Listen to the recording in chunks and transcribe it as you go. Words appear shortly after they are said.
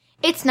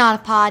It's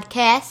not a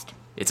podcast.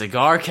 It's a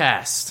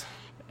Garcast.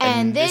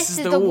 And this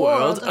is the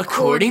world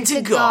according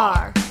to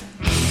Gar.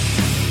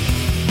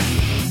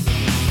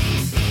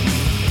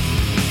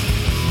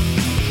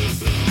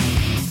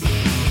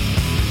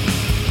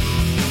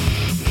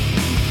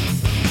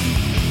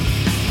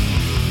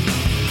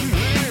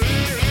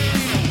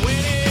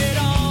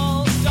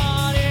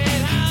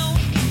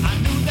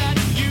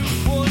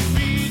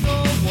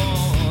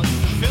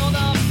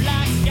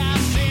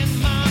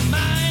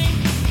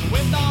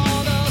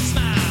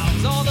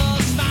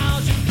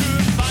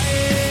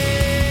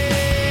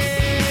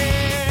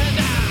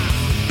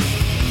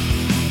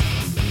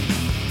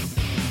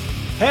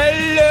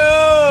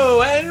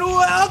 Hello and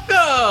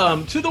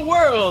welcome to the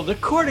world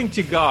according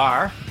to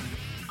Gar.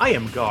 I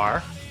am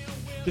Gar.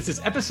 This is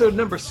episode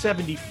number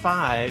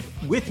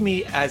 75. With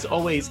me, as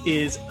always,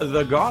 is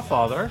the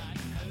Garfather.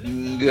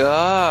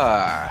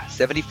 Gar.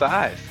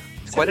 75.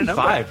 It's quite a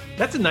number.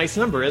 That's a nice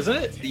number, isn't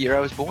it? The year I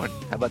was born.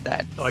 How about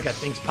that? Oh, I got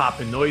things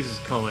popping, noises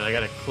coming. I got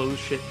to close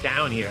shit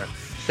down here.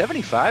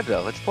 75,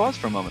 though. Let's pause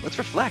for a moment. Let's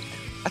reflect.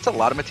 That's a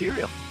lot of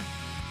material.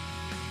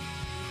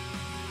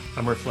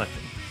 I'm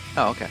reflecting.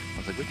 Oh, okay. I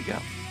was like, where'd you go?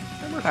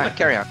 All right,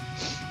 carry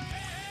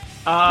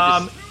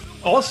on.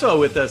 Also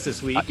with us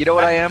this week. You know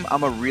what I am?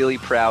 I'm a really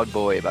proud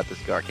boy about this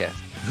Garcast.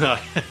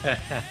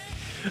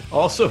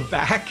 Also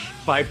back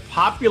by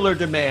popular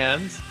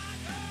demand,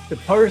 the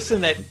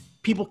person that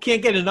people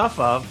can't get enough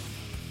of.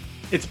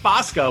 It's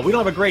Bosco. We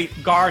don't have a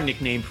great Gar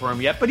nickname for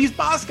him yet, but he's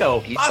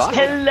Bosco. Bosco.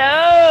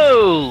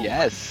 Hello!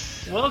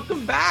 Yes.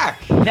 Welcome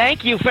back.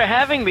 Thank you for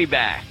having me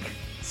back.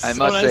 I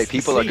must say,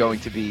 people are going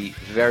to be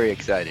very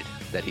excited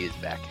that he is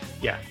back.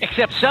 Yeah.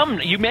 Except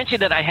you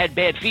mentioned that I had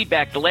bad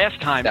feedback the last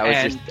time.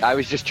 I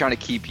was just trying to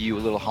keep you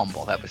a little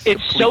humble. That was it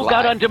so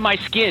got under my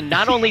skin.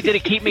 Not only did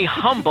it keep me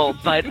humble,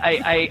 but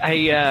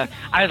I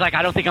was like,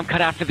 I don't think I'm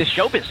cut out for this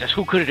show business.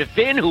 Who could it have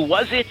been? Who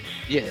was it?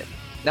 Yeah.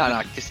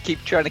 No, just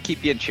keep trying to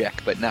keep you in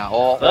check. But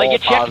now, you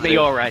checked me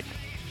all right.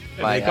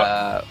 I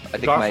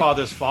think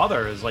Garfather's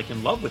father is like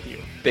in love with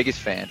you. Biggest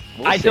fan.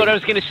 I thought I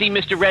was going to see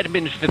Mr.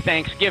 Redmond for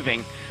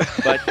Thanksgiving,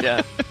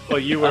 but well,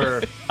 you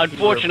were.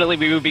 Unfortunately,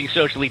 we were being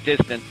socially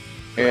distant.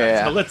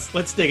 Yeah. So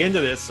let's dig into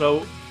this.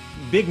 So,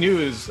 big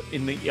news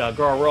in the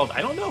Gar world.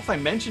 I don't know if I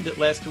mentioned it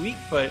last week,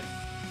 but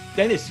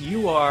Dennis,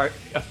 you are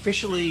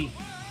officially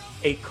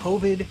a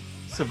COVID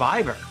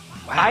survivor.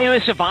 Wow. I am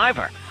a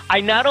survivor. I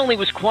not only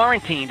was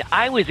quarantined,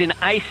 I was in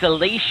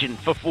isolation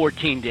for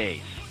 14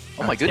 days.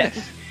 Oh my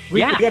goodness. We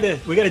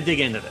gotta dig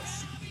into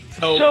this.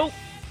 So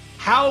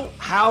how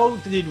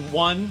did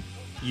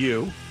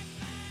you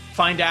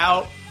find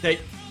out that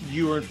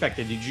you were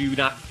infected? Did you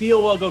not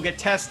feel well, go get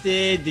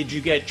tested? Did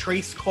you get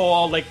trace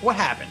call? Like, what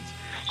happened?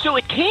 So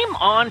it came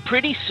on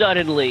pretty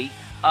suddenly,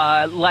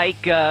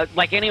 like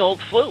any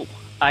old flu.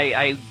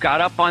 I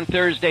got up on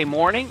Thursday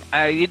morning.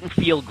 I didn't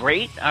feel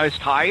great. I was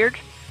tired,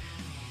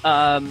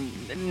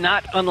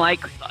 not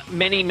unlike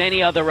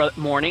many other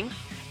mornings.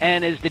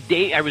 And as the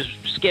day, I was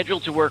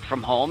scheduled to work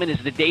from home, and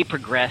as the day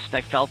progressed, I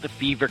felt the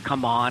fever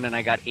come on, and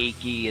I got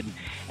achy,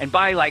 and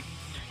by like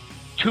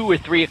 2 or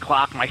 3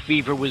 o'clock, my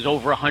fever was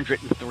over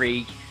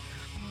 103.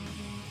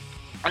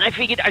 And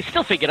I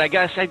still figured, I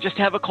guess I just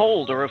have a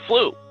cold or a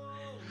flu.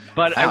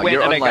 But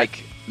you're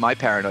unlike my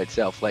paranoid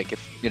self. Like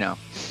if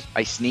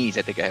I sneeze,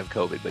 I think I have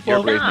COVID. But you're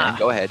a brave man.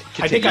 Go ahead.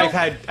 Continue.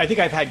 I think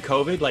I've had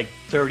COVID like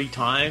 30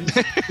 times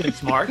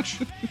since March.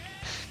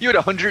 You had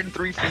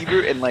 103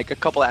 fever in like a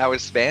couple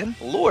hours span?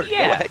 Lord,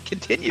 yeah. Go ahead,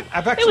 continue.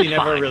 I've actually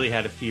never really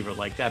had a fever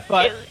like that,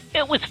 but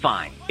it was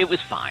fine. It was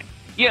fine.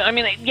 Yeah, I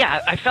mean,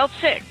 I felt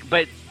sick,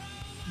 but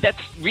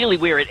that's really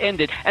where it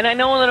ended. And I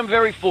know that I'm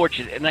very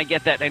fortunate, and I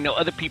get that. I know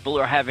other people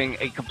are having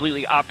a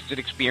completely opposite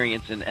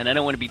experience, and I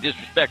don't want to be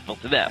disrespectful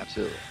to them.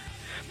 Absolutely.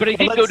 But I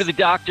did go to the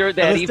doctor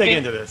that evening. Let's dig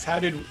into this.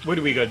 Where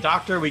did we go?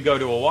 Doctor? We go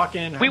to a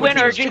walk-in? We went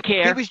urgent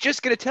care. He was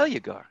just going to tell you,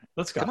 Gar.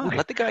 Let's go. Come on,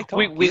 let the guy talk.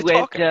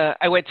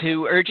 I went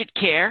to urgent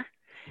care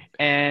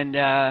and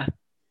asked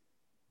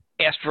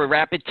for a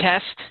rapid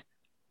test.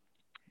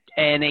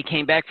 And they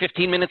came back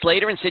 15 minutes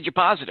later and said, you're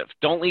positive.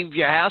 Don't leave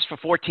your house for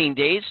 14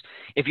 days.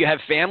 If you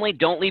have family,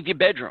 don't leave your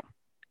bedroom.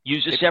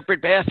 Use a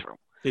separate bathroom.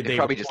 Did they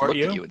probably just looked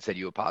at you and said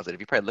you were positive?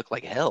 You probably looked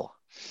like hell.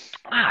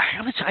 I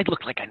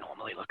looked like I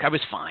normally look. I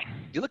was fine.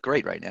 You look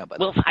great right now, by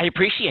the way. Well, I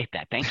appreciate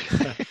that. Thank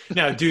you.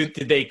 Now, did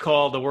they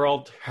call the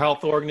World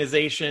Health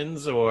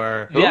Organizations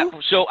or who? Yeah,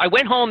 so I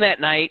went home that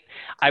night.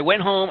 I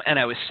went home and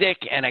I was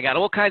sick and I got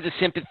all kinds of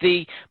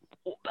sympathy.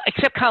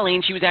 Except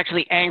Colleen, she was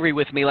actually angry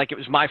with me like it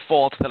was my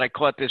fault that I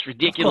caught this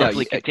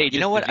ridiculously contagious You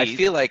know what? disease. I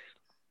feel like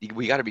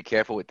we got to be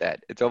careful with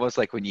that. It's almost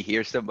like when you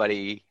hear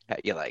somebody,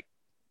 you're like,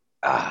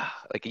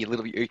 like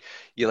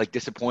you're like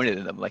disappointed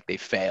in them, like they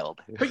failed.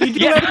 But you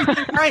do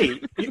everything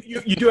right.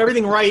 You do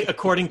everything right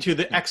according to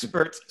the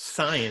experts'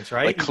 science,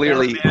 right? Like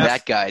clearly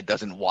that guy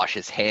doesn't wash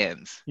his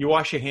hands. You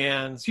wash your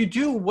hands. You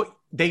do what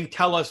they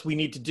tell us we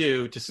need to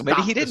do to stop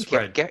maybe he didn't the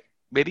spread.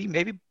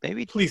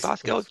 Maybe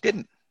Bosco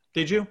didn't.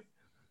 Did you?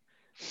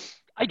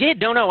 I did.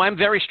 No, I'm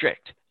very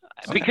strict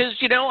because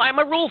I'm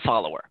a rule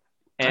follower.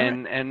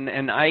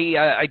 And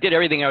I did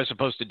everything I was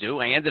supposed to do.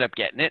 I ended up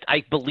getting it.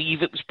 I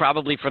believe it was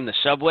probably from the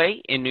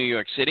subway in New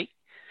York City.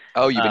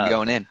 Oh, you've been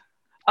going in?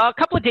 A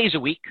couple of days a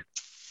week.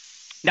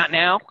 Not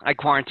now. I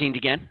quarantined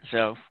again.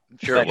 So I'm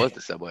sure it was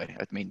the subway.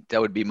 I mean, that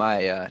would be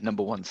my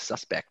number one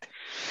suspect.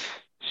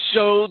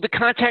 So the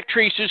contact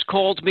tracers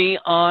called me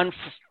on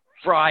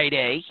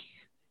Friday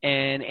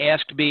and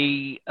asked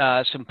me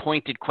some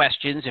pointed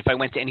questions if I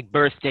went to any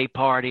birthday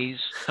parties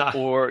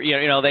or,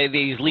 and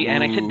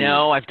I said,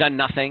 no, I've done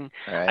nothing.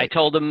 Right. I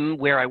told them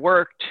where I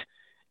worked,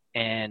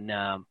 and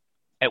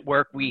at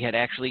work we had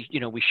actually,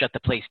 we shut the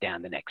place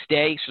down the next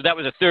day. So that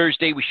was a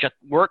Thursday. We shut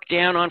work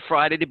down on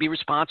Friday to be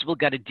responsible,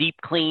 got a deep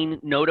clean,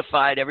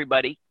 notified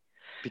everybody.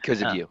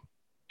 Because of you.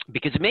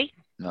 Because of me.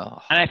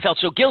 No. And I felt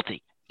so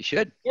guilty. You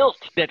should. Guilt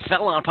that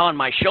fell upon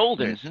my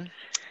shoulders. Mm-hmm.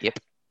 Yep.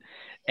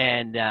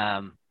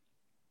 And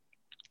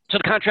so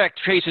the contract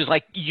tracer's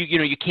like,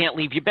 you can't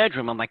leave your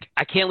bedroom. I'm like,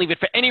 I can't leave it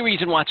for any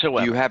reason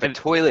whatsoever. Do you have a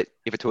toilet?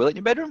 You have a toilet in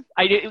your bedroom?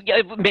 I do.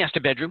 Master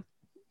bedroom.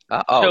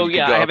 So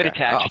yeah, I have it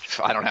attached.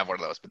 Oh, I don't have one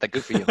of those, but that's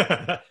good for you.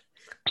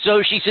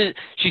 So she says,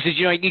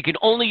 you can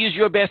only use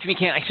your bathroom. You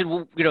can't. I said,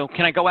 well,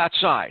 can I go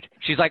outside?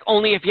 She's like,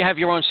 only if you have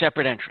your own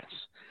separate entrance.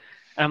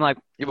 And I'm like,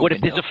 what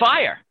if there's a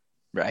fire?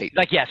 Right.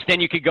 Like, yes, then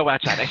you could go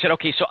outside. I said,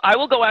 okay, so I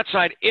will go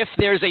outside if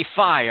there's a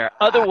fire.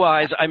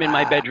 Otherwise, I'm in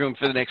my bedroom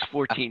for the next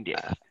 14 days.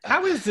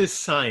 How is this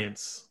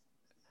science?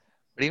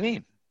 What do you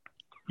mean?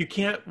 You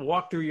can't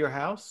walk through your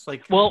house?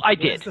 Well, I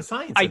did. The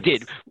science I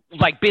did.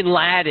 Like Bin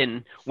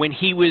Laden, when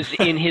he was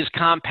in his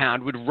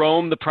compound, would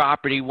roam the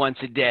property once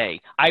a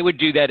day. I would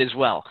do that as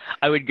well.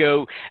 I would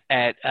go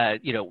at,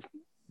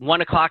 1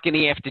 o'clock in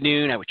the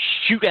afternoon. I would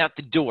shoot out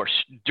the door,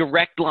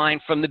 direct line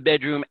from the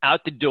bedroom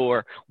out the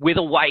door with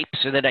a wipe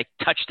so that I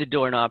touched the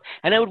doorknob,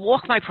 and I would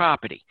walk my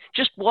property.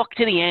 Just walk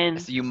to the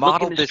end. So you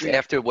modeled this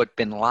after what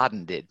Bin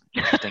Laden did.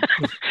 Interesting.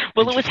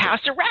 Well, it was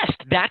house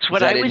arrest. That's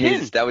what I was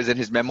in. That was in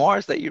his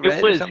memoirs that you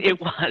read? It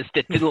was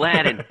that Bin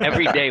Laden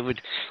every day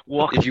would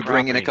walk. Did you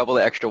bring in a couple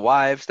of extra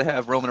wives to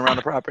have roaming around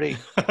the property?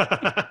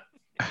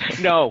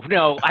 No,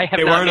 I have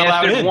not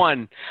mastered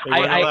one. They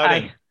weren't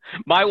allowed in.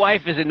 My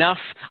wife is enough.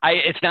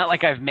 It's not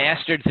like I've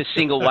mastered the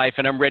single wife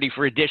and I'm ready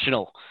for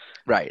additional.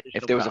 Right.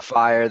 If there was a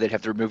fire, they'd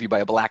have to remove you by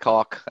a Black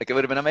Hawk. Like, it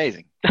would have been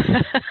amazing.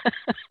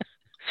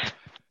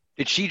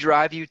 Did she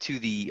drive you to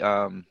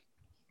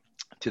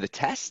the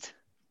test?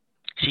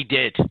 She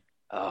did.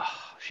 Oh,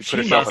 she put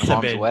herself in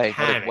harm's way.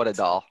 What a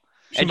doll.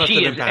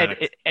 She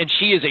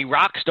is a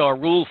rock star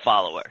rule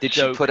follower. Did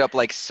she put up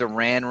like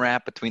saran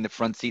wrap between the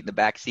front seat and the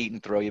back seat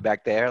and throw you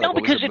back there? No,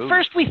 because at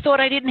first we thought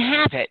I didn't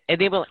have it, and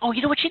they were like, "Oh,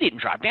 you know what? She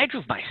didn't drive me. I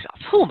drove myself.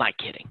 Who am I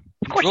kidding?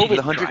 Of course, you drove she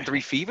with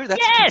 103 fever.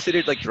 That's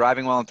considered like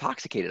driving while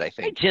intoxicated. I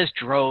think. I just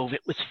drove.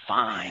 It was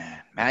fine.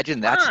 Man, imagine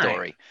that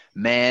story.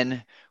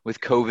 Man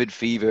with COVID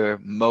fever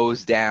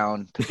mows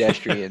down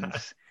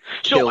pedestrians.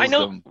 So I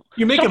know them.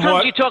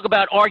 Sometimes you talk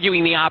about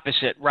arguing the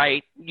opposite,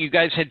 right? You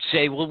guys had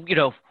say, well,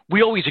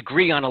 we always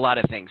agree on a lot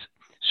of things.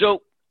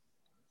 So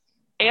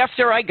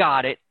after I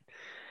got it,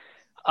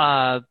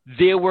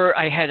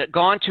 I had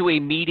gone to a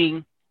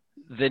meeting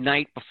the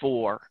night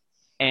before,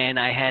 and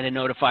I had to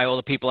notify all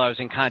the people I was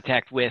in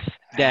contact with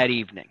that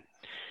evening.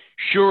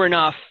 Sure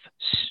enough,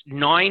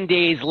 9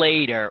 days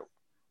later,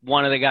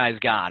 one of the guys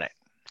got it.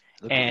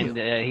 And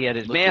he had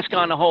his mask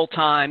on the whole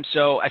time,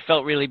 so I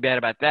felt really bad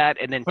about that.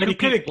 And then but he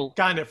could have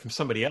gotten it from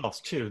somebody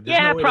else, too.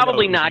 There's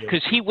probably not,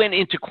 because he went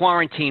into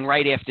quarantine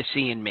right after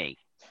seeing me.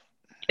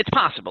 It's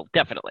possible,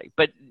 definitely.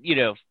 But,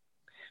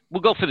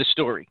 we'll go for the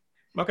story.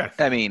 Okay.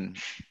 I mean,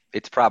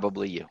 it's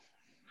probably you.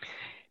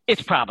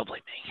 It's probably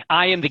me.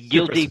 I am the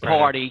guilty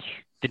party,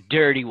 the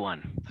dirty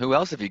one. Who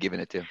else have you given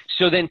it to?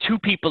 So then 2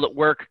 people at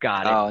work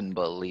got it.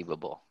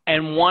 Unbelievable.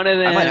 And one of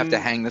them... I might have to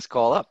hang this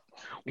call up.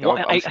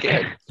 I'm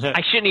scared.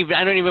 I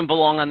don't even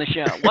belong on the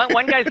show.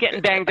 One guy's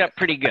getting banged up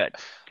pretty good.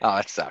 Oh,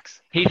 that sucks.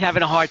 He's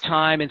having a hard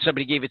time, and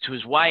somebody gave it to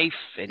his wife,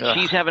 and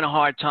she's having a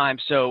hard time.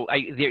 So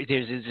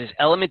there's this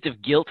element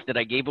of guilt that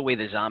I gave away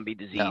the zombie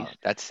disease. No,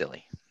 that's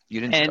silly.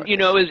 You didn't.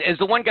 And as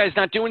the one guy's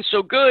not doing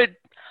so good,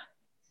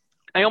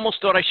 I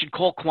almost thought I should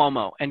call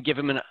Cuomo and give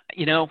him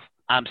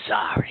I'm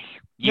sorry.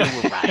 You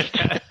were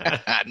right.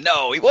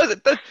 No, he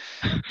wasn't.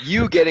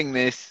 You getting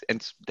this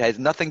and has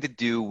nothing to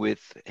do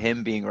with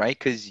him being right,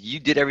 because you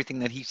did everything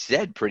that he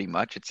said pretty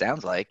much, it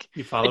sounds like.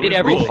 You followed I did his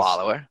everything. rules.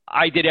 Follower.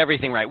 I did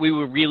everything right. We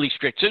were really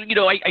strict. So,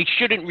 I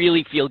shouldn't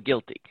really feel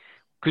guilty,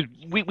 because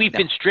we've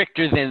been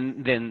stricter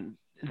than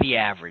the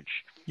average.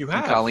 You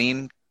have. And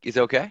Colleen is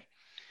okay?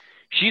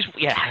 She's,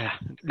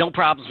 no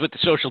problems with the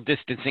social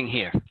distancing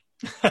here.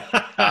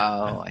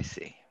 Oh, I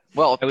see.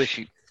 Well,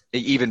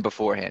 even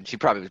beforehand, she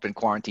probably has been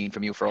quarantined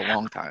from you for a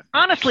long time.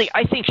 Honestly,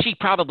 I think she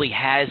probably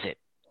has it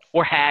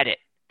or had it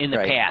in the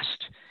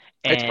past.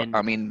 And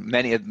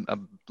a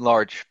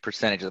large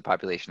percentage of the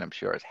population, I'm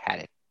sure, has had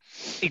it.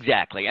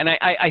 Exactly. And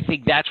I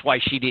think that's why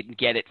she didn't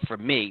get it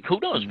from me. Who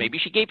knows? Maybe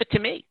she gave it to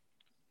me.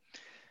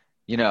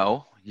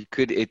 You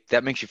could.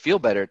 That makes you feel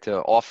better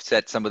to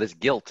offset some of this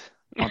guilt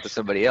onto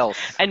somebody else.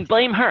 And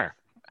blame her.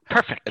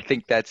 Perfect. I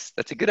think that's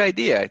a good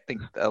idea. I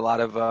think a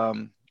lot of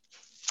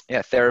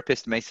Yeah,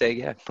 therapist may say,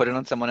 yeah, put it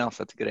on someone else.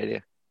 That's a good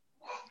idea.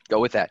 Go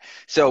with that.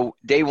 So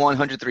day 1,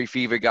 103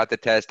 fever, got the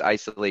test,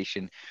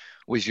 isolation.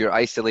 Was your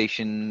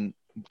isolation,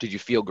 did you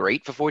feel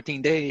great for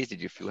 14 days?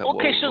 Did you feel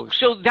Okay,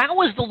 so that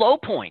was the low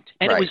point.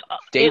 And right. it was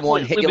day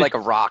 1 hit you like a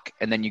rock,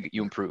 and then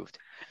you improved.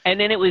 And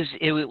then it was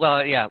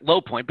low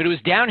point, but it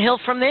was downhill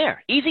from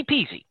there. Easy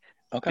peasy.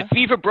 Okay. The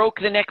fever broke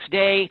the next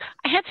day.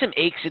 I had some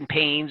aches and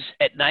pains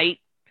at night.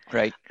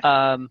 Right.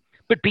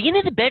 But being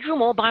in the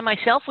bedroom all by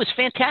myself was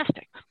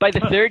fantastic. By the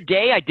third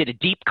day, I did a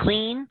deep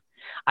clean.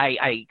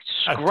 I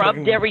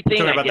scrubbed everything.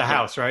 Talking about the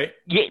house, right?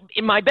 Yeah,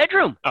 in my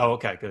bedroom. Oh,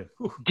 okay, good.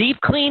 Whew.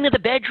 Deep clean of the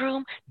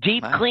bedroom,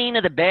 deep clean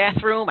of the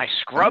bathroom. I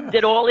scrubbed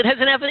it all.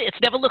 It's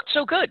never looked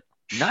so good.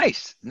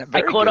 Nice.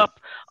 I caught up.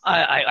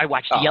 I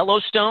watched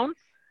Yellowstone.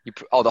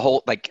 The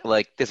whole like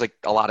there's like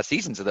a lot of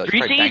seasons of those. 3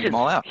 you seasons. Banged them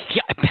all out.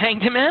 Yeah, I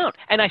banged them out,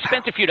 and I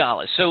spent a few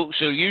dollars. So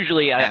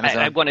usually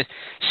I want to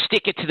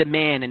stick it to the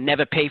man and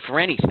never pay for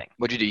anything.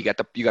 What'd you do?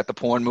 You got the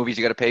porn movies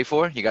you got to pay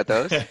for? You got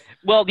those?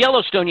 Well,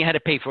 Yellowstone you had to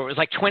pay for. It was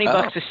like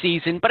 $20 a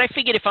season, but I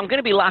figured if I'm going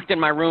to be locked in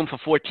my room for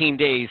 14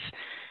 days,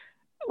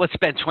 let's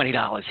spend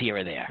 $20 here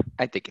or there.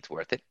 I think it's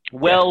worth it.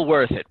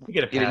 Worth it. You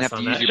get a pass didn't have to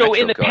on use that. your So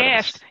in the Metro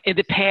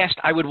past,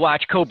 I would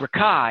watch Cobra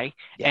Kai,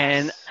 Yes.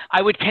 and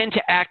I would tend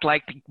to act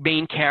like the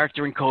main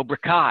character in Cobra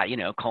Kai,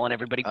 calling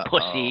everybody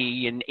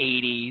pussy in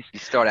 80s. You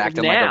start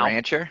acting like a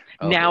rancher?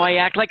 Oh, Now boy. I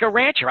act like a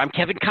rancher. I'm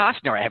Kevin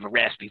Costner. I have a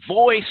raspy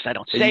voice. I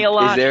don't say a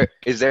lot.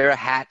 Is there a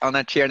hat on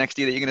that chair next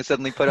to you that you're going to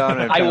suddenly put on?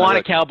 I want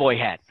a cowboy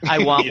hat. I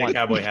want You need one. a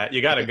cowboy hat.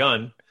 You got a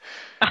gun.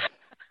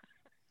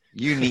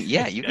 You need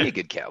a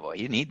good cowboy.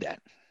 You need that.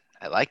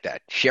 I like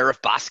that.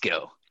 Sheriff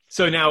Bosco.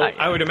 So now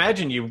I would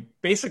imagine you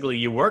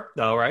worked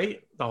though,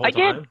 right? The whole I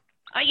time. did.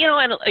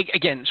 And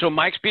again, so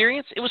my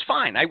experience, it was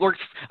fine.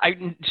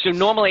 So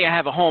normally I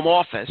have a home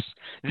office.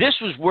 This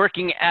was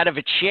working out of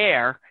a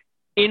chair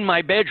in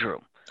my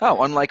bedroom.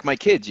 Oh, unlike my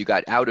kids, you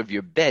got out of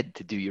your bed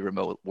to do your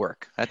remote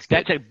work. That's good.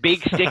 That's a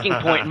big sticking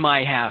point in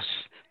my house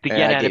to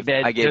get out of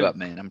bed. I gave up,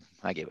 man.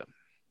 I gave up.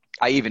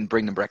 I even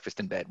bring them breakfast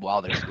in bed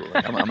while they're schooling.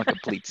 I'm a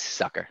complete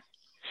sucker.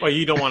 Well,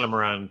 you don't want them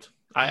around.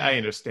 I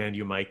understand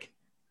you, Mike.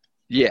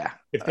 Yeah.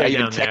 If they're I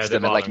even down there, text they're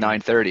them at like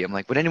bothering 9:30. I'm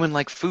like, would anyone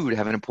like food? I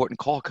have an important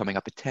call coming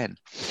up at 10.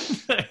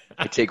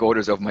 I take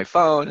orders over my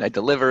phone. I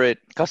deliver it,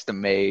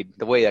 custom made,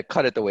 the way I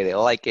cut it, the way they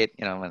like it.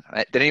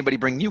 Did anybody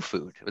bring you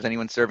food? Was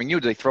anyone serving you?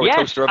 Did they throw a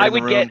toaster oven in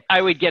the room?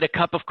 I would get a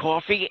cup of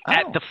coffee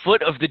at the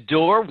foot of the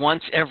door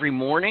once every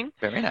morning.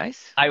 Very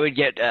nice. I would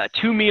get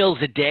 2 meals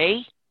a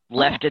day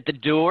left at the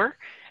door.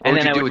 What And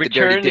would then you I do would with the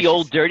dirty return the dishes?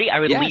 old dirty. I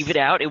would Yes. leave it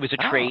out. It was a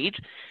trade.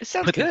 It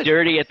sounds Put the good.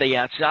 dirty at the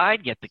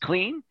outside, get the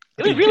clean.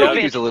 It was Did really you-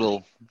 fancy. It's a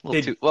little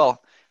too.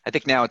 Well, I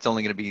think now it's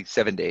only going to be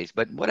 7 days,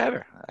 but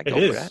whatever. I go It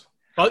for is.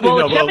 that.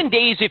 Well, it's 7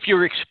 days if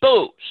you're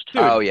exposed.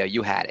 Dude, Oh yeah,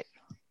 you had it.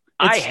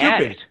 I it's had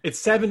stupid. it. It's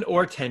 7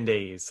 or 10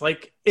 days.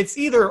 Like it's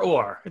either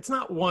or. It's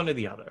not one or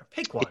the other.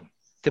 Pick one.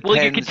 Depends.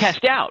 Well, you can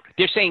test out.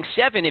 They're saying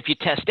 7 if you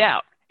test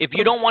out. If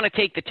you don't want to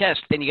take the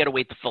test, then you got to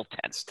wait the full 10.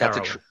 It's That's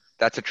terrible.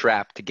 that's a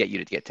trap to get you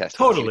to get tested.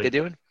 Totally. See what they're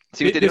doing?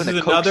 See what they're This doing?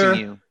 is They're coaxing another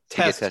you to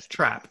get test tested.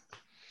 trap.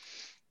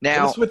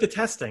 Now, What's with the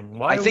testing?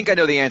 Why? I think I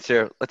know the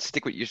answer. Let's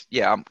stick with you.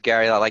 Yeah,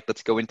 Gary.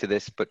 Let's go into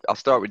this, but I'll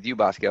start with you,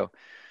 Bosco.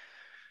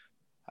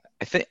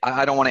 I think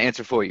I don't want to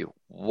answer for you.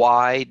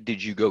 Why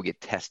did you go get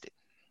tested?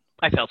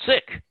 I felt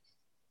sick.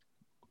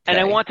 And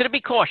I Okay. wanted to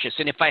be cautious.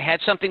 And if I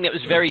had something that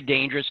was very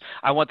dangerous,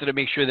 I wanted to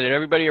make sure that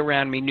everybody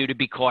around me knew to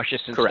be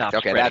cautious and Correct. stop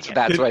Okay, spreading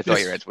that's it. what I thought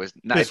This- your answer was.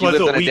 Now, this if you was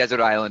lived a on a week-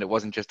 desert island, it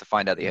wasn't just to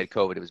find out they had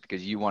COVID. It was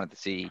because you wanted to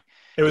see.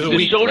 it was a The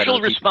week. social let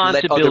other people- Let other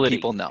responsibility.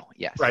 people know.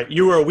 Yes. Right.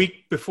 You were a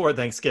week before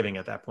Thanksgiving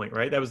at that point,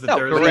 right? That was the No,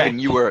 Thursday. but correct. even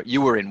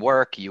you were in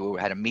work. You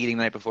had a meeting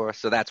the night before,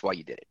 so that's why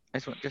you did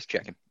it. Just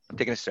checking. I'm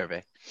taking a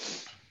survey.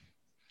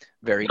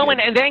 Very No, good.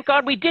 and thank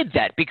God we did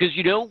that because,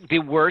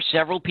 there were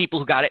several people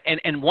who got it.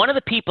 And one of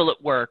the people at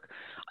work,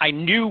 I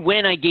knew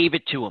when I gave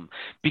it to him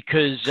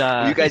because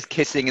Were you guys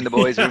kissing in the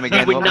boys' room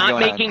again? we were What was not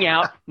going on? making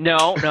out.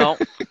 No.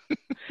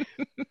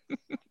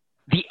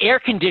 The air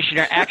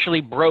conditioner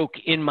actually broke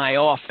in my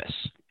office.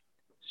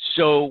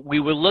 So we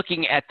were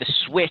looking at the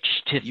switch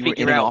to You were in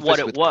figure an out office what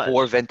it with was.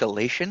 poor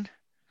ventilation.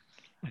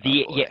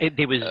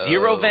 There was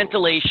zero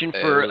ventilation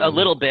for a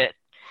little bit.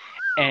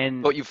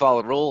 And But you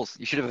followed rules.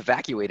 You should have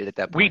evacuated at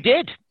that point. we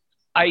did.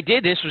 I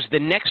did. This was the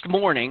next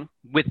morning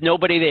with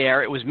nobody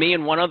there. It was me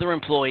and one other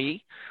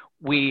employee.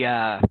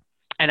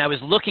 And I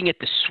was looking at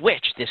the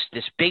switch, this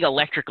big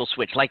electrical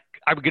switch, like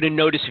I was going to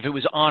notice if it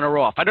was on or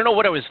off. I don't know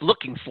what I was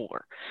looking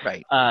for.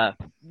 Right.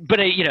 But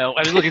I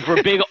was looking for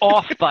a big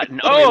off button.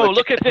 Oh,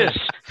 look at this.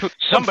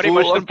 Somebody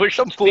must have pushed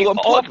some the fool big off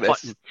unplugged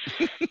button.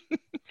 this.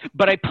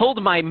 But I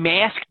pulled my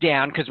mask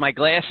down because my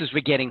glasses were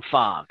getting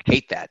fogged.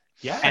 Hate that.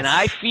 Yes. And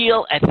I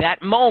feel at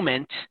that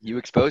moment, You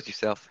exposed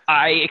yourself.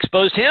 I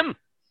exposed him.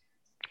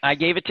 I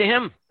gave it to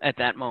him at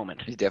that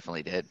moment. You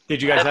definitely did.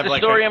 Did you guys That's have the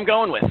like story an I'm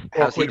going with.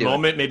 How's he awkward doing?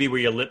 moment, maybe where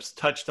your lips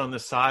touched on the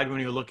side when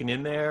you were looking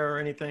in there or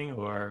anything,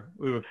 or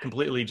we were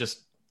completely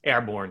just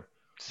airborne?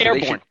 So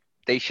Airborne.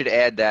 They should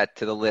add that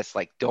to the list.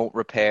 Like, don't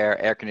repair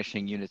air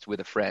conditioning units with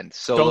a friend.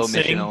 Solo Don't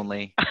mission sing.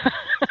 only.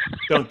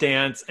 don't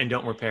dance, and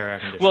don't repair air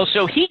conditioning. Well,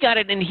 so he got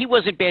it, and he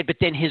wasn't bad, but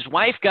then his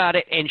wife got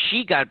it, and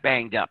she got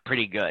banged up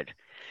pretty good.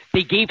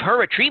 They gave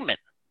her a treatment.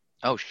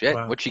 Oh, shit.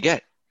 Wow. What'd she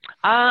get?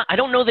 I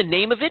don't know the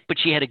name of it, but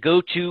she had to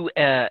go to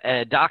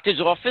a doctor's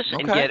office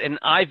and get an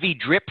IV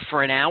drip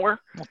for an hour.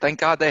 Well, thank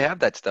God they have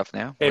that stuff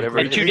now. Whatever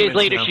And 2 days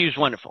later, she was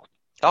wonderful.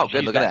 Oh,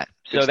 good. Look at that.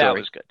 So that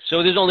was good.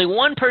 So there's only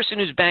one person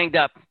who's banged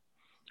up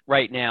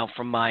right now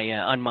from my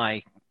on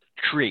my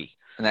tree.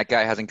 And that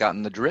guy hasn't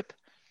gotten the drip?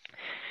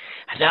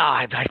 No,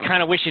 I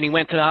kind of wishing he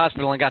went to the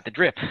hospital and got the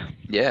drip.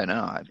 Yeah,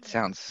 no, it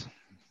sounds...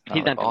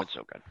 He's not doing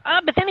so good.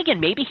 But then again,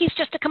 maybe he's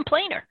just a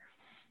complainer.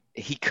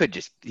 He could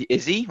just...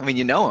 Is he? I mean,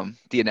 you know him.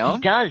 Do you know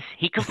him? He does.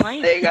 He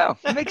complains. There you go.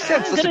 It makes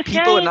sense. Listen,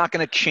 people are not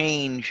going to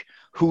change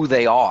who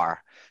they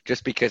are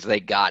just because they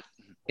got,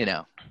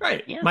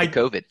 right. Yeah.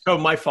 COVID. So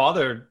my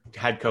father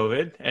had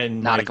COVID,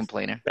 and Not a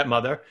complainer.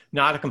 Stepmother,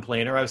 not a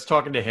complainer. I was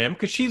talking to him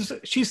because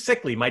she's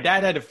sickly. My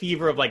dad had a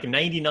fever of like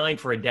 99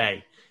 for a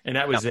day, and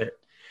that was it.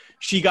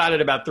 She got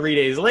it about 3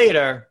 days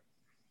later,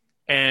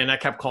 and I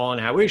kept calling,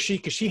 how is she?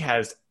 Because she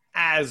has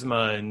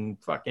asthma and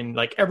fucking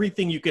like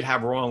everything you could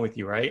have wrong with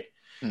you, right?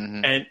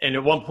 Mm-hmm. And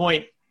at one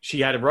point, she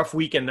had a rough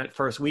weekend that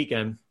first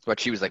weekend. What,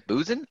 she was like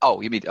boozing?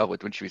 Oh, you mean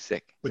when she was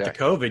sick? With the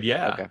COVID,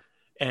 yeah. Okay.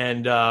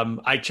 And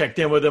I checked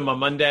in with him on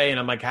Monday, and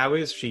I'm like, how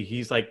is she?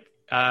 He's like,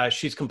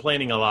 she's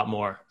complaining a lot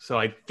more. So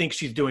I think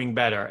she's doing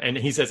better. And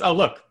he says, oh,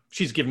 look,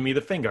 she's giving me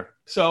the finger.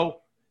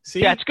 So,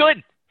 see? That's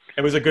good.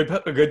 It was a good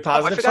positive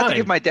I forgot sign. to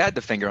give my dad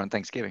the finger on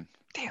Thanksgiving.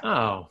 Damn.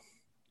 Oh.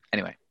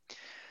 Anyway,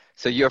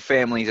 so your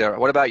families are...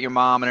 What about your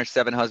mom and her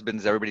 7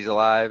 husbands? Everybody's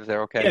alive?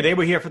 They're okay? Yeah, they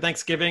were here for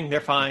Thanksgiving. They're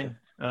fine.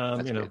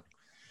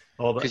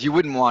 Because you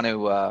wouldn't want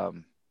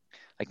to...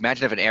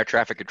 imagine if an air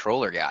traffic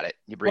controller got it.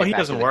 You bring it he back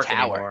doesn't to the work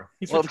tower. anymore.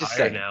 He's I'm just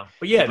saying. now.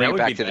 But yeah, bring that it would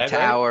back be to the bad,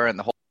 tower right? and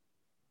the whole...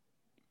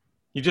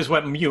 You just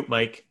went mute,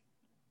 Mike.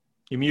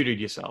 You muted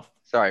yourself.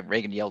 Sorry,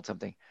 Reagan yelled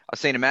something. I was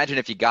saying, imagine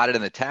if you got it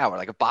in the tower.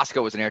 Like if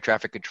Bosco was an air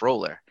traffic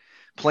controller.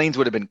 Planes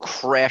would have been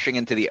crashing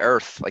into the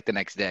earth like the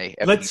next day.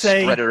 Let's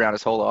say spread it around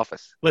his whole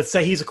office. Let's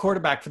say he's a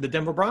quarterback for the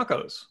Denver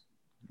Broncos.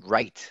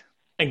 Right.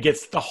 And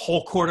gets the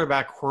whole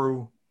quarterback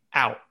crew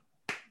out.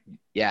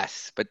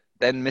 Yes, but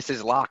then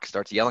Mrs. Locke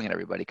starts yelling at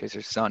everybody because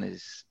her son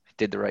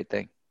did the right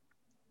thing.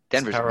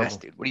 Denver's a mess,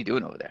 dude. What are you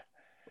doing over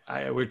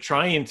there? We're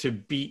trying to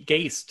beat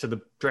Gase to the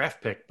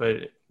draft pick,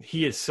 but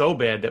he is so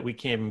bad that we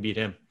can't even beat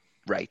him.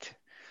 Right.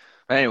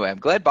 But anyway, I'm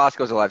glad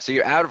Bosco's alive. So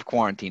you're out of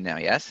quarantine now,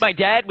 yes? My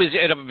dad was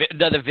at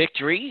another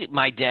victory.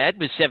 My dad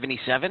was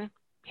 77.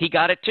 He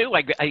got it too.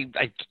 I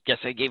guess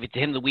I gave it to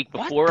him the week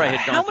before. I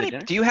had gone to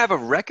dinner. Do you have a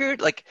record?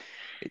 Like,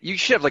 you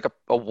should have like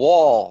a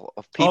wall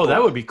of people. Oh,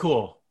 that would be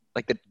cool.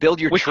 Like build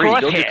your tree,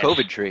 build your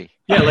COVID tree.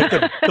 Yeah, like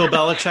the Bill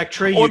Belichick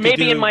tree. Or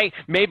maybe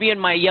in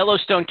my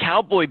Yellowstone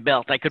cowboy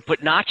belt, I could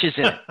put notches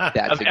in it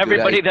of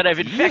everybody that I've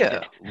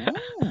infected.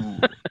 Ooh.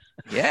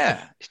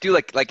 Yeah. Just do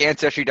like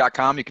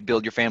Ancestry.com. You could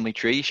build your family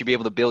tree. You should be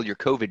able to build your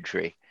COVID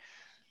tree.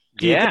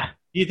 Do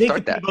you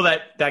think the people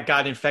that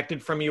got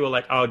infected from you were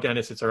like, oh,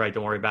 Dennis, it's all right,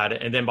 don't worry about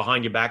it. And then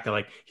behind your back, they're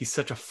like, he's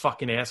such a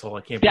fucking asshole.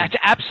 I can't. That's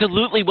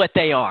absolutely what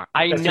they are.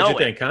 That's know what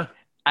you think, huh?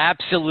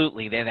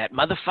 Absolutely. They're that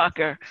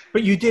motherfucker.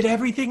 But you did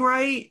everything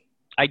right.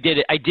 I did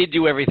it. I did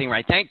do everything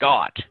right. Thank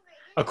God.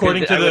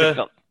 According to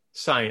the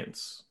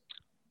science.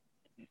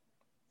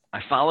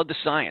 I followed the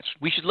science.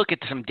 We should look at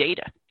some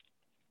data.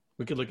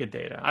 We could look at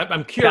data.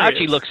 I'm curious.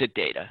 Fauci looks at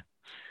data.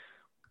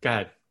 Go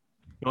ahead.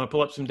 You want to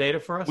pull up some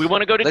data for us? We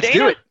want to go to Let's data?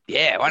 do it.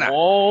 Yeah, why not?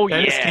 Oh,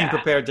 Dennis came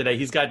prepared today.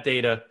 He's got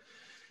data.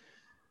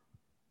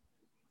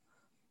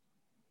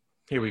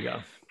 Here we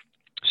go.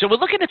 So we're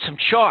looking at some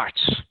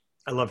charts.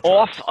 I love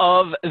charts.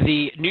 Off of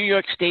the New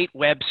York State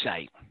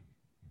website.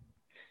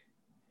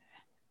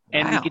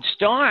 And we could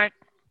start.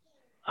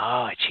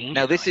 Oh, it changed.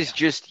 Now, this is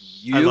just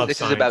you. This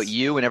science. is about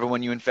you and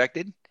everyone you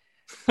infected?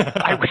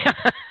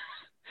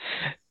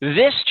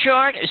 This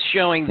chart is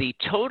showing the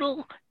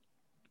total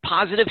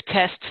positive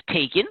tests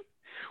taken,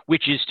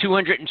 which is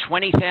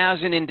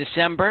 220,000 in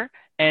December,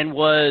 and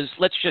was,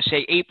 let's just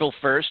say April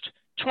 1st,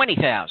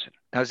 20,000.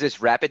 Now, is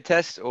this rapid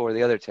tests or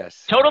the other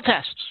tests? Total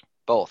tests.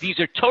 Both. These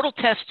are total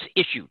tests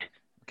issued.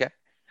 Okay.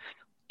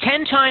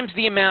 10 times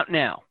the amount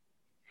now.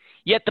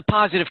 Yet the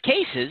positive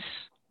cases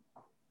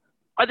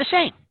are the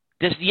same.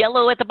 There's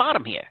yellow at the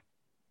bottom here.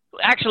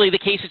 Actually, the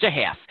cases are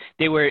half.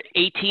 They were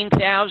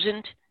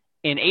 18,000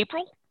 in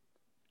April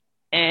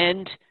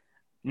and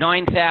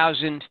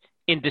 9,000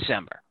 in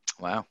December.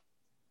 Wow.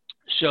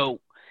 So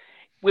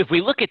if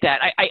we look at that,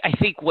 I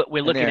think what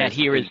we're looking at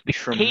here is the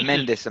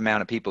tremendous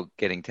amount of people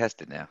getting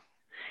tested now.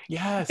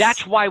 Yes.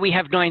 That's why we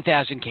have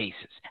 9,000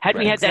 cases. Had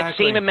we had that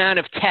same amount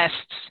of tests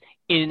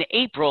in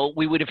April,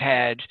 we would have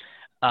had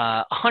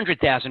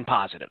 100,000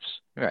 positives.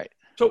 Right.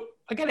 So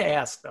I got to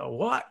ask though,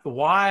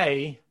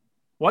 why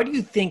do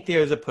you think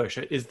there's a push?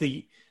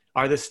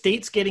 Are the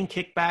states getting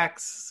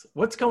kickbacks?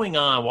 What's going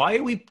on? Why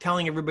are we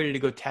telling everybody to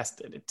go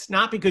test it? It's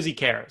not because he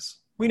cares.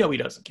 We know he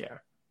doesn't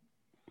care.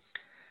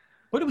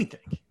 What do we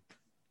think?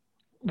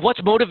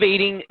 What's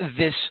motivating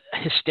this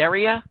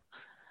hysteria?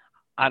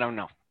 I don't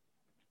know.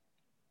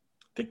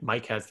 think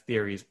Mike has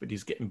theories, but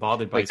he's getting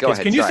bothered by Wait, his go kids.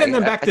 ahead. Can you Sorry. send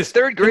them back to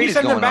third grade? Can you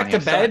send them back to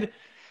bed?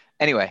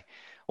 Anyway,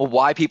 well,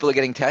 why people are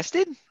getting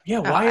tested? Yeah,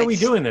 why are we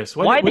doing this?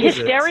 Why the is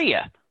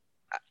hysteria?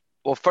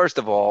 Well, first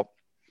of all,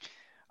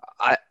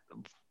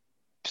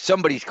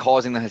 somebody's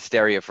causing the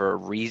hysteria for a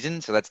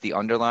reason, so that's the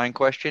underlying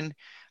question.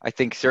 I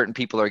think certain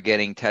people are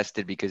getting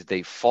tested because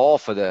they fall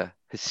for the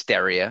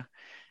hysteria.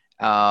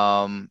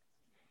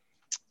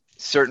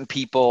 Certain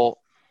people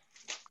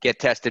get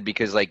tested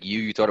because, like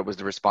you thought it was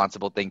the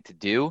responsible thing to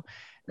do.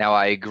 Now,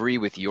 I agree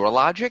with your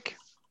logic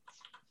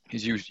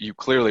because you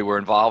clearly were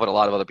involved in a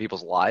lot of other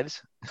people's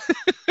lives.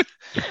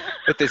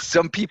 But there's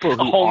some people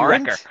who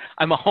aren't. Wrecker.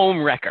 I'm a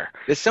home wrecker.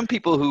 There's some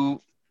people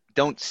who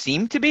don't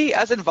seem to be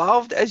as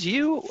involved as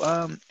you,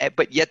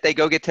 but yet they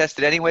go get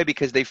tested anyway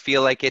because they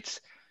feel like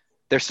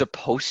they're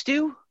supposed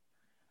to.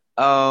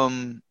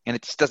 And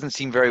it just doesn't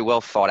seem very well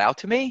thought out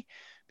to me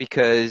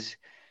because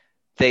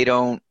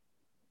they're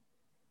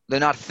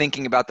not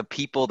thinking about the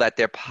people that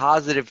they're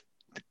positive.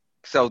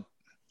 So let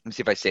me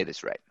see if I say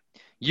this right.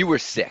 You were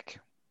sick.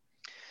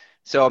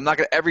 So I'm not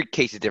going to, every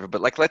case is different,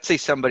 but like, let's say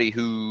somebody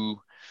who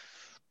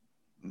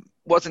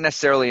wasn't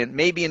necessarily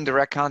maybe in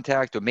direct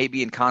contact or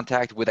maybe in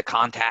contact with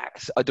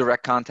a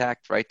direct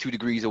contact, right? 2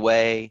 degrees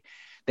away.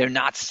 They're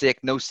not sick,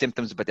 no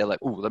symptoms, but they're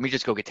like, ooh, let me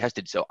just go get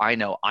tested so I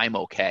know I'm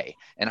okay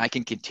and I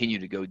can continue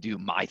to go do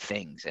my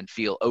things and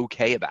feel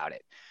okay about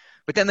it.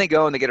 But then they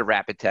go and they get a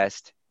rapid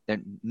test. There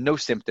are no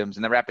symptoms,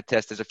 and the rapid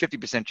test, there's a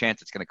 50%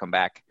 chance it's going to come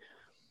back,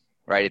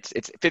 right?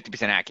 It's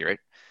 50% accurate.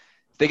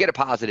 They get a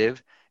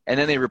positive, and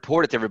then they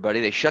report it to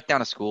everybody. They shut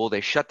down a school. They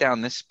shut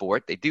down this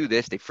sport. They do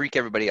this. They freak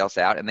everybody else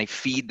out, and they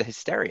feed the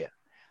hysteria.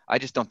 I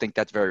just don't think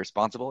that's very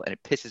responsible, and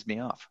it pisses me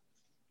off.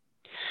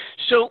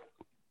 So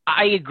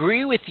I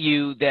agree with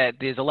you that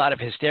there's a lot of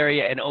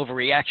hysteria and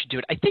overreaction to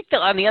it. I think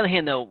that on the other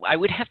hand, though, I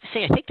would have to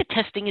say I think the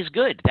testing is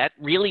good. That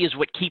really is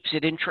what keeps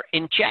it in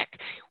check.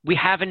 We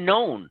haven't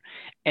known,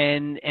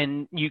 and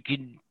you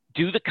can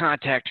do the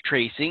contact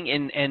tracing,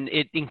 and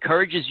it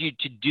encourages you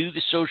to do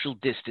the social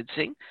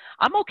distancing.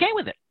 I'm okay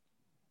with it.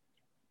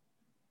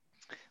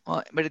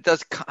 Well, but it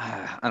does.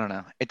 I don't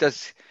know. It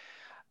does.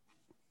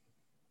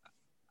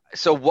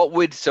 So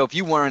if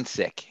you weren't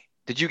sick,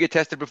 did you get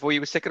tested before you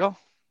were sick at all?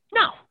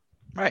 No.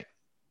 Right.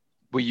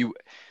 Were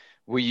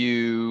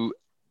you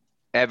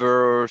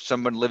ever,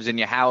 someone lives in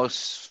your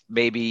house,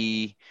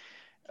 maybe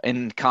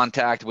in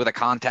contact with a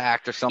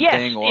contact or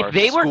something? Yes, or if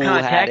they were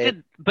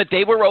contacted, but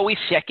they were always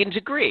second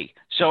degree.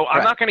 So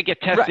I'm not going to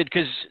get tested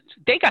because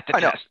they got the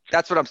test.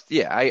 That's what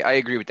I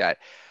agree with that.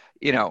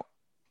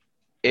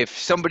 If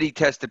somebody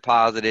tested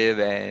positive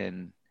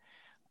and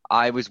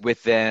I was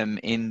with them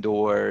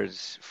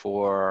indoors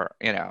for,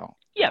 an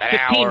 15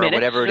 hour minutes, or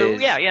whatever it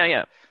is.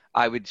 Yeah.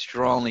 I would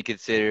strongly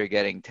consider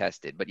getting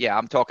tested. But yeah,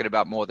 I'm talking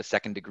about more the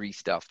second degree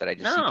stuff that I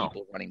just see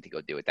people wanting to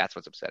go do it. That's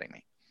what's upsetting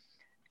me.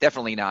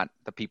 Definitely not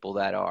the people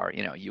that are,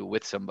 you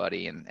with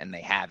somebody and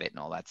they have it and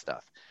all that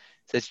stuff.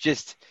 So it's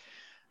just,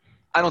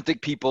 I don't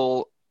think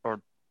people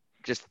are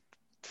just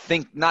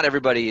not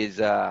everybody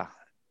is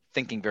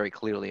thinking very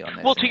clearly on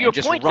this. Well, to your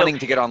just point, running though,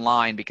 to get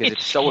online because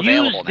it's so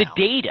available now. the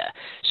data.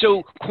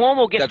 So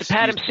Cuomo gets to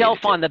pat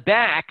himself on the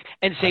back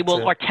and say,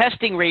 our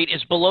testing rate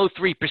is below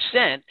 3%.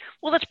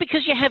 Well, that's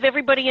because you have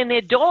everybody and their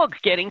dog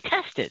getting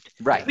tested.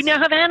 Right. We now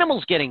have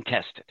animals getting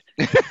tested.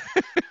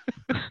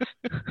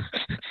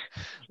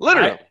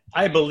 Literally.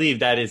 I believe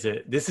that is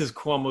it. This is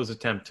Cuomo's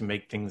attempt to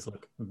make things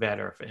look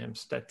better for him,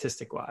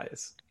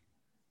 statistic-wise.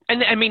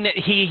 And I mean,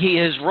 he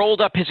has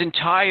rolled up his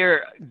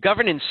entire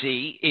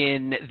governancy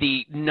in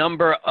the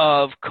number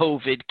of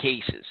COVID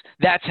cases.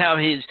 That's how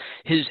his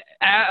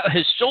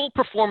sole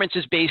performance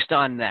is based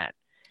on that.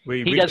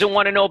 He doesn't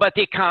want to know about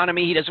the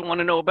economy. He doesn't want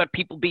to know about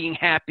people being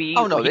happy.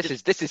 Oh no, this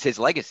is his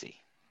legacy.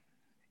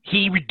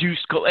 He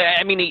reduced.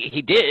 I mean,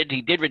 he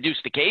did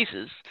reduce the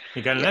cases.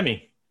 He got an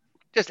Emmy.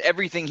 Just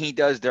everything he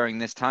does during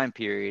this time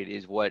period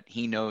is what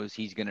he knows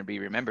he's going to be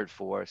remembered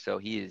for. So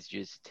he is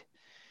just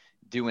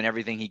doing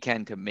everything he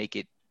can to make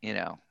it,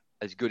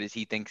 as good as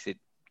he thinks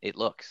it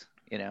looks.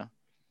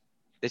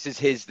 This is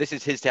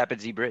his Tappan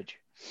Zee Bridge.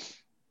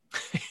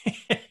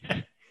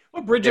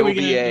 What bridge there are we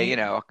will be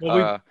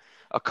going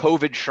a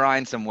COVID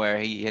shrine somewhere.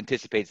 He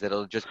anticipates that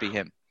it'll just be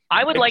him.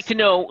 I would like to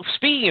know,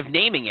 speaking of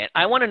naming it,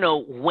 I want to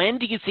know, when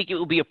do you think it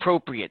will be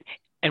appropriate?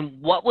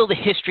 And what will the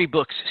history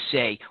books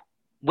say?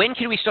 When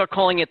can we start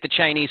calling it the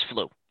Chinese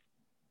flu?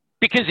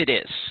 Because it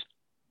is.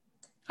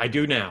 I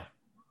do now.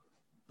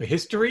 The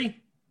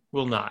history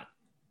will not.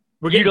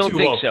 You don't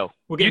think so?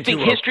 You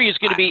think history is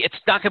going to be, it's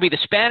not going to be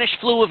the Spanish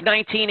flu of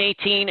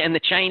 1918 and the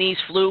Chinese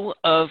flu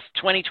of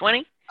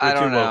 2020? I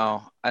don't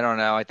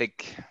know. I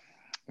think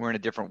we're in a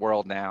different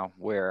world now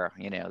where,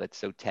 that's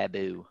so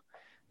taboo.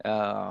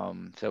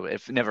 So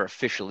if never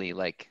officially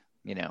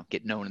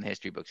get known in the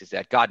history books, is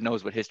that God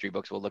knows what history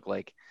books will look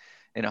like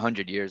in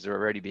 100 years. They're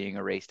already being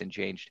erased and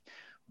changed.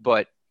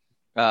 But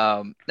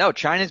no,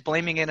 China's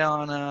blaming it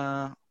on,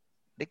 I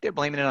think they're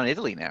blaming it on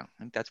Italy now.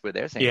 I think that's where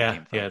they're saying it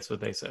came from. Yeah, that's what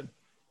they said.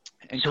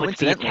 And so it's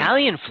the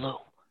Italian flu.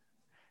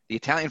 The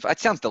Italian, that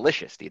sounds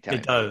delicious, the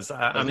Italian flu. It does. flu.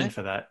 I'm in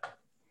for that.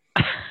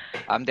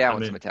 I'm down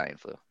with some Italian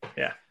flu.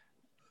 Yeah.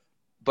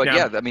 But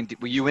yeah, I mean,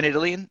 were you in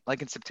Italy in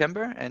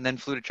September and then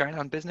flew to China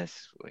on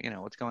business?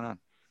 What's going on?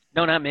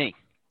 No, not me.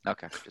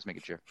 Okay, just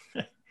making sure.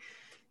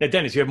 Now,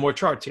 Dennis, you have more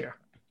charts here.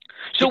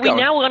 So we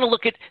now want to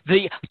look at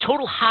the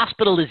total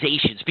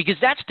hospitalizations because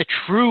that's the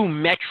true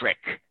metric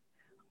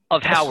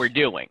of how we're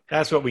doing.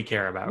 That's what we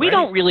care about. We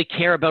don't really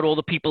care about all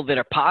the people that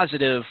are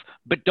positive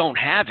but don't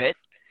have it,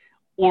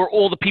 or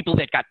all the people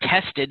that got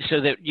tested so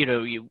that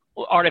you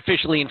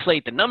artificially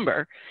inflate the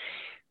number.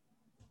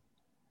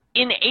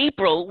 In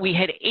April, we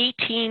had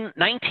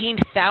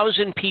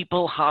 19,000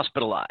 people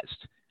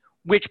hospitalized,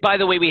 which, by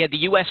the way, we had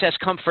the USS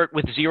Comfort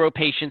with 0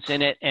 patients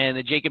in it and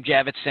the Jacob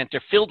Javits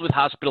Center filled with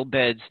hospital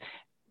beds,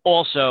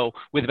 also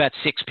with about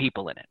 6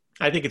 people in it.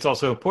 I think it's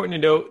also important to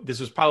note this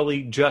was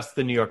probably just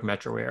the New York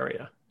metro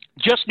area.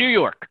 Just New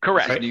York,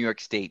 correct. Right? New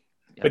York State.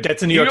 Yeah. But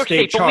that's a New York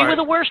State chart. But we were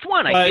the worst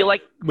one, I feel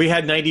like. We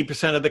had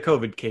 90% of the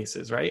COVID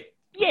cases, right?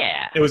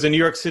 Yeah. It was a New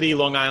York City,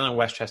 Long Island,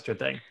 Westchester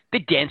thing. The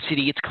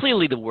density, it's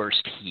clearly the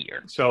worst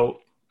here.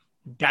 So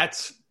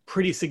that's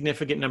pretty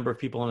significant number of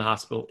people in the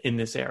hospital in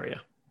this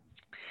area.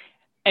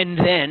 And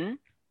then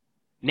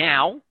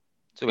now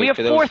we have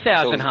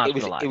 4,000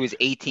 hospitalized. It was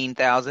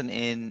 18,000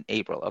 in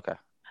April. Okay.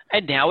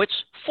 And now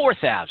it's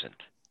 4,000.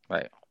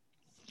 Right.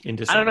 In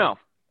December. I don't know.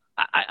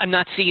 I'm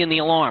not seeing the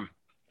alarm.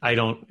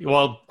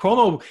 Well,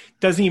 Cuomo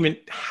doesn't even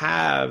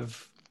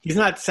have, he's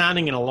not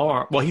sounding an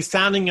alarm. Well, he's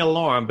sounding an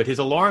alarm, but his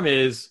alarm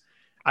is,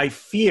 I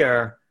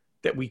fear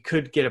that we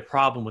could get a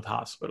problem with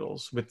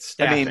hospitals, with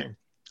staffing. I mean,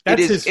 it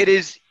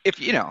is, if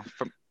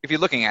you're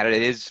looking at it,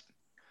 it is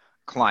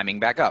climbing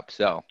back up.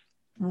 So.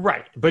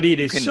 Right. But it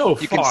is so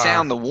far. You can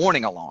sound the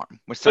warning alarm.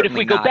 But if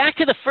we go back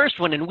to the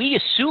first one and we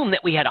assume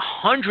that we had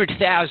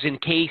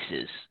 100,000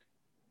 cases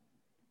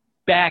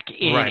back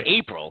in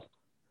April,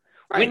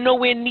 we're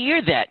nowhere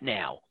near that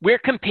now. We're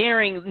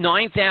comparing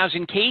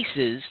 9,000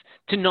 cases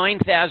to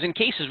 9,000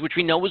 cases, which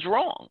we know was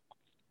wrong.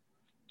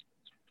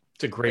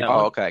 It's a great point.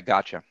 Oh, okay.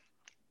 Gotcha.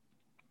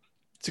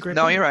 It's a great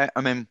point. No, you're right.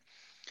 I mean,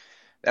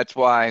 that's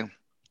why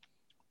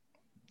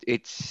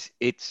it's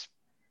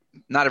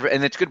not –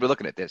 and it's good we're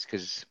looking at this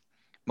because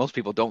most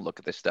people don't look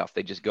at this stuff.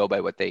 They just go by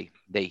what they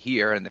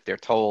hear, and if they're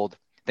told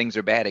things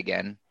are bad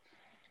again,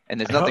 and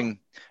there's nothing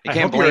 – you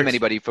can't blame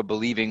anybody for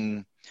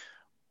believing –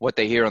 what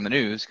they hear on the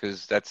news,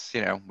 because that's,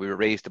 we were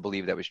raised to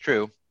believe that was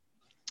true.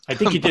 I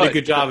think you did a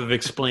good job of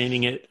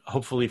explaining it,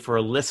 hopefully for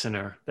a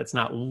listener that's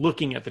not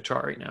looking at the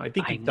chart right now. I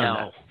think you've done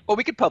that. Well,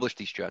 we could publish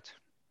these charts.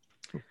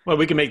 Well,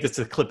 we can make this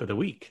a clip of the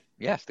week.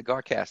 Yes, the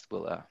Garcast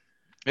will.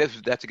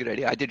 That's a good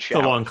idea. I did shout.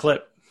 It's a long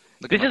clip.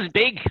 This is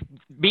big.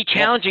 Me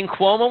challenging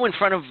Cuomo in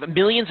front of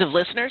millions of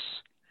listeners.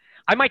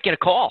 I might get a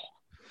call.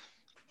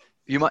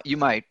 You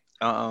might.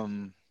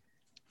 That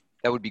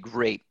would be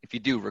great. If you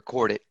do,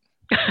 record it.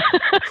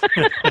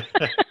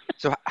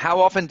 So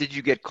how often did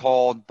you get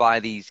called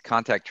by these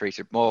contact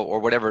tracer or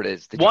whatever it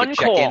is? Did you get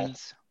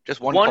check-ins? Just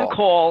one call? One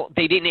call.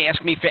 They didn't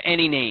ask me for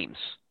any names.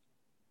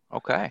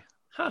 Okay.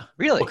 Huh.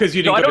 Really? Because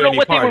you didn't I go don't to know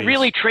what parties. they were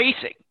really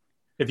tracing.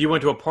 If you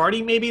went to a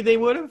party, maybe they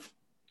would have?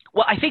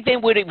 Well, I think they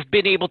would have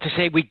been able to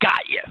say, we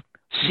got you.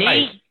 See?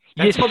 Right.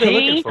 That's what they're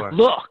looking for.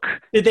 Look.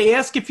 Did they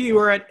ask if you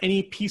were at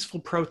any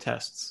peaceful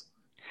protests?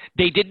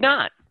 They did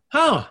not.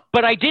 Huh.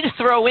 But I did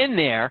throw in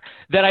there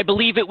that I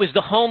believe it was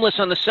the homeless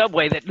on the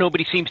subway that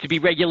nobody seems to be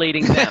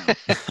regulating them.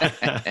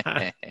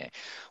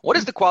 What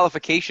is the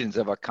qualifications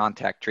of a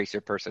contact tracer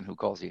person who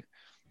calls you?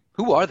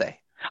 Who are they?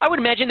 I would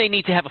imagine they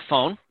need to have a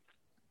phone.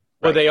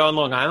 Were they on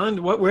Long Island?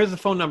 Where does the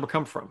phone number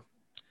come from?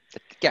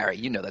 Gary,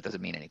 you know that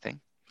doesn't mean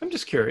anything. I'm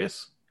just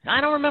curious.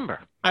 I don't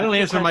remember. I don't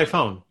answer my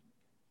phone.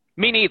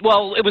 Me neither.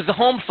 Well, it was the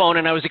home phone,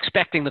 and I was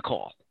expecting the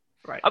call.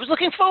 Right. I was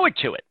looking forward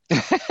to it.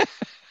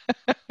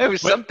 It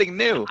was something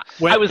new.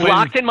 I was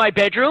locked in my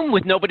bedroom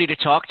with nobody to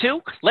talk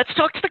to. Let's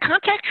talk to the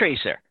contact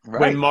tracer. Right.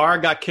 When Mar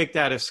got kicked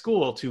out of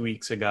school 2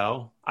 weeks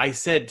ago, I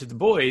said to the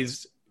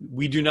boys,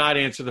 we do not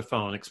answer the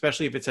phone,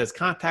 especially if it says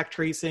contact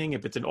tracing.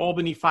 If it's an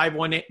Albany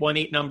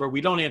 518 number,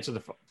 we don't answer the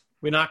phone.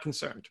 We're not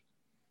concerned.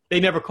 They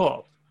never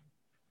called.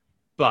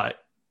 But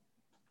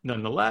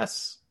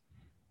nonetheless,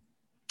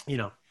 we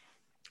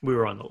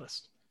were on the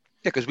list.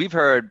 Yeah, because we've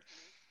heard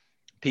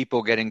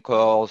people getting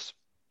calls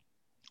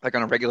like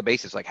on a regular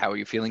basis, like, how are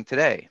you feeling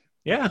today?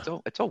 Yeah.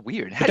 It's all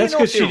weird. How do you know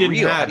if they're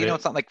real? How do you know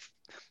it's not like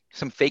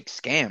some fake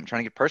scam trying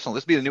to get personal?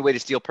 This would be the new way to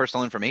steal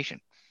personal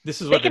information.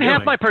 This is what they can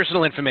have my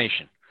personal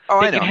information.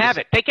 Oh, they can have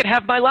it. They can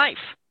have my life.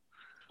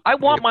 I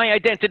want my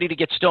identity to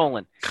get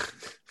stolen.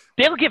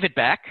 They'll give it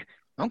back.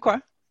 Okay.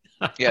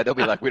 Yeah, they'll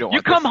be like, we don't want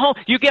You come home,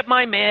 you get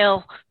my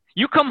mail.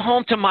 You come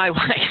home to my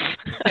wife.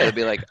 Yeah, they'll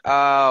be like,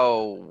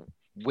 oh,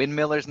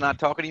 Windmiller's not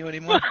talking to you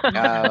anymore?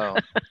 Oh,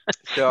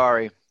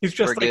 sorry. He's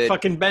just like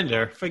fucking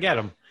Bender. Forget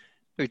him.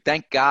 Dude,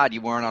 thank God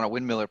you weren't on a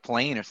Windmiller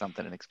plane or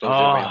something and exposed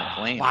everybody on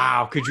the plane.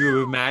 Wow. Could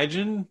you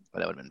imagine? Well,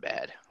 that would have been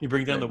bad. You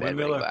bring down the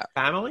Windmiller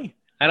family?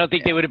 I don't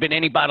think there would have been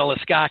any bottle of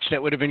scotch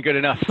that would have been good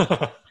enough.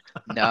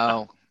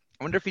 No.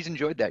 I wonder if he's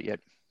enjoyed that yet.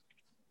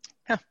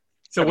 Huh.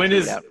 So when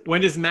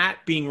is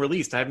Matt being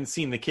released? I haven't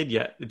seen the kid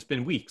yet. It's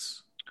been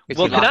weeks.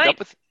 Well, tonight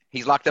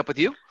He's locked up with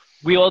you?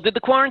 We all did the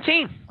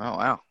quarantine. Oh,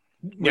 wow.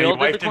 Yeah, your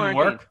wife didn't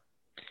work?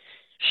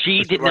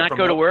 She did not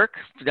go to work.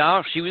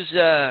 No, she was,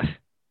 yeah,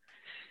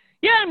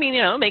 I mean,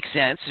 it makes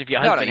sense. If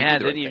your husband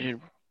has it,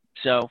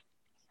 so.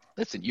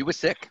 Listen, you were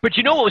sick. But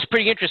you know what was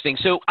pretty interesting?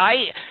 So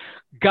I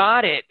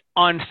got it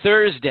on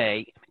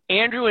Thursday.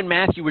 Andrew and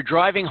Matthew were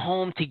driving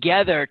home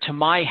together to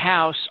my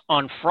house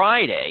on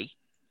Friday.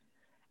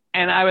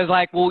 And I was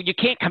like, well, you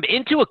can't come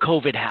into a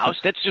COVID house.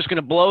 That's just going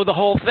to blow the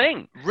whole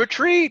thing.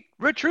 Retreat.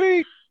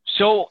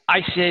 So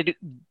I said,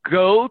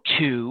 go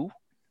to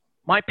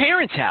my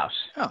parents' house.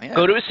 Oh, yeah.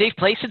 Go to a safe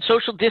place and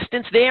social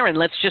distance there, and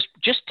let's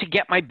just to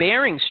get my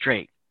bearings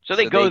straight. So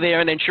they go there,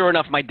 and then sure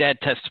enough, my dad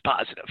tests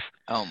positive.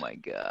 Oh, my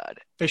God.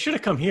 They should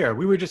have come here.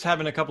 We were just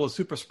having a couple of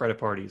super spreader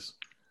parties.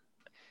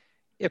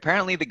 Yeah,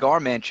 apparently the Gar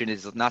Mansion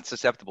is not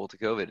susceptible to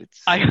COVID.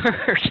 I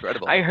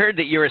heard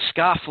that you're a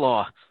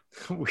scofflaw.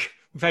 We've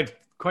had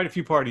quite a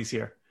few parties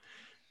here.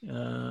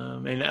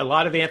 And a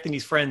lot of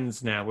Anthony's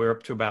friends now. We're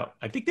up to about,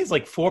 I think there's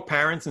like 4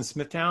 parents in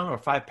Smithtown or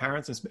 5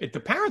 parents. The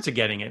parents are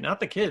getting it, not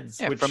the kids.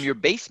 Yeah, from your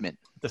basement.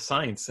 The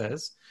science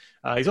says.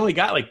 He's only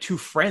got like 2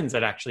 friends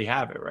that actually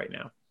have it right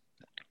now.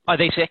 Are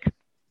they sick?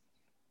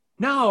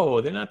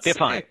 No, they're not sick.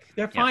 Fine.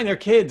 They're fine. They're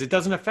kids. It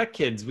doesn't affect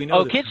kids. We know.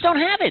 Oh, kids don't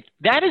have it.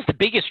 That is the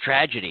biggest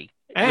tragedy.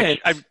 And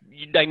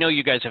I know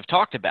you guys have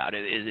talked about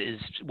it,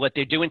 is what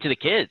they're doing to the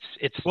kids.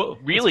 It's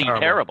really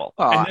terrible.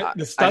 Well,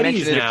 the I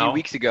mentioned it a few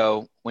weeks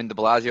ago when de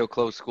Blasio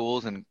closed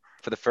schools, and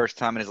for the first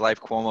time in his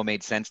life, Cuomo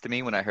made sense to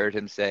me when I heard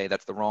him say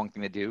that's the wrong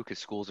thing to do because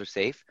schools are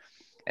safe.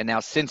 And now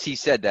since he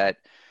said that,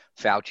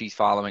 Fauci's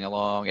following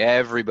along.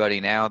 Everybody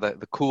now,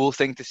 the cool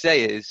thing to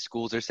say is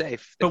schools are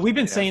safe. But we've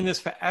been saying this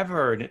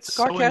forever, and it's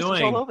so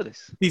annoying. All over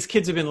this. These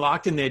kids have been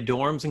locked in their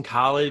dorms in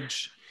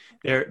college.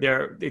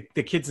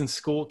 The kids in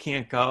school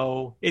can't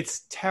go.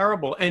 It's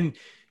terrible. And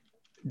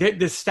the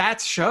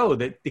stats show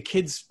that the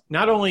kids,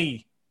 not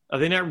only are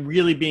they not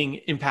really being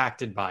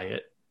impacted by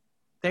it,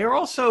 they are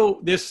also,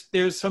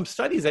 there's some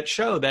studies that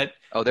show that.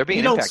 Oh, they're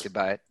being impacted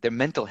by it. Their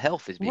mental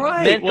health is being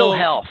impacted. Mental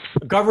health.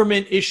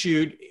 Government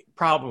issued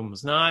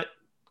problems, not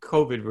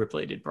COVID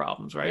related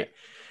problems, right?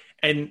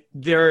 And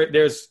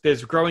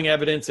there's growing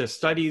evidence, there's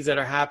studies that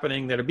are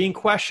happening that are being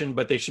questioned,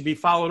 but they should be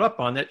followed up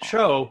on that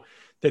show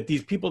that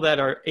these people that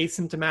are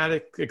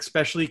asymptomatic,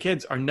 especially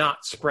kids, are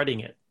not spreading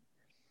it.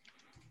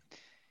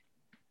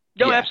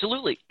 No,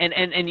 absolutely. And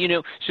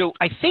so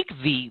I think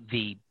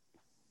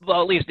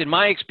well, at least in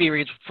my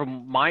experience,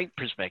 from my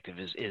perspective,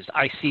 is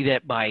I see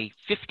that my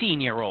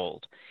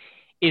 15-year-old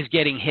is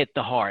getting hit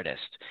the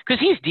hardest because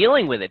he's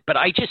dealing with it. But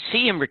I just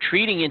see him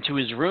retreating into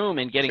his room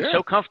and getting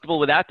so comfortable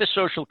without the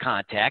social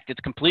contact. It's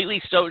completely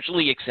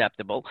socially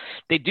acceptable.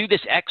 They do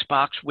this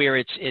Xbox where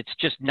it's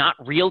just not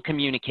real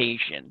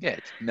communication. Yeah,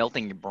 it's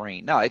melting your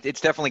brain. No,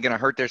 it's definitely going to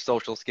hurt their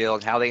social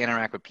skills, how they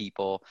interact with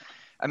people.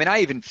 I mean,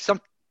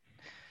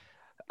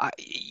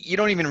 you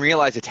don't even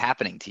realize it's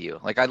happening to you.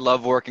 Like, I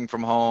love working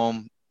from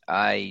home.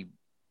 I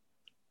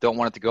don't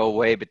want it to go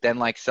away, but then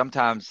like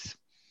sometimes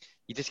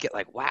you just get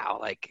like, wow,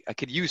 like I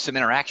could use some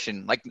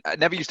interaction. Like I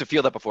never used to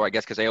feel that before, I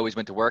guess, because I always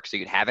went to work so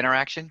you'd have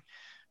interaction.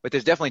 But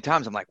there's definitely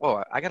times I'm like,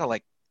 whoa, I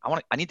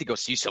need to go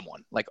see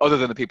someone, like other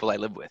than the people I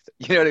live with.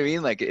 You know what I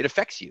mean? Like it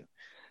affects you.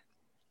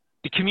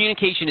 The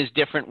communication is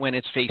different when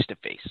it's face to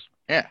face.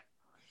 Yeah.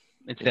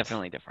 It's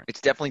definitely different.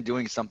 It's definitely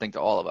doing something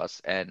to all of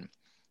us. And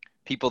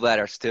people that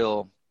are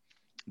still,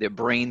 their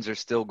brains are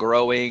still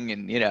growing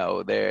and,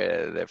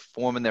 they're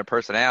forming their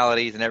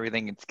personalities and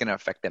everything. It's going to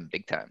affect them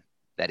big time.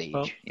 That age.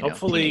 Well,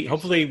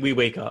 hopefully we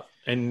wake up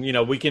and,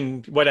 we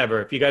can,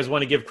 whatever. If you guys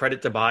want to give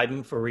credit to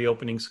Biden for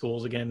reopening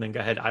schools again, then go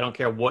ahead. I don't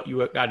care what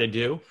you got to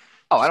do.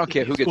 Oh, I don't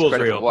care who gets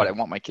credit for what. I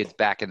want my kids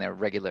back in their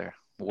regular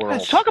world.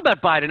 Let's talk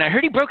about Biden. I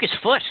heard he broke his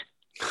foot.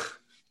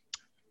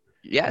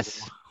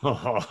 Yes.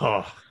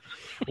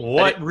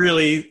 What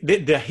really,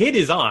 the hit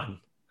is on.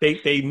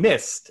 They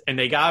missed and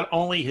they got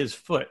only his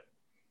foot.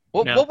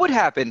 Well, what would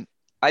happen?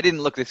 I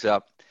didn't look this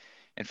up,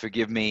 and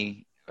forgive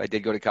me. I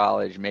did go to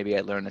college. Maybe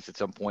I learned this at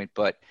some point,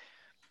 but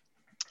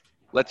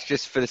let's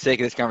just, for the sake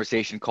of this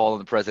conversation, call him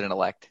the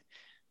president-elect.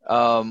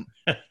 Let's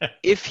not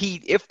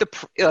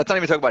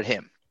even talk about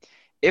him.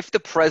 If the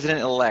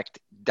president-elect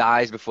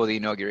dies before the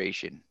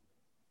inauguration,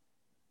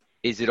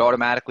 is it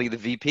automatically the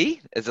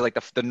VP? Is it like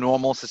the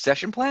normal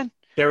succession plan?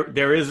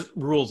 There is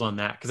rules on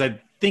that because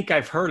I think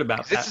I've heard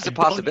about that. This is a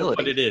possibility.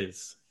 I don't know what it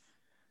is.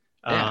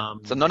 Yeah.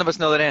 So none of us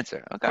know that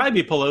answer. Okay.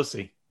 Probably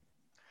Pelosi.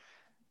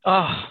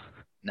 Oh.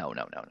 No.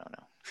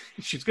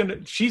 She's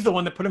the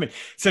one that put him in.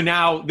 So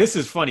now this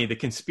is funny. The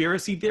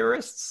conspiracy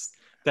theorists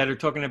that are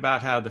talking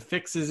about how the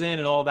fix is in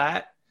and all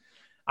that.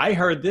 I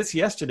heard this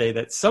yesterday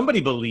that somebody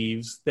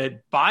believes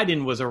that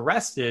Biden was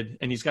arrested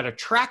and he's got a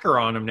tracker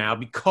on him now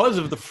because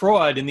of the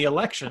fraud in the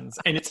elections.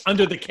 And it's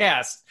under the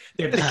cast.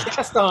 They have the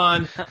cast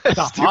on to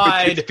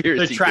hide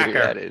the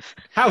tracker.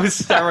 How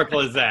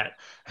hysterical is that?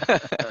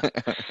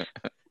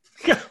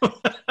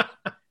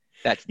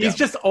 He's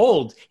just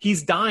old.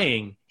 He's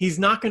dying. He's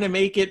not going to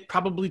make it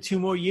probably 2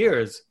 more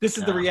years. This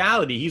is the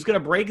reality. He's going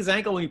to break his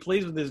ankle when he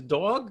plays with his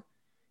dog.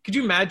 Could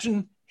you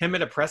imagine him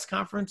at a press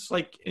conference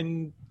like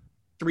in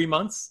 3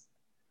 months?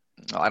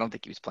 No, I don't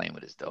think he was playing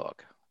with his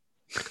dog.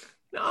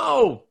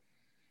 No.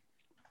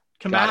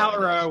 Kamala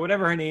God, or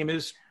whatever her name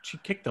is, she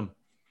kicked him.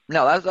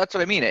 No, that's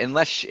what I mean.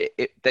 Unless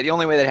the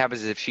only way that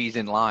happens is if she's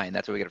in line.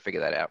 That's what we got to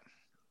figure that out.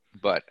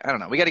 But I don't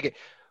know. We got to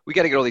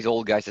get all these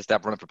old guys to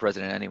stop running for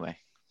president anyway.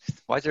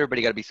 Why does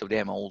everybody got to be so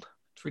damn old?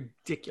 It's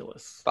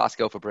ridiculous.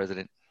 Bosco for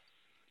president.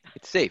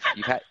 It's safe.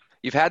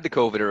 You've had the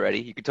COVID already.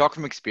 You can talk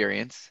from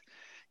experience.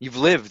 You've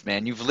lived,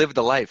 man. You've lived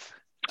a life.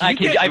 I've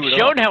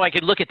shown how I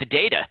could look at the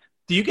data.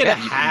 Do you get a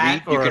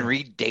hat? You can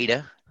read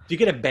data. Do you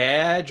get a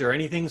badge or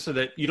anything so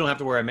that you don't have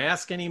to wear a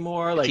mask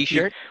anymore? Like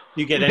T-shirt?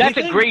 You get anything?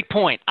 That's a great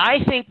point.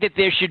 I think that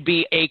there should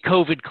be a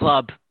COVID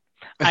club.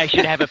 I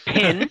should have a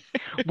pin.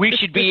 We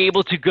should be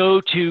able to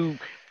go to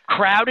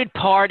crowded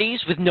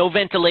parties with no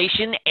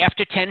ventilation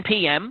after 10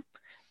 p.m.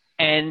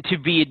 And to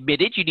be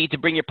admitted, you need to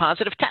bring your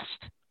positive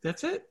test.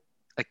 That's it.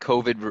 Like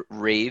COVID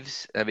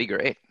raves. That'd be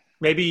great.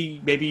 Maybe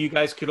you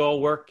guys could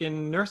all work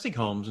in nursing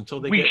homes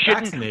until they get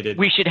vaccinated.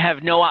 We should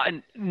have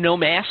no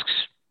masks.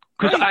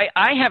 Because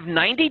I have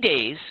 90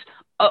 days,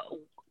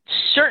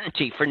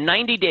 certainty for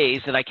 90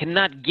 days that I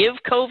cannot give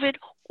COVID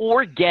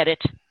or get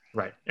it.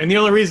 Right. And the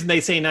only reason they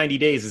say 90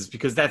 days is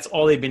because that's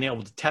all they've been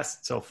able to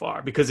test so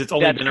far, because it's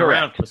only been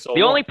around for so long.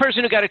 The only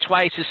person who got it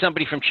twice is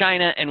somebody from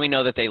China, and we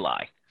know that they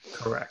lie.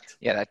 Correct.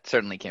 Yeah, that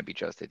certainly can't be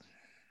trusted.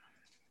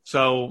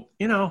 So,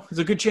 there's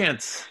a good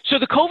chance. So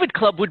the COVID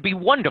club would be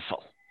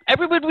wonderful.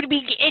 Everybody would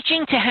be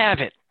itching to have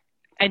it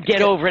and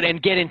get over it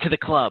and get into the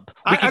club.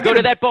 We could go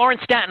to that bar in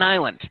Staten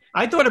Island.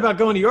 I thought about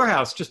going to your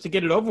house just to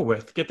get it over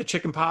with, get the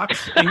chicken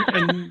pox,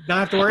 and not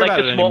have to worry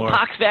about it anymore. Like the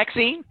smallpox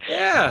vaccine?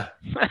 Yeah.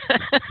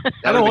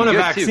 I don't want a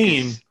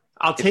vaccine.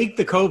 I'll take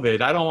the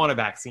COVID. I don't want a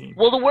vaccine.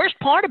 Well, the worst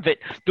part of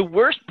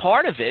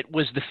it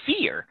was the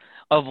fear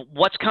of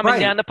what's coming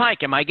down the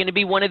pike. Am I going to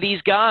be one of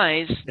these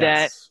guys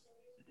that, so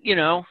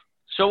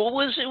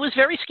it was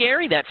very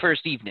scary that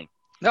first evening.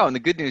 No, and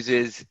the good news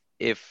is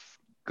if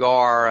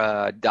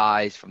Gar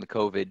dies from the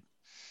COVID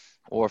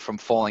or from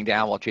falling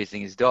down while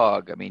chasing his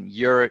dog, I mean,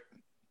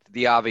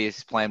 the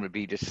obvious plan would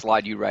be just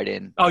slide you right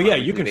in. Oh, yeah,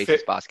 you can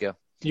fit. Bosco.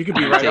 You could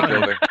be right take on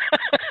over.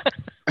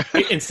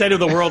 Instead of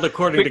The World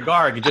According to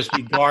Gar, it could just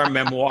be Gar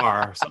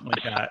Memoir or something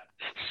like that.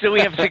 So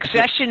we have a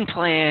succession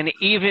plan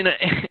even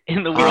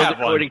in The World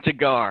According to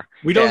Gar.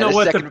 We don't know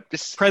what the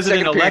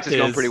president-elect is.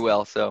 Going pretty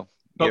well, so.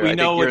 But we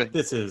know what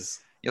this is.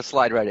 You'll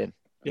slide right in.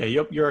 Yeah,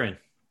 you're in.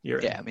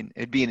 Yeah, I mean,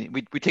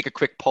 we'd take a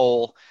quick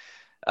poll,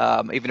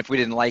 even if we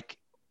didn't like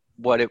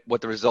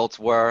what the results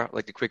were,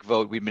 like the quick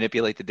vote, we'd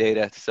manipulate the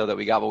data so that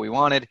we got what we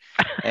wanted,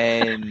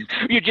 and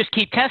you just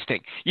keep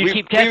testing.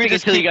 Keep testing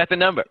until you got the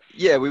number.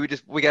 Yeah, we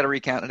got to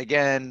recount it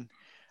again.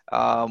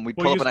 We'd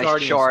pull up a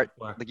nice chart.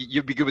 Like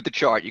you'd be good with the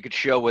chart. You could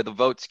show where the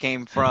votes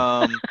came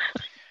from.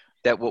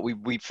 That what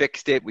we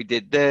fixed it. We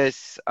did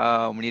this.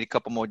 We need a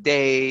couple more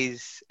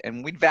days,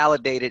 and we'd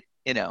validate it.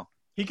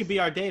 He could be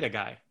our data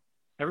guy.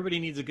 Everybody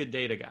needs a good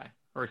data guy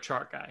or a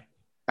chart guy.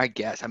 I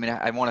guess. I mean,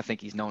 I want to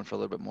think he's known for a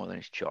little bit more than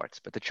his charts,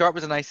 but the chart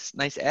was a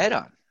nice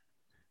add-on.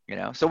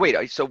 So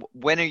wait, so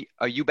when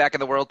are you back in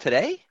the world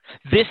today?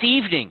 This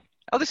evening.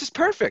 Oh, this is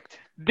perfect.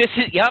 This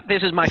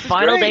is my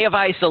final day of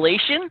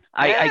isolation.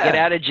 I get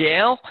out of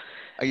jail.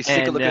 Are you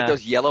sick of looking at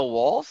those yellow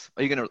walls?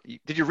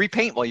 Did you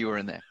repaint while you were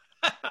in there?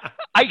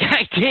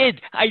 I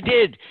did.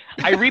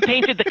 I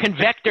repainted the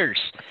convectors.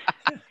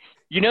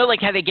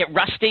 Like how they get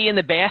rusty in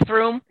the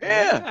bathroom?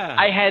 Yeah.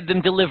 I had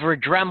them deliver a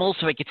Dremel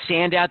so I could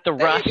sand out the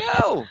rust. There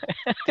you go.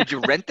 Did you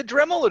rent the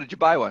Dremel or did you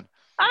buy one?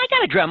 I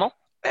got a Dremel.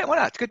 Man, why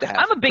not? It's good to have.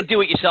 I'm a big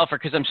do-it-yourselfer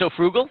because I'm so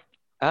frugal.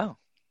 Oh.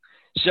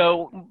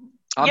 So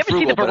you ever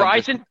see the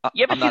Verizon?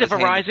 You ever see the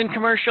Verizon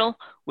commercial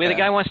where the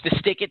guy wants to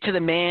stick it to the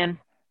man?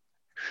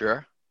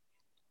 Sure.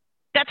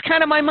 That's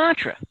kind of my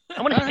mantra.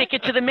 I want to stick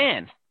it to the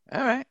man.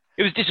 All right.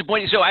 It was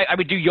disappointing. So I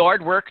would do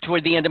yard work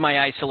toward the end of my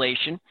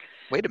isolation.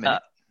 Wait a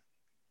minute.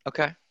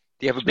 Okay.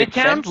 Do you have a big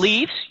Smithtown fence?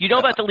 leaves? You know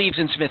about the leaves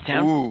in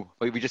Smithtown? Ooh,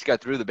 we just got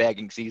through the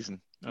bagging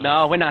season.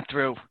 No, we're not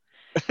through.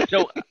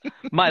 So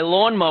my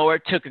lawnmower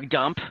took a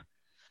dump.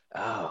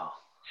 Oh.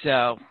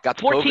 So got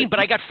 14, COVID. but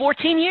I got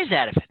 14 years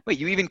out of it. Wait,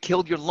 you even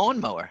killed your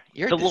lawnmower.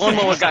 The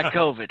lawnmower got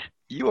COVID.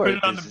 You are a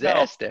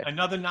disaster.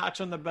 Another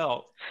notch on the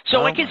belt.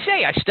 So I can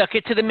say I stuck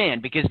it to the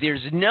man because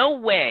there's no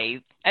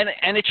way,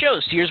 and it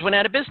shows Sears went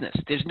out of business.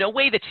 There's no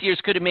way that Sears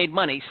could have made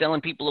money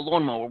selling people a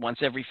lawnmower once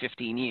every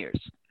 15 years.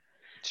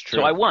 It's true.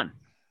 So I won.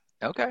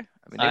 Okay. I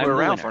mean, they were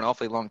around for an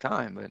awfully long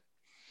time, but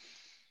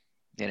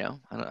I don't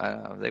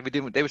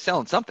know, they were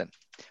selling something.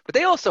 But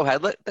they also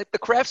had the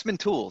Craftsman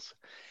tools.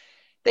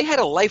 They had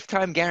a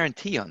lifetime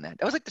guarantee on that.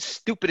 That was like the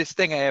stupidest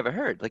thing I ever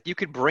heard. Like you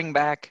could bring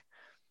back,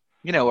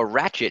 a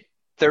ratchet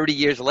 30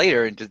 years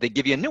later and they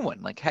give you a new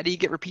one. Like how do you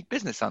get repeat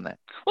business on that?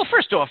 Well,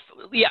 first off,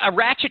 a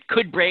ratchet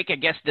could break, I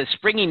guess, the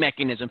springy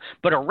mechanism,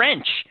 but a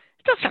wrench,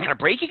 it's not going to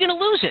break. You're going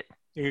to lose it.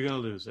 You're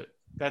going to lose it.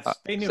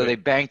 They knew so it. They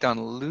banked on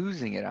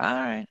losing it. All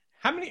right.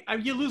 How many?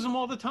 You lose them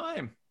all the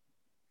time.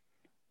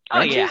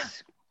 Oh, yeah.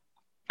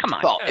 Come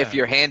on. Well, if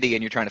you're handy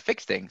and you're trying to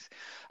fix things.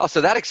 Oh,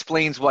 so that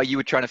explains why you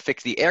were trying to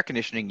fix the air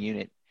conditioning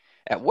unit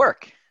at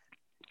work.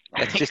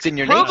 That's just in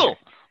your Frugal. nature.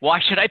 Why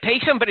should I pay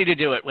somebody to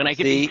do it when I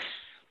can? See,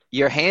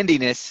 your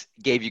handiness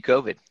gave you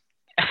COVID.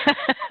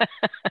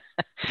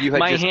 You had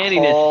My just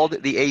handiness.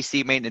 called the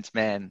AC maintenance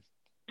man.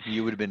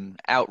 You would have been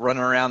out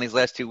running around these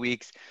last 2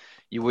 weeks.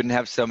 You wouldn't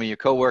have some of your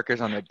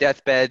coworkers on their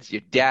deathbeds.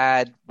 Your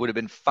dad would have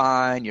been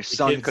fine. Your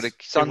sons could have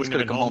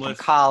come home from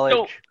college.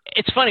 So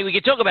it's funny. We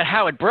could talk about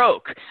how it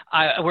broke.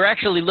 We're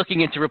actually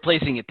looking into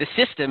replacing it. The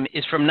system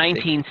is from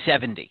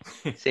 1970.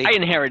 See? I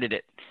inherited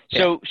it.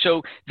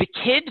 So the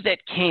kid that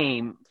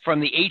came from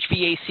the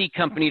HVAC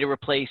company to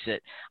replace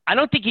it, I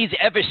don't think he's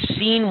ever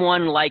seen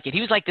one like it.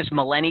 He was like this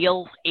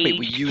millennial age Wait,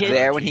 were you kid.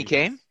 there when he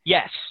came?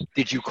 Yes.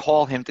 Did you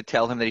call him to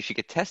tell him that he should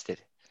get tested?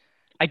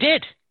 I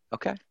did.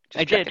 Okay.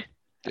 I did.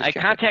 I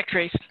contact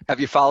traced. Have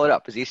you followed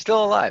up? Is he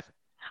still alive?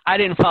 I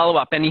didn't follow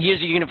up, and you're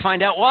going to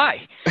find out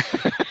why.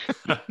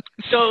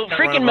 So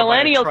freaking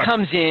millennial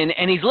comes in,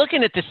 and he's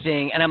looking at the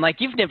thing, and I'm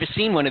like, you've never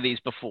seen one of these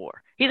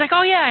before. He's like,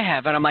 oh, yeah, I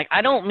have. And I'm like,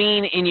 I don't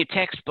mean in your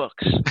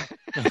textbooks.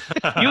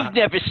 You've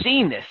never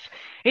seen this.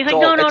 He's like,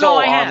 no, it's all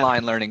I have.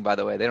 online learning, by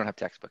the way. They don't have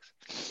textbooks.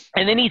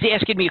 And then he's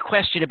asking me a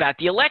question about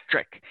the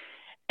electric.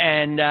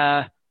 And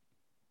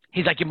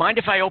he's like, you mind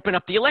if I open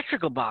up the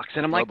electrical box?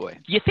 And I'm like, boy.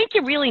 You think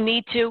you really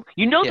need to?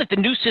 You know that the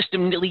new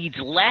system needs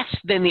less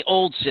than the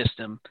old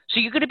system, so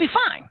you're going to be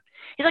fine.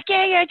 He's like,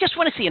 yeah, I just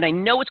want to see. And I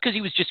know it's because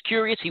he was just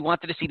curious. He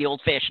wanted to see the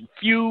old-fashioned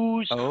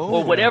fuse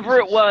or whatever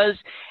it was.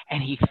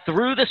 And he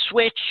threw the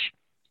switch,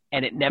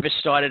 and it never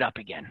started up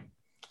again.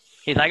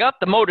 He's like,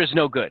 the motor's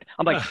no good.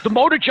 I'm like, the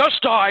motor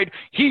just died.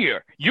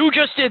 Here, you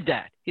just did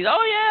that. He's,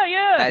 oh,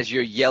 yeah. As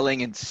you're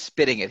yelling and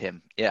spitting at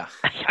him. Yeah.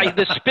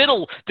 The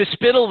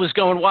spittle was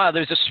going wild.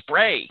 There's a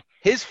spray.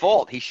 His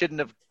fault. He shouldn't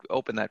have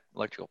opened that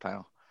electrical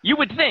panel. You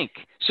would think.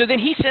 So then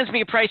he sends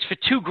me a price for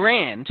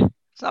 $2,000.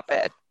 It's not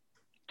bad.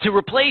 To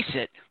replace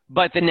it.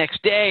 But the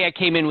next day I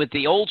came in with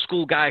the old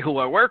school guy who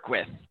I work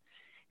with,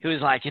 who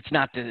was like, it's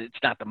not the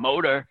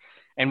motor.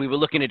 And we were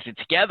looking at it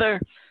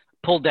together,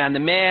 pulled down the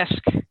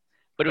mask.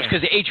 But it was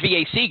because the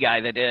HVAC guy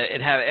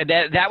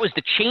that was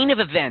the chain of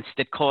events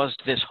that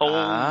caused this whole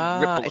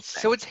ripple effect.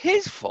 So it's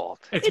his fault.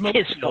 It's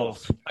his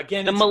fault.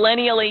 Again, the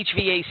millennial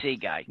HVAC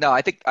guy. No,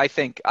 I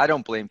think I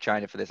don't blame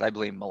China for this. I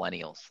blame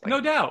millennials. No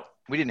doubt.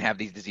 We didn't have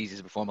these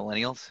diseases before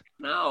millennials.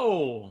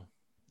 No.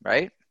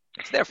 Right?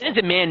 It's their fault. It's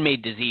a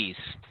man-made disease.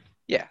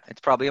 Yeah,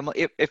 it's probably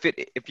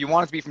if you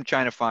want it to be from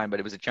China, fine, but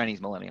it was a Chinese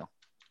millennial.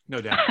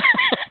 No doubt.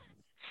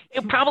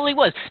 It probably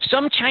was.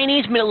 Some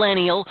Chinese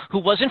millennial who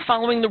wasn't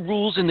following the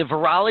rules in the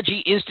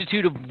Virology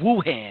Institute of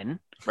Wuhan.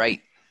 Right.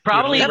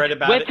 Probably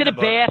went to the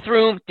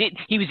bathroom.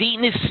 He was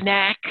eating his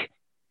snack.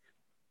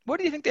 What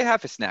do you think they have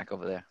for snack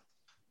over there?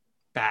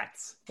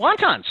 Bats.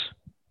 Wontons.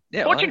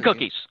 Yeah, Fortune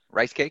cookies.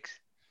 Rice cakes?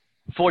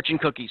 Fortune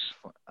cookies.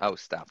 Oh,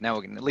 stop. Now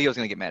Leo's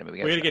going to get mad at me.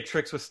 We're going to get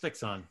Tricks with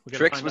sticks on.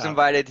 Tricks was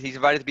invited. He's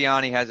invited to be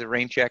on. He has a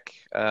rain check.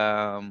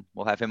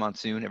 We'll have him on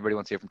soon. Everybody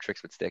wants to hear from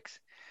Tricks with Sticks.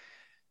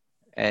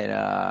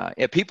 And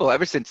people,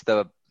 ever since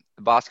the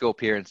Bosco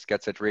appearance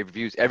got such rave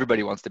reviews,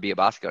 everybody wants to be a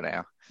Bosco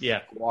now.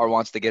 Yeah. Guar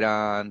wants to get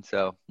on,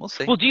 so we'll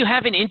see. Well, do you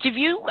have an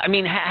interview? I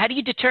mean, how do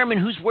you determine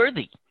who's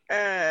worthy?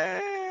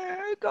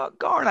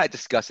 Gar and I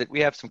discuss it.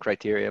 We have some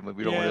criteria, but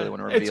we don't really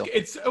want to reveal.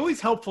 It's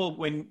always helpful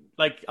when,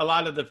 like, a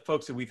lot of the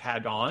folks that we've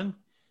had on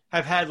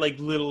have had, like,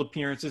 little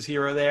appearances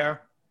here or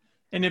there.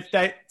 And if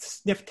that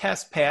sniff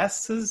test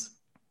passes,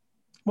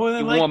 more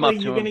than likely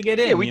you're going to get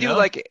in. Yeah, we do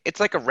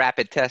it's like a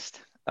rapid test.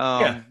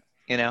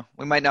 You know,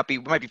 we might be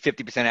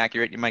 50%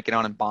 accurate. You might get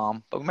on and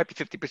bomb, but we might be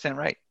 50%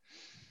 right.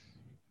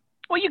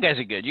 Well, you guys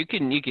are good. You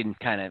can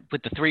kind of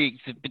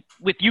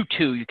with you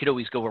two, you could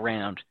always go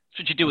around. That's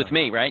what you do with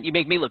me, right? You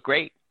make me look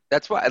great.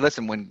 That's why.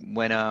 Listen,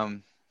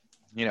 when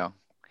you know,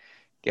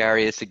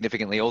 Gary is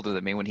significantly older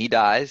than me. When he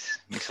dies,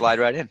 you slide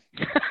right in.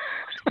 It's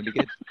gonna be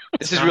good.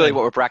 This is really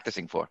what we're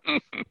practicing for.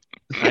 I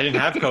didn't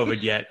have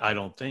COVID yet, I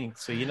don't think.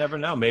 So you never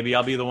know. Maybe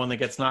I'll be the one that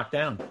gets knocked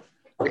down.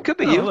 It could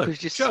be you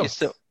because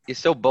you're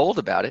so bold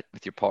about it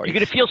with your party. You're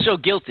going to feel so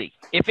guilty.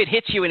 If it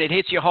hits you and it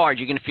hits you hard,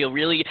 you're going to feel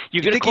really –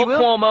 you're going to call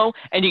Cuomo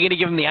and you're going to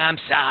give him the I'm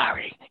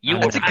sorry.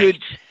 That's a good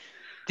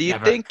 – do you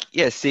think –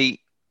 yeah,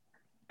 see,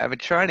 I've been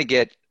trying to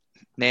get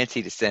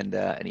Nancy to send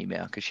an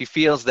email because she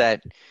feels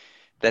that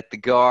the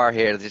Gar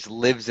here just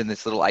lives in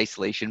this little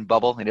isolation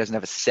bubble and doesn't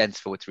have a sense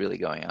for what's really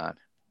going on.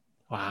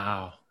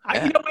 Wow.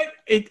 Yeah.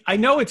 I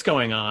know it's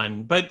going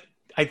on, but –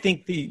 I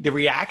think the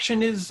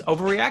reaction is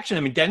overreaction. I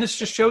mean, Dennis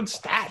just showed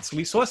stats.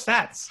 We saw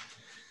stats.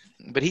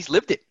 But he's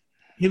lived it.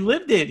 He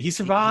lived it. He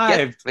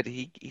survived. But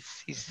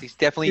he's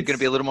definitely going to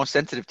be a little more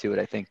sensitive to it,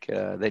 I think,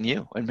 than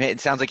you. And it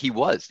sounds like he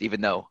was,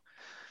 even though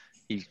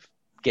he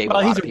gave a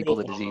lot of people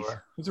the disease.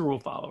 He's a rule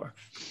follower.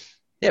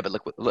 Yeah, but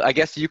look, I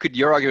guess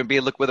your argument would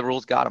be, look where the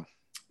rules got him.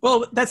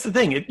 Well, that's the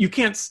thing. You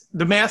can't –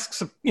 the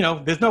masks,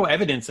 there's no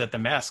evidence that the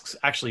masks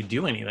actually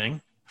do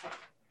anything.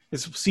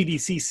 This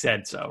CDC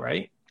said so,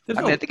 right?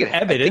 I think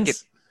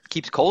it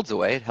keeps colds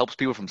away. It helps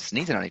people from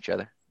sneezing on each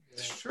other.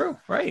 It's true,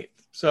 right?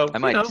 So I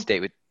might stay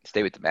with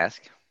the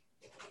mask.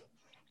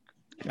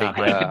 I think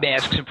the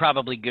masks are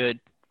probably good.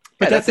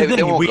 But that's the thing.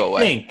 They won't We go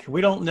away. think.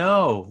 We don't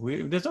know.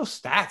 There's no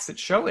stats that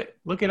show it.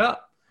 Look it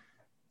up.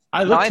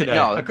 I No, looked today.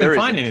 I couldn't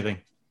find isn't.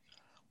 anything.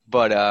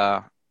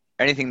 But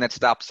anything that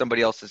stops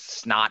somebody else's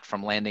snot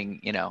from landing,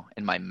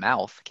 in my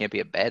mouth can't be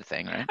a bad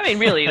thing, right? I mean,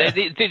 really,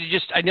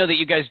 I know that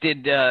you guys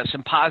did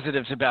some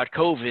positives about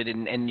COVID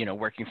and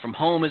working from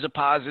home is a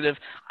positive.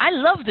 I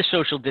love the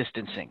social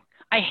distancing.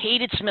 I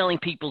hated smelling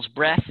people's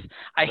breath.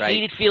 I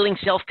hated feeling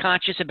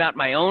self-conscious about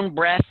my own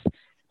breath.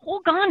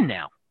 All gone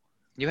now.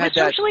 We're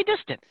socially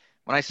distant.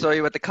 When I saw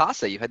you at the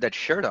Casa, you had that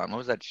shirt on. What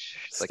was that?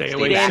 Stay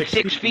away Stand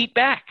 6 feet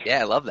back.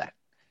 Yeah, I love that.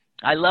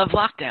 I love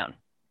lockdown.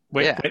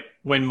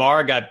 When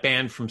Mara got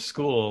banned from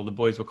school, the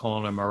boys were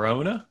calling her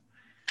Morona.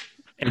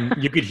 And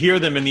you could hear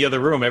them in the other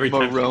room every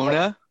time.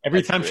 Morona?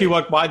 Every time she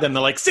walked by them,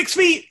 they're like, 6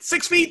 feet,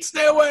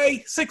 stay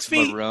away, 6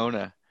 feet.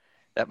 Morona.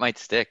 That might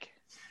stick.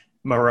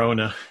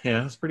 Morona.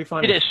 Yeah, it's pretty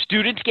funny. Did a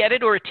student get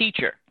it or a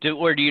teacher?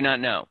 Or do you not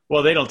know?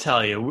 Well, they don't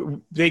tell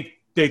you.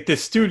 The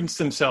students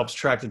themselves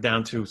tracked it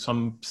down to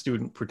some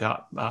student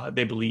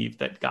they believe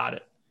that got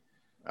it.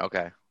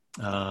 Okay.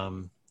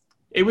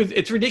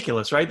 It's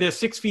ridiculous, right? They're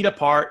 6 feet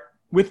apart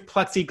with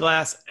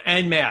plexiglass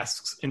and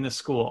masks in the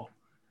school.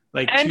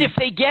 If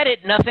they get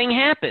it, nothing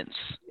happens.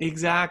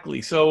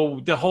 Exactly. So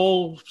the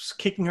whole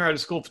kicking her out of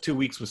school for 2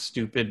 weeks was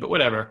stupid, but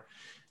whatever.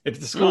 If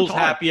the school's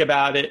happy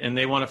about it and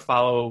they want to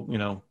follow,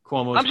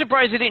 Cuomo's. I'm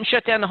surprised they didn't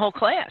shut down the whole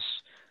class.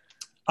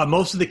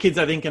 Most of the kids,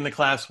 I think, in the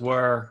class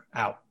were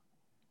out.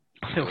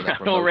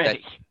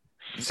 Already.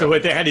 So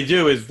what they had to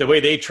do is the way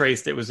they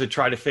traced it was to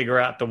try to figure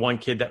out the one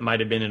kid that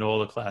might have been in all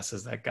the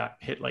classes that got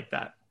hit like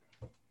that.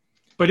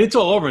 But it's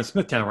all over in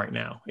Smithtown right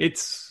now.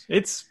 It's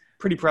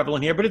pretty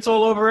prevalent here, but it's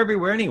all over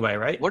everywhere anyway,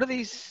 right? What are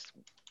these?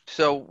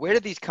 So where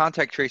did these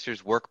contact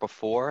tracers work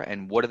before,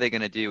 and what are they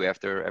going to do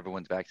after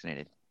everyone's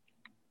vaccinated?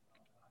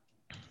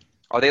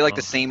 Are they like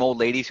the same old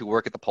ladies who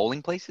work at the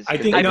polling places? I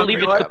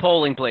believe it's the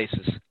polling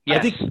places.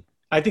 Yes.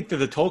 I think they're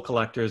the toll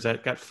collectors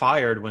that got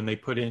fired when they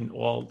put in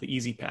all the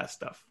Easy Pass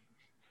stuff.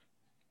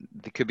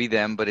 It could be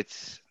them, but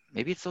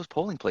maybe it's those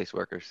polling place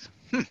workers.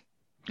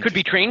 Could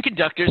be train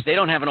conductors. They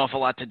don't have an awful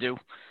lot to do.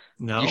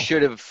 No. You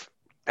should have.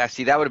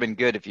 See, that would have been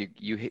good if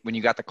you when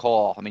you got the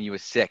call. I mean, you were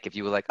sick. If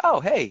you were like, oh,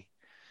 hey,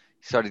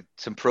 started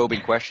some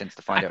probing questions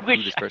to find out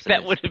who this person is.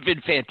 That would have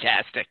been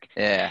fantastic.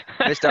 Yeah,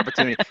 missed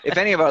opportunity. If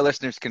any of our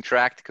listeners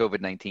contract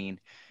COVID-19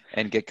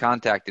 and get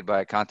contacted by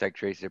a contact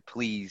tracer,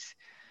 please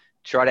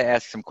try to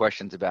ask some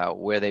questions about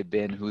where they've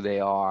been, who they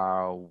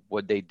are,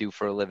 what they do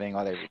for a living,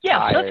 are they retired?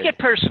 Yeah, let's get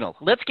personal.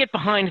 Let's get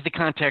behind the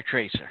contact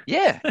tracer.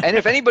 Yeah, and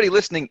if anybody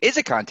listening is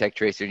a contact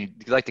tracer and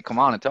you'd like to come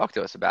on and talk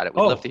to us about it,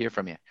 we'd love to hear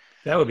from you.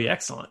 That would be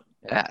excellent.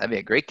 Yeah, that'd be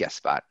a great guest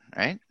spot,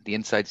 right? The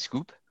inside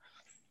scoop.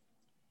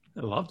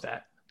 I love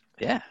that.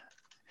 Yeah.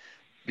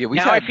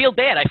 I feel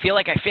bad. I feel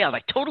like I failed.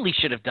 I totally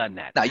should have done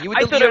that. No, you were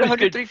the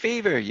 103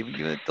 fever.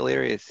 You were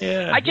delirious.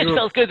 Yeah. I just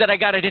felt good that I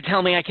got her to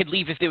tell me I could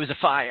leave if there was a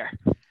fire.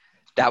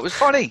 That was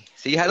funny.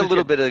 So you had a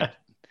little bit of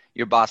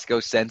your Bosco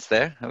sense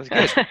there. That was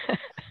good.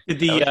 Did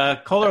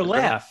the caller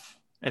laugh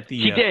at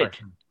the She did.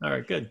 person? All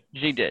right, good.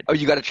 She did. Oh,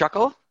 you got a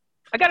chuckle?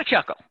 I got a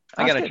chuckle.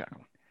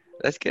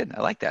 That's good.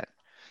 I like that.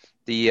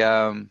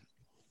 I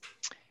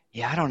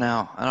don't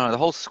know. The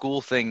whole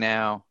school thing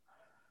now,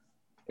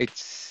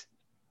 it's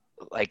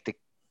like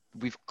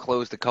we've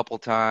closed a couple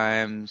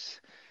times,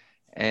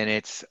 and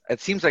it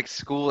seems like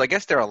school, I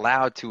guess they're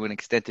allowed to an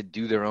extent to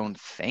do their own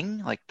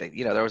thing. Like,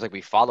 there was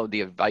we followed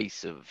the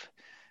advice of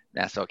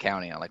Nassau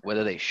County on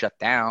whether they shut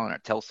down or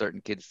tell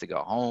certain kids to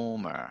go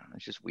home, or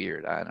it's just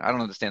weird. I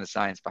don't understand the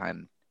science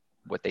behind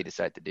what they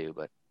decide to do,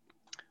 but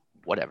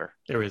whatever.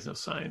 There is no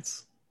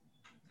science.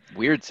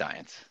 Weird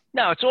science.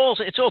 No, it's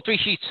all 3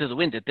 sheets to the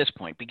wind at this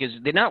point because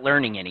they're not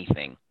learning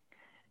anything.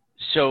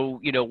 So,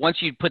 once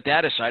you put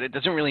that aside, it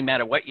doesn't really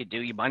matter what you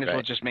do. You might as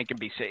well just make them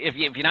be safe. If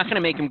you're not going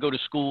to make them go to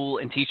school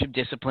and teach them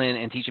discipline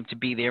and teach them to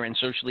be there and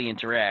socially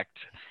interact,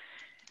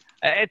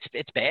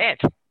 it's bad.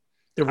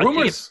 The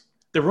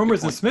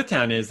rumors in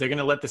Smithtown is they're going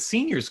to let the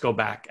seniors go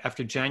back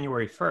after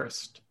January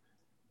 1st.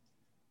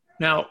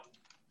 Now,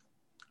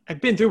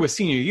 I've been through a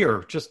senior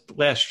year just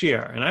last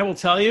year, and I will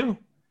tell you,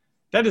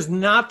 that is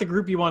not the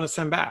group you want to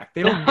send back.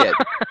 They don't get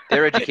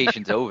their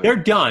education's over. They're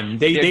done.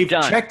 They've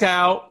done. checked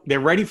out.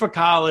 They're ready for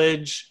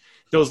college.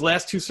 Those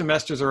last 2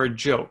 semesters are a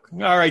joke.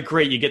 All right,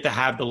 great. You get to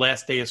have the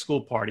last day of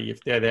school party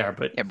if they're there.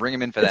 But yeah, bring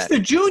them in for it's that. the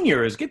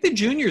juniors. Get the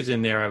juniors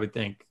in there, I would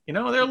think. They're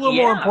a little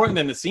more important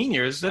than the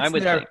seniors.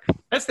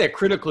 That's their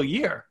critical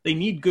year. They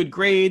need good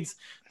grades.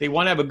 They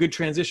want to have a good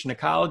transition to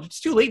college. It's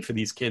too late for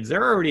these kids.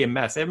 They're already a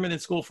mess. They haven't been in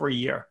school for a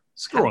year.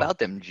 How about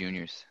them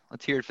juniors?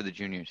 Let's hear it for the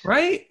juniors.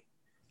 Right?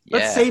 Yeah.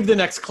 Let's save the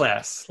next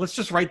class. Let's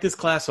just write this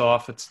class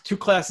off. It's 2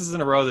 classes in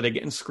a row that are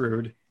getting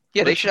screwed.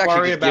 Yeah, they should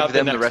actually just give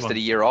them the rest one. of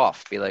the year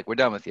off. Be like, we're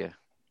done with you.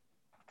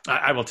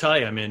 I will tell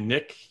you,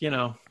 Nick,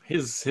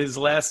 his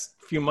last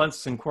few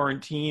months in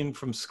quarantine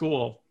from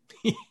school,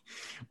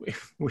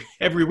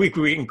 every week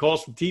we were getting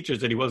calls from teachers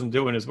that he wasn't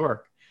doing his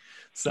work.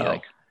 So,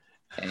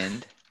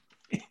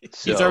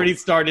 he's already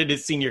started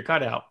his senior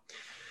cutout.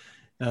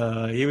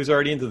 He was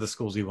already into the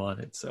schools he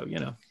wanted. So,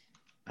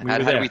 We How were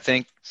do there. we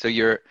think? So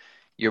your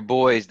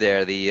boys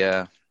there,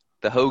 the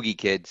Hoagie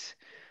kids,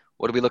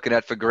 what are we looking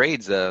at for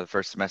grades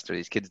first semester?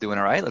 These kids doing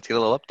all right? Let's get a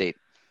little update.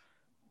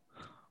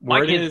 My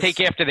Word kids is,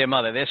 take after their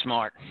mother. They're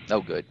smart.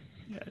 Oh, good.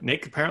 yeah,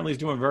 Nick apparently is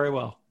doing very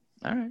well.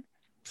 All right.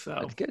 So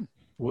That's good.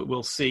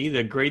 we'll see.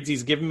 The grades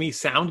he's giving me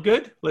sound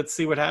good. Let's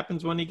see what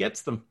happens when he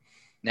gets them.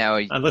 Now,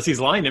 Unless he's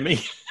lying to me.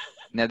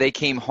 now they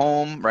came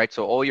home, right?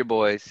 So all your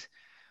boys,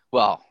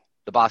 well,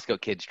 the Bosco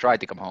kids tried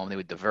to come home. They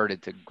were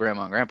diverted to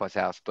Grandma and Grandpa's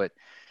house. But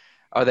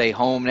are they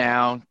home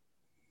now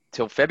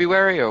till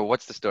February, or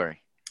what's the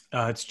story?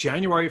 It's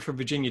January for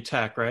Virginia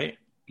Tech, right?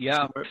 Yeah,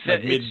 Somewhere,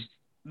 like it's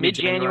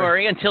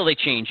mid-January until they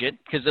change it,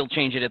 because they'll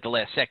change it at the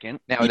last second.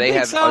 Now You they think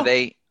have so?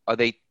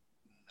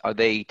 are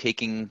they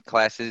taking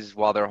classes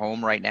while they're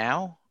home right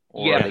now?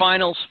 Or Yeah, are they-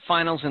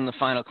 finals and the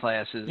final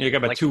classes. You got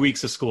about like, 2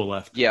 weeks of school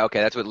left. Yeah, okay,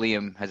 that's what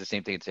Liam has the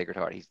same thing at Sacred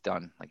Heart. He's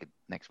done like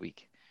next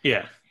week.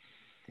 Yeah.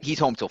 He's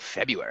home till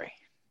February.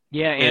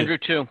 Yeah, Andrew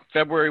too.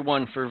 February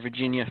 1 for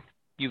Virginia,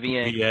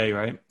 UVA. VA,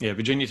 right? Yeah,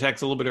 Virginia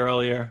Tech's a little bit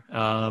earlier.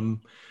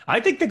 I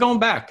think they're going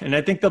back, and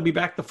I think they'll be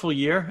back the full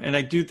year. And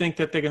I do think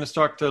that they're going to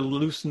start to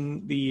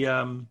loosen the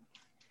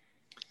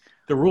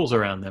rules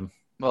around them.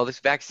 Well, this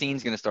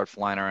vaccine's going to start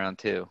flying around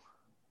too.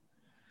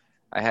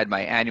 I had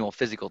my annual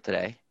physical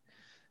today,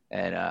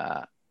 and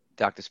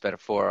Dr.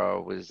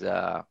 Spatafora was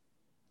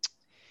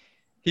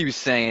he was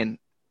saying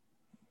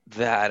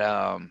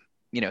that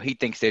he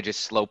thinks they're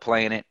just slow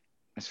playing it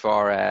as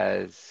far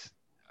as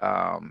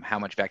how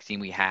much vaccine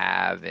we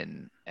have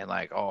and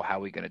like, oh, how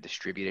are we going to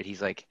distribute it?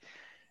 He's like,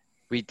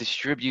 we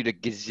distribute a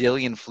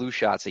gazillion flu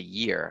shots a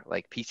year,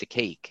 like piece of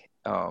cake.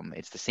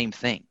 It's the same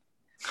thing.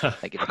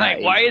 Like, it's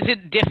Right. not, Why is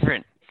it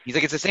different? He's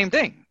like, it's the same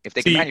thing. If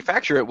they can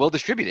manufacture it, we'll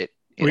distribute it.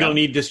 We don't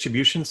need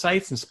distribution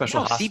sites and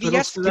special hospitals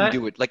CVS for can that?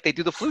 do it like they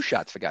do the flu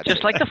shots, for God's Just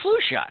sake. like the flu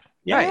shot.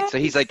 Yeah. Right. So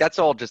he's like, that's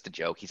all just a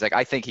joke. He's like,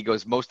 I think, he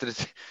goes, most of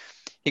this,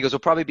 he goes, will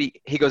probably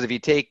be, he goes, if you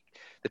take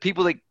the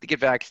people that get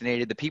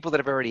vaccinated, the people that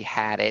have already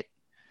had it,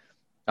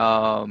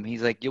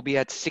 he's like, you'll be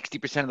at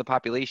 60% of the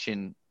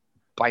population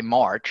by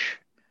March.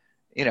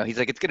 He's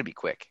like, it's going to be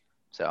quick.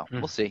 So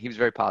we'll see. He was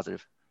very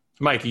positive.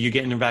 Mike, are you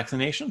getting a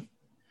vaccination?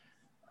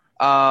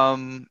 I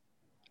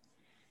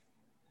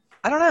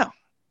don't know.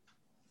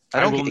 I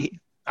don't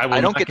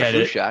get the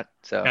flu shot.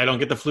 So I don't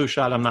get the flu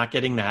shot. I'm not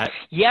getting that.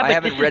 Yeah, I but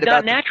haven't this read is not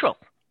about the- natural.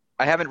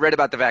 I haven't read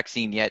about the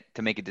vaccine yet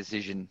to make a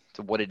decision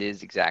to what it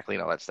is exactly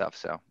and all that stuff.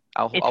 So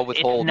I'll withhold.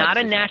 It's my not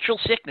a decision. natural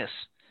sickness,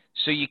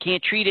 so you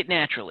can't treat it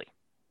naturally.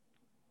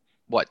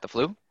 What, the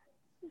flu?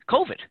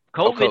 COVID.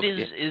 COVID,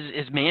 COVID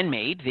is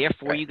man-made.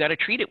 Therefore, Right. you got to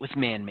treat it with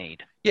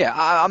man-made. Yeah,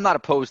 I'm not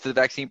opposed to the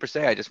vaccine per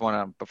se. I just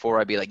want to,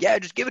 before I be like, yeah,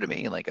 just give it to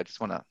me. Like, I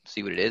just want to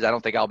see what it is. I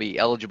don't think I'll be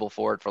eligible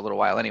for it for a little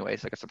while anyway,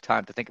 so I got some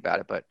time to think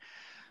about it. But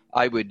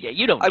I would, Yeah,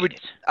 you don't need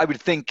it. I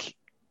would think,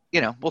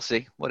 we'll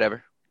see,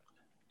 whatever.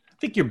 I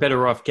think you're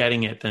better off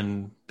getting it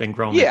than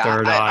growing Yeah, a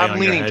third eye I'm on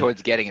your leaning head.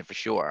 towards getting it for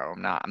sure.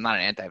 I'm not an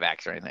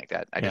anti-vax or anything like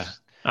that. I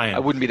am. I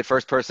wouldn't be the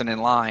first person in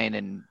line,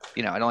 and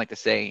I don't like to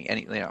say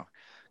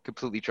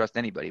completely trust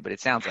anybody, but it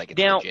sounds like it's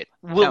Now, legit.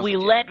 will Sounds we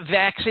legit. let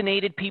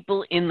vaccinated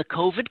people in the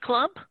COVID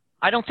club?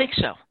 I don't think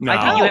so. No.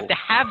 I think you have to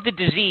have the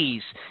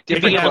disease to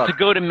Different be able club. to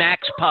go to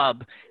Max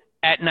Pub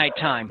at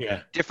nighttime.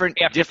 Yeah. different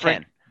After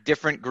 10.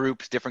 different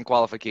groups, different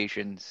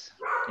qualifications.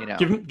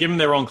 Give them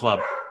their own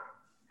club.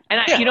 And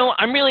Yeah.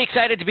 I'm really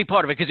excited to be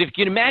part of it because if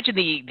you can imagine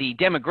the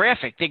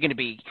demographic, they're going to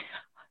be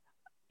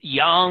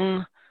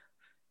young,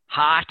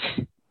 hot,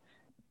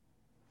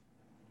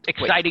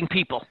 exciting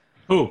people.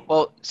 Who?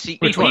 Well, see,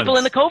 Which These people ones?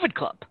 in the COVID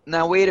club.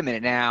 now wait a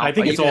minute. Now I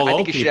think it's all I old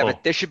think you should have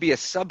people. there should be a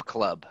sub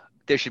club.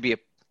 There should be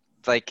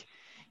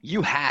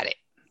you had it.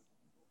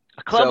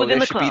 A club So within there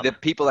the should club. be the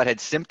people that had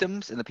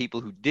symptoms and the people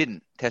who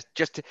didn't test.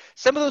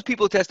 Some of those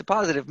people who tested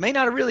positive may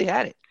not have really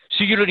had it.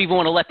 So you don't even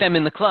want to let them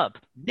in the club.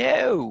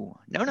 No.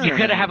 You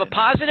got to have a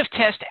positive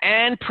test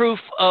and proof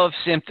of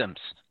symptoms,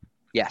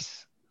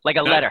 Yes, like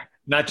a letter.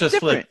 Not just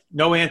Different.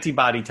 no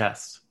antibody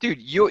tests. dude.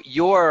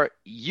 You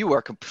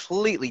are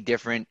completely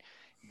different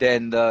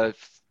than the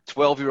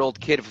 12-year-old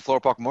kid of Floral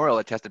Park Memorial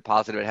that tested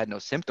positive and had no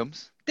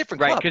symptoms.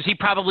 Different Right, club. because he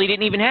probably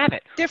didn't even have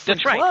it. Different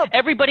That's right. club.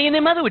 Everybody and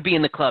their mother would be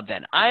in the club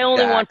then. I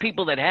only want Exactly.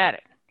 people that had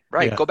it.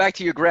 Right. Yeah. Go back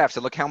to your graphs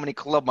and look how many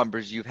club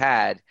members you've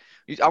had.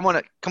 I want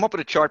to come up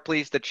with a chart,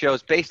 please, that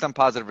shows based on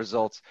positive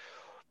results,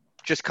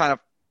 just kind of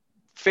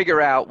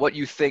figure out what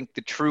you think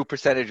the true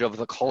percentage of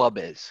the club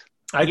is.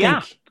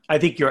 I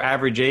think your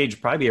average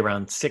age probably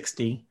around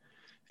 60.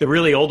 The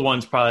really old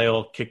ones probably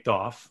all kicked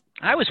off.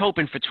 I was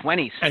hoping for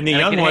 20s. And the I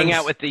young could ones, hang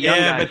out with the young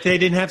guys. but they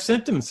didn't have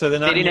symptoms, so they're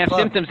not They in didn't your have club.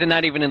 symptoms and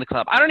not even in the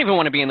club. I don't even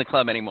want to be in the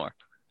club anymore.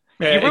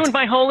 Yeah, You ruined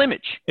my whole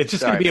image. It's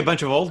just going to Sorry. be a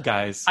bunch of old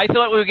guys. I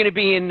thought we were going to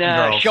be in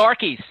Girls.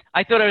 Sharkies.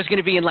 I thought I was going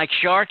to be in like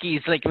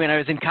Sharkies, like when I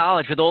was in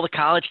college with all the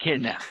college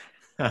kids. No.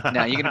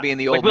 No, you're going to be in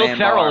the Like old Will man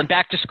Ferrell bar. and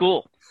Back to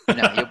School.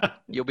 No,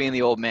 you'll be in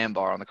the old man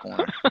bar on the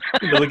corner,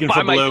 You're looking By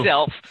for blue.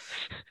 myself.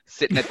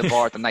 sitting at the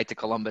bar at the Knights of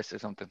Columbus or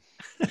something.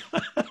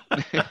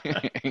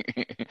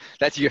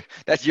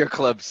 That's your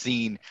club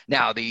scene.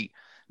 Now the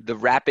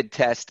rapid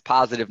test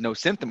positive no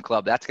symptom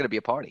club, that's going to be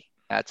a party.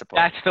 That's a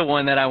part. That's the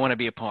one that I want to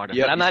be a part of.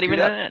 Yep, but I'm not even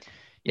in it.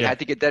 You had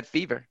to get that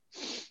fever.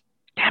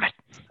 Damn it.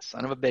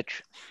 Son of a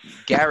bitch.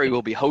 Gary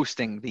will be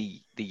hosting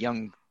the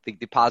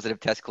positive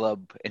test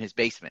club in his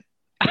basement.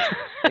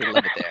 They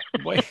love it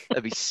there.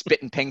 They'll be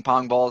spitting ping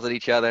pong balls at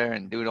each other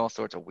and doing all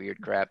sorts of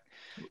weird crap.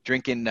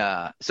 Drinking.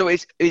 So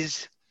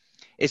is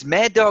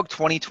Mad Dog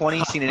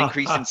 2020 seen an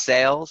increase in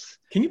sales?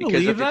 Can you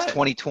believe that? Because it's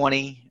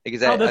 2020.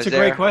 That's a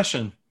great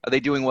question. Are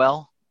they doing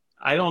well?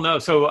 I don't know.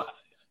 So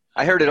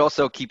I heard it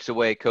also keeps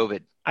away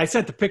COVID. I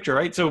sent the picture,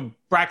 right? So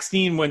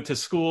Braxtine went to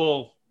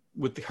school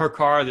with her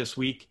car this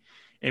week.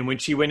 And when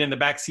she went in the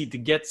back seat to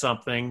get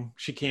something,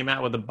 she came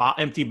out with an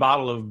empty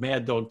bottle of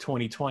Mad Dog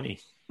 2020.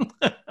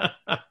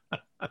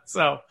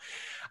 So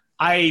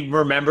I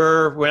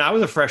remember when I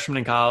was a freshman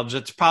in college,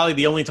 it's probably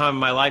the only time in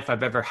my life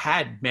I've ever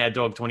had Mad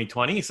Dog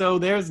 2020. So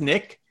there's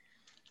Nick.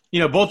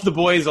 Both of the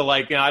boys are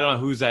like, I don't know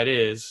whose that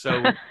is.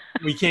 So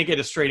we can't get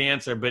a straight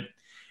answer. But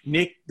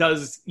Nick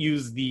does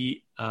use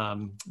the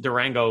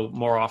Durango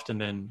more often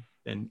than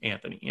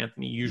Anthony.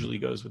 Anthony usually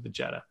goes with the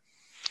Jetta.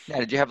 Yeah,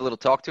 did you have a little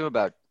talk to him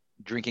about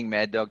drinking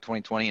Mad Dog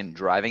 2020 and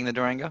driving the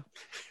Durango?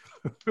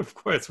 Of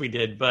course we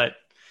did, but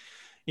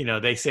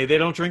they say they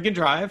don't drink and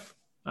drive.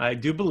 I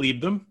do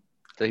believe them.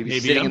 So he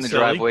was sitting in the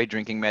driveway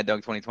drinking Mad Dog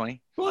 2020?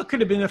 Well, it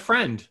could have been a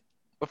friend.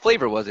 What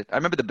flavor was it? I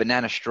remember the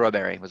banana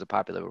strawberry was a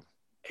popular.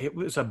 It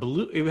was a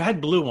blue. It had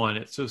blue on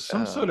it, so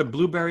some sort of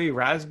blueberry,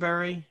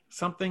 raspberry,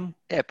 something.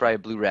 Yeah, probably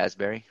blue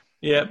raspberry.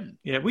 Yeah.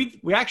 We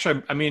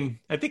actually. I mean,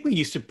 I think we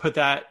used to put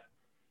that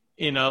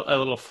in a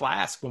little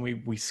flask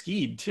when we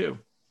skied too.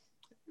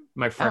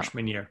 My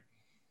freshman year.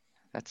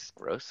 That's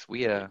gross.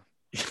 We it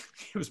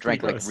was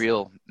drank gross. Like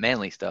real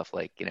manly stuff,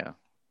 like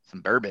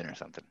some bourbon or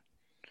something,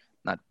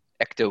 not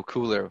Ecto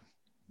Cooler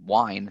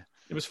wine.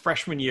 It was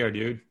freshman year,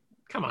 dude.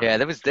 Come on. Yeah,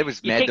 there was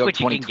Mad Dog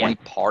 2020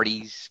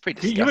 parties.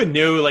 Pretty disgusting. You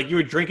knew, like you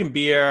were drinking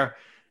beer,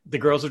 the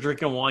girls were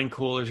drinking wine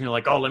coolers, and you're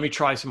like, oh, let me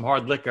try some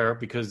hard liquor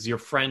because your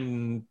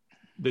friend,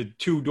 the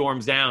 2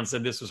 dorms down,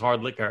 said this was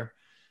hard liquor.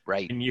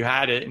 Right. And you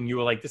had it, and you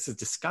were like, this is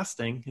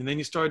disgusting. And then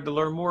you started to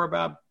learn more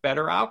about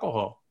better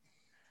alcohol.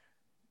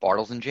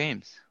 Bartles and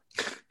James.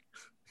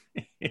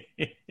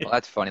 Well,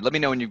 that's funny. Let me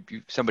know when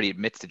somebody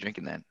admits to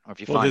drinking that, or if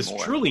you find more. Well,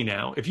 there's Truly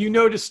now. If you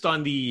noticed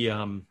on the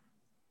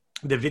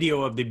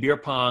video of the beer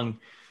pong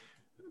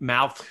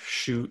mouth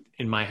shoot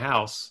in my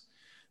house,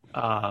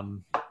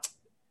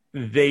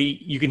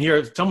 you can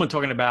hear someone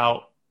talking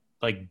about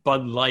like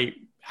Bud Light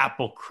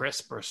Apple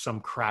Crisp or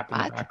some crap in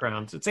the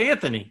background. It's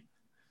Anthony.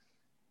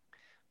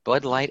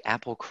 Bud Light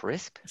Apple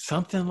Crisp?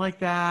 Something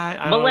like that.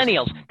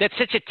 Millennials. That's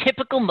such a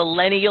typical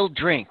millennial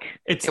drink.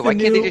 It's why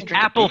can't they just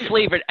drink apple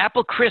flavored,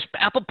 apple crisp,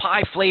 apple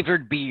pie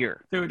flavored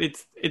beer. Dude,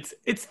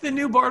 it's the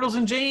new Bartles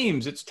and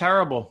James. It's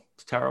terrible.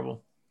 It's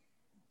terrible.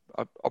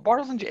 Are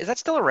Bartles and James, is that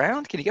still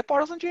around? Can you get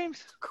Bartles and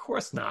James? Of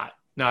course not.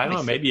 No, I don't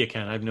know. Maybe you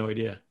can. I have no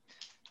idea.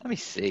 Let me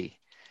see.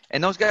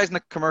 And those guys in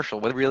the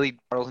commercial, were they really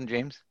Bartles and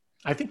James?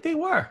 I think they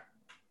were.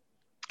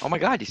 Oh my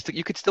God,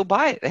 you could still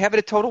buy it. They have it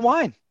at Total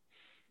Wine.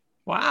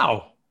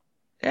 Wow.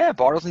 Yeah,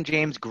 Bartles and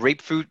James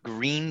grapefruit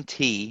green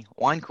tea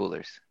wine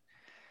coolers.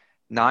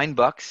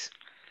 $9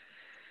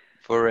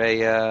 for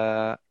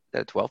a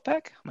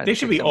 12-pack? They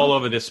should be all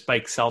over this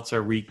Spike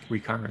Seltzer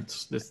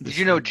recurrence. Did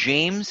you know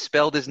James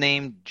spelled his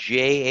name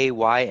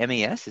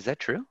Jaymes? Is that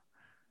true?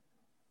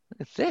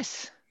 Look at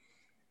this.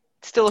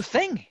 It's still a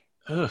thing.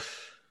 Ugh.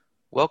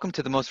 Welcome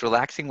to the most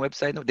relaxing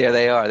website. There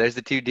they are. There's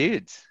the 2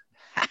 dudes.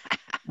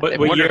 What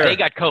wonder year? if they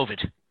got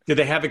COVID. Did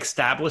they have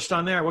established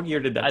on there? What year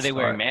did that Are they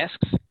start? wearing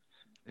masks?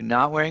 They're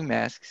not wearing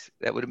masks.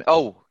 That would have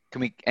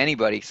been.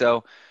 Anybody.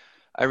 So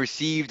I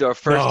received our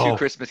first 2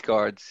 Christmas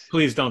cards.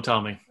 Please don't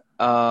tell me.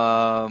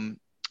 And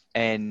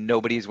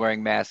nobody's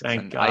wearing masks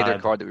on either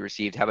card that we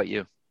received. How about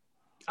you?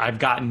 I've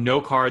gotten no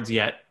cards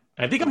yet.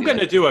 I think I'm going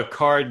to do a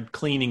card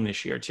cleaning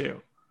this year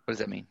too. What does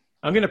that mean?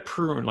 I'm going to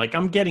prune. Like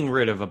I'm getting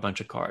rid of a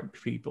bunch of card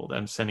people that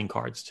I'm sending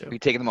cards to. Are you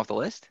taking them off the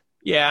list?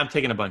 Yeah, I'm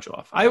taking a bunch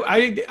off.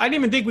 I didn't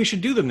even think we should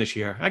do them this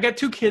year. I got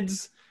 2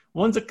 kids.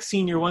 One's a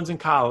senior, one's in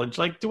college.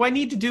 Like, do I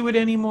need to do it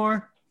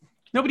anymore?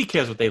 Nobody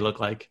cares what they look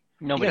like.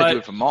 Nobody. You gotta do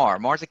it for Mar.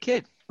 Mar's a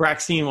kid.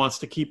 Braxtine wants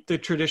to keep the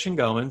tradition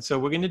going, so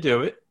we're going to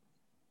do it.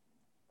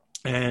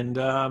 And,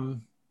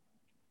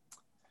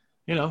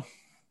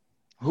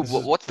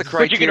 what's the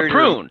criteria? But you're going to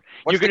prune.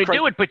 You're going to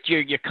do it, but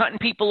you're cutting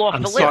people off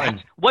the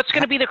list. What's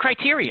going to be the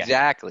criteria?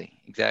 Exactly.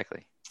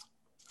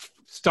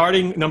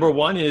 Starting number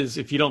 1 is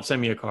if you don't send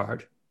me a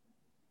card,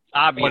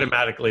 obviously,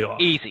 automatically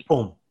off. Easy.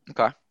 Boom.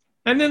 Okay.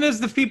 And then there's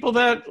the people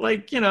that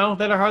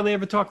that I hardly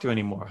ever talk to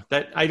anymore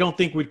that I don't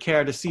think would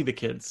care to see the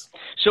kids.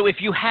 So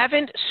if you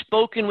haven't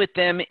spoken with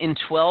them in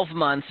 12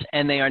 months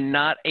and they are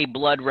not a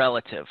blood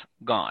relative,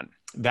 gone.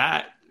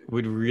 That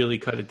would really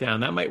cut it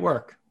down. That might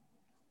work.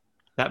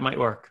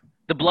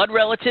 The blood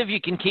relative you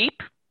can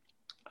keep.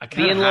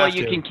 The in-law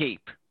you can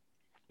keep.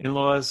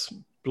 In-laws,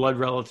 blood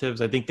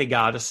relatives, I think they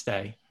got to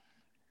stay.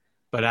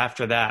 But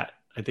after that,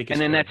 I think it's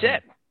and then that's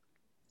it.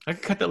 I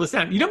can cut that list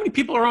down. You know how many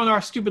people are on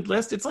our stupid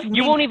list? It's like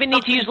you won't even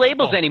need to use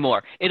labels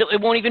anymore.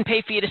 It won't even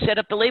pay for you to set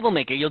up the label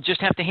maker. You'll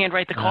just have to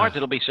handwrite the cards.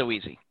 It'll be so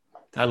easy.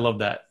 I love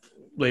that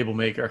label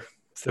maker.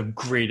 It's the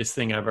greatest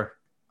thing ever.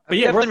 But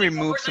yeah, definitely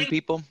remove some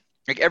people.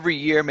 Like every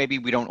year, maybe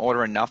we don't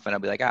order enough, and I'll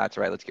be like, that's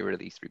right, let's get rid of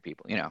these 3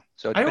 people.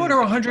 So I order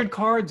 100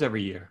 cards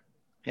every year.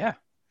 Yeah,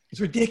 it's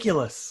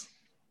ridiculous.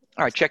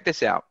 All right, check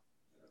this out.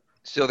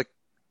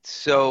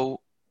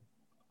 So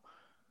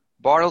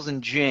Bartles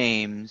and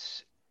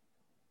James,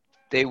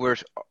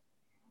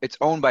 it's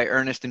owned by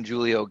Ernest and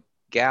Julio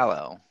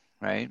Gallo,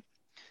 right?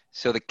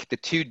 So the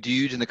 2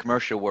 dudes in the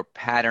commercial were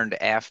patterned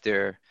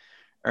after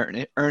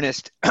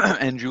Ernest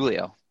and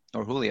Julio,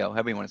 or Julio,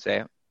 however you want to say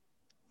it.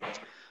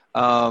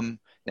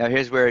 Now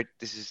here's where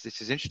this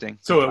is interesting.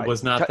 So it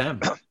was not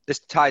them. This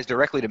ties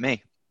directly to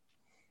me.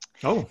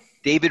 Oh.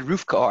 David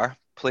Rufkar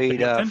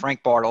played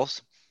Frank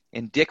Bartles,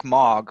 and Dick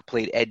Mogg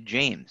played Ed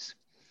James.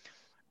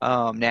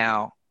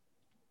 Now,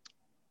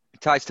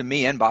 it ties to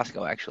me and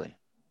Bosco, actually.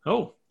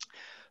 Oh.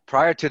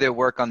 Prior to their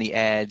work on the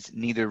ads,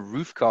 neither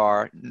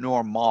Rufkar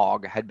nor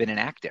Mogg had been an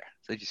actor.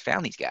 So they just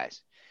found these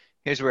guys.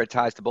 Here's where it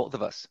ties to both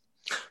of us.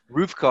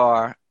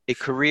 Rufkar, a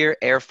career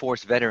Air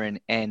Force veteran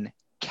and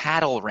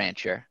cattle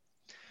rancher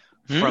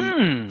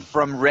from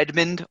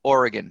Redmond,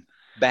 Oregon.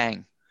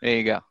 Bang. There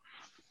you go.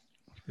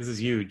 This is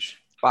huge.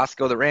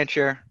 Bosco the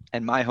rancher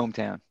and my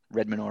hometown,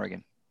 Redmond,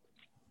 Oregon.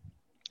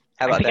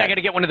 How about I think that? I got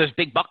to get one of those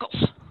big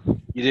buckles.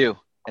 You do.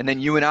 And then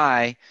you and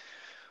I,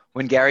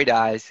 when Gary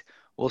dies,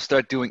 we'll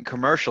start doing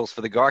commercials for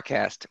the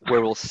Garcast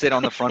where we'll sit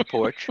on the front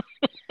porch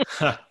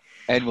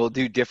and we'll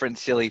do different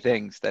silly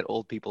things that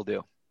old people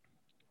do.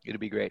 It'll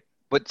be great.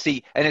 But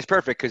see, and it's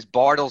perfect because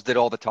Bartles did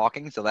all the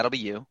talking, so that'll be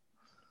you.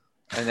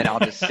 And then I'll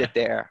just sit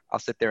there. I'll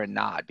sit there and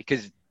nod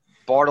because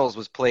Bartles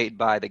was played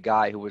by the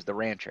guy who was the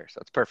rancher, so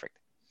it's perfect.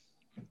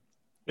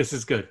 This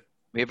is good.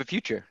 We have a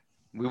future.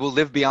 We will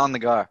live beyond the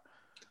Gar.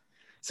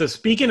 So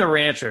speaking of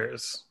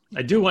ranchers,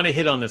 I do want to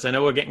hit on this. I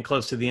know we're getting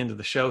close to the end of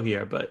the show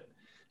here, but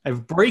I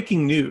have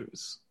breaking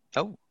news.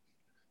 Oh.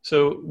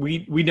 So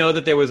we know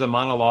that there was a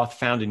monoloth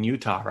found in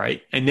Utah,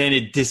 right? And then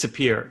it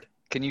disappeared.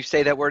 Can you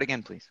say that word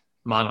again, please?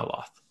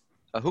 Monoloth.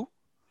 A who?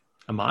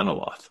 A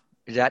monoloth.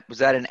 Was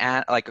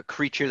that like a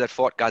creature that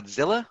fought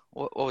Godzilla?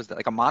 What was that?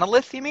 Like a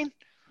monolith, you mean?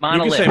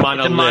 Monolith. You can say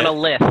monolith. It's a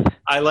monolith.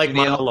 I like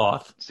Sunil,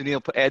 monoloth.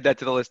 Sunil, add that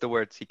to the list of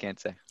words he can't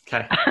say.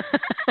 Okay.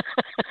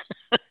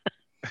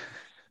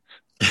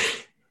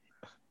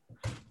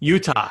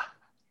 Utah.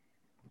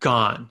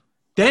 Gone.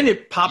 Then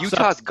it pops up.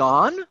 Utah's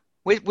gone?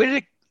 Wait, where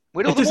did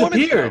all the Mormons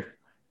disappeared. go?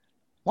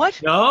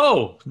 What?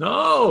 No.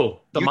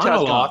 The Utah's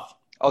monoloth. gone.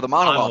 Oh, the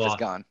monoloth is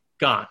gone.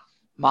 Gone.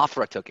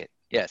 Mothra took it.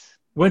 Yes.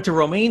 Went to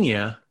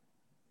Romania.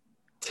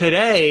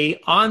 Today,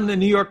 on the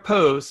New York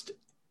Post,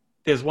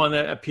 there's one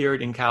that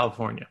appeared in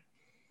California.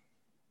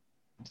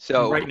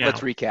 So right now. Let's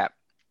recap.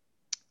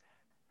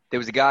 There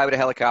was a guy with a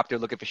helicopter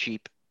looking for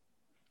sheep.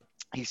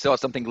 He saw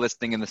something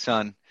glistening in the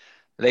sun.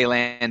 They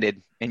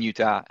landed in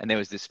Utah, and there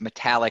was this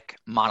metallic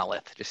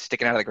monolith just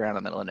sticking out of the ground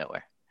in the middle of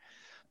nowhere.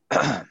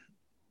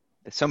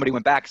 Somebody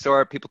went back, saw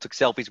it. People took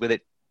selfies with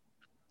it.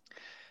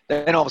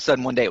 Then all of a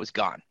sudden, one day, it was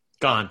gone.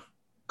 Gone.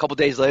 A couple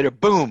days later,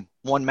 boom,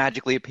 one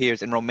magically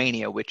appears in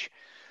Romania, which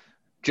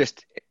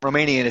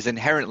Romania is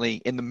inherently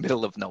in the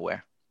middle of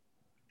nowhere.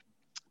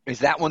 Is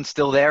that one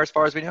still there as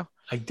far as we know?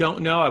 I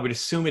don't know. I would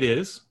assume it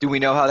is. Do we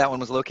know how that one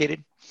was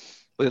located?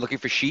 Were they looking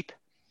for sheep?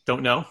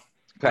 Don't know.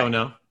 Okay. Don't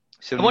know.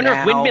 So I wonder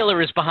now, if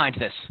Windmiller is behind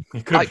this.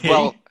 It could be.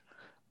 Well,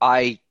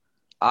 I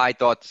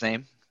thought the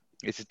same.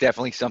 This is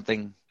definitely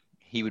something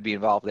he would be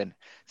involved in.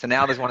 So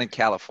now there's one in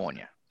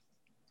California.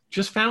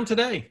 Just found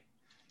today.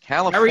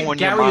 California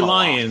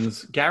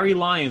Gary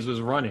Lyons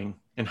was running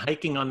and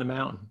hiking on the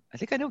mountain. I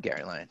think I know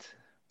Gary Lyons.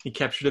 He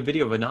captured a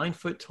video of a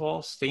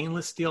 9-foot-tall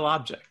stainless steel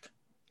object.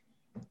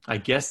 I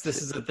guess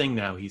this is a thing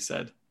now, he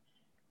said.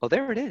 Oh,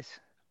 there it is.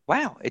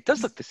 Wow, it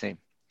does look the same.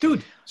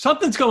 Dude,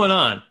 something's going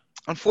on.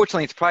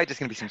 Unfortunately, it's probably just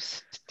going to be some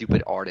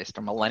stupid artist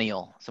or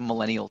some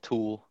millennial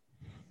tool.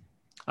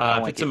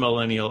 If it's a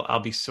millennial, I'll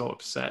be so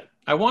upset.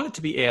 I want it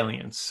to be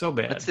aliens so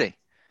bad. Let's see.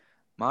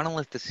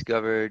 Monolith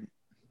discovered.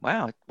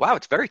 Wow,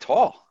 it's very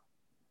tall.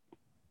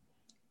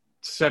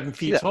 7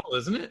 feet tall,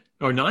 isn't it?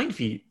 Or 9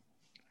 feet.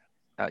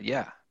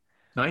 Yeah.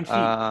 9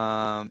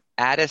 feet.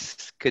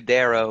 Addis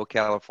Cordero,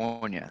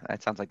 California.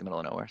 That sounds like the middle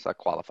of nowhere, so that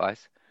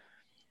qualifies.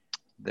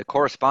 The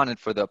correspondent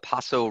for the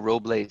Paso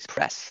Robles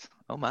Press.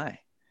 Oh, my.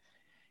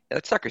 Yeah,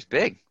 that sucker's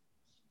big.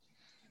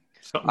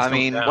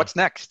 What's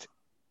next?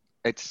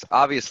 It's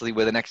obviously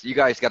where the next – you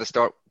guys got to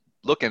start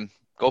looking.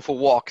 Go for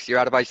walks. You're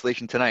out of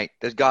isolation tonight.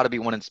 There's got to be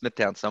one in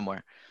Smithtown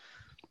somewhere.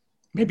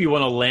 Maybe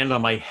one will land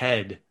on my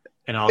head,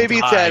 and I'll Maybe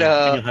die, it's at,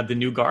 and you'll have the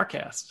new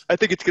Garcast. I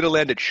think it's going to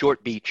land at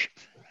Short Beach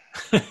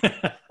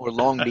or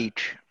Long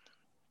Beach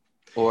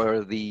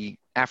or the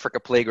Africa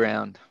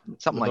Playground,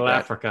 something Little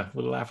like that.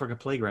 Little Africa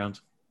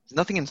Playground. There's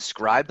nothing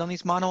inscribed on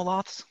these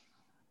monoloths?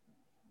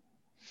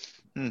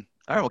 All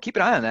right, well, keep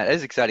an eye on that. That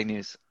is exciting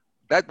news.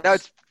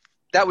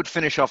 That would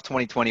finish off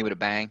 2020 with a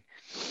bang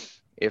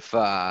if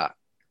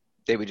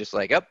they would just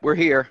like, we're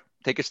here.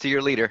 Take us to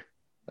your leader.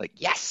 Like,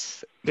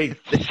 yes.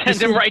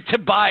 Send him right to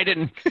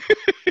Biden.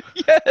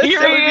 Yes,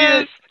 Here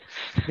he is.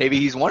 Maybe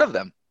he's one of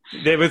them.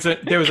 There was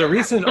a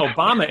recent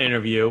Obama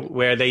interview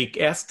where they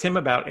asked him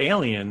about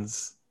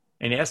aliens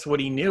and asked what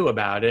he knew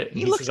about it. And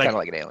He looks says, kind of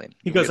like an alien.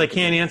 He goes, I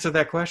can't answer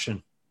that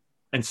question,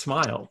 and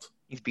smiled.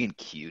 He's being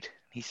cute.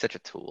 He's such a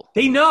tool.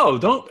 They know.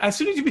 Don't. As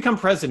soon as you become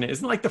president,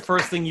 isn't like the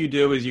first thing you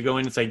do is you go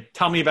in and say,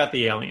 "Tell me about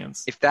the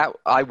aliens." If that,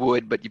 I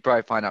would, but you'd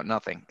probably find out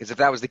nothing. Because if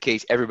that was the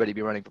case, everybody'd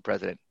be running for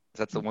president.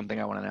 That's the one thing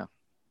I want to know.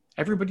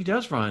 Everybody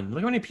does run. Look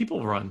how many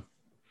people run.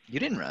 You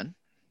didn't run.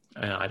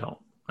 I don't.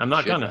 I'm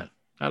not gonna. Run.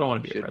 I don't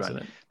want to be a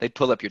president. Run. They'd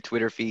pull up your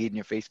Twitter feed and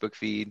your Facebook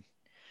feed.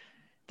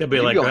 They'll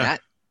be like,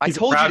 I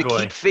told you to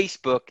keep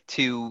Facebook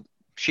to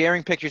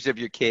sharing pictures of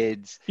your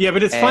kids. Yeah,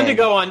 but it's fun to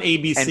go on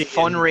ABC. And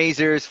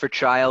fundraisers for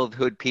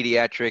childhood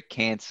pediatric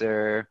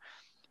cancer.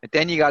 But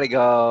then you got to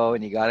go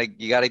and you got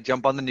to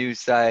jump on the news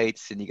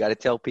sites and you got to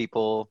tell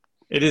people.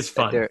 It is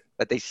fun.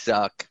 That they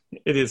suck.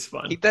 It is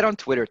fun. Keep that on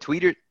Twitter.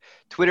 Twitter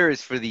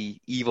is for the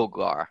evil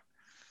gar.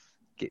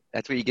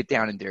 That's where you get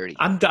down and dirty.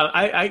 I'm done.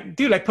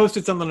 I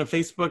posted something on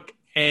Facebook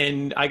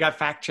and I got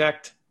fact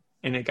checked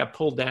and it got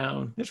pulled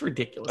down. It's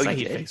ridiculous. I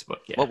hate Facebook.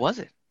 Yeah. What was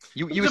it?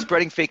 You were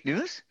spreading fake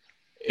news?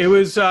 It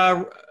was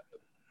who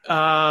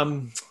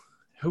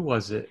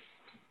was it?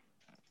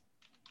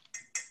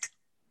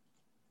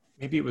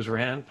 Maybe it was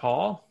Rand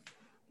Paul.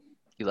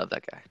 You love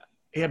that guy.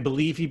 I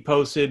believe he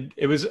posted.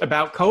 It was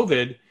about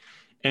COVID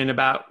and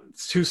about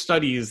 2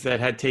 studies that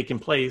had taken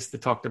place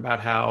that talked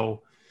about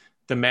how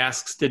the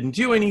masks didn't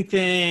do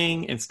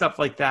anything and stuff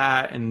like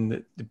that,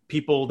 and the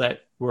people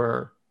that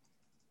were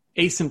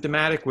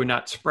asymptomatic were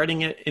not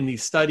spreading it in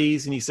these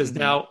studies. And he says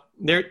now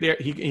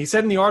he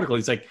said in the article,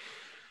 he's like,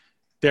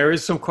 there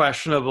is some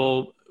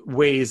questionable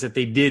ways that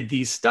they did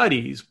these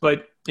studies,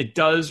 but it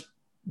does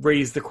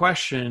raise the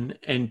question,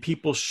 and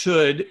people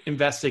should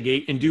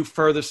investigate and do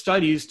further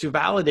studies to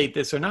validate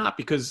this or not,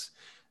 because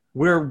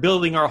we're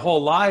building our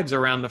whole lives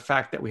around the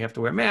fact that we have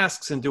to wear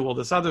masks and do all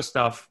this other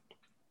stuff.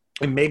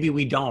 And maybe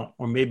we don't,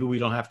 or maybe we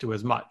don't have to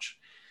as much.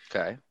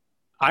 Okay.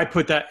 I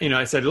put that,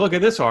 I said, look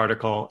at this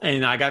article,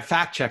 and I got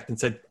fact checked and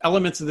said,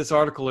 elements of this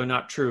article are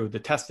not true. The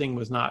testing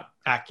was not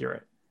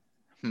accurate.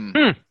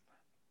 And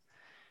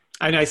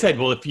I said,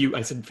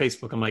 I said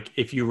Facebook, I'm like,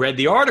 if you read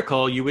the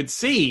article, you would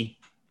see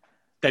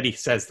that he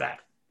says that.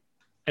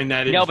 And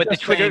that but the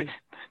Twitter,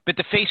 but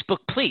the Facebook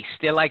police,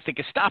 they're like the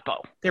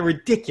Gestapo. They're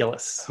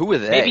ridiculous. Who are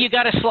they? Maybe you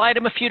got to slide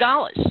them a few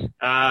dollars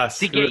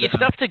to get your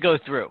stuff to go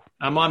through.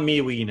 I'm on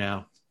MeWe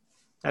now.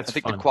 I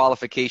think the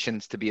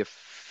qualifications to be a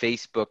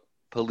Facebook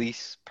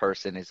police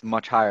person is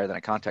much higher than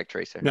a contact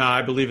tracer. No,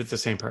 I believe it's the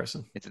same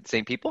person. It's the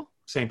same people?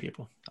 Same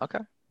people. Okay.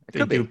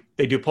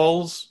 They do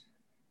polls.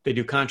 They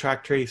do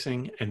contract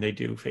tracing, and they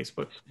do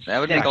Facebook. That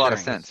would make a lot of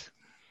sense.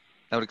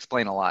 That would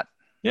explain a lot.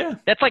 Yeah.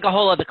 That's like a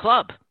whole other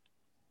club.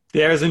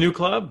 There's a new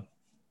club.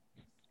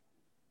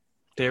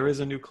 There is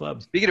a new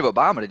club. Speaking of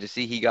Obama, did you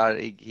see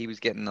he was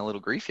getting a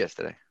little grief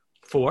yesterday?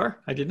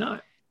 I did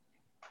not.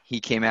 He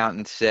came out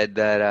and said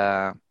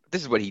that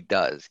this is what he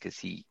does, because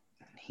he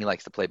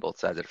likes to play both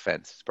sides of the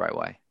fence. That's probably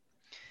why.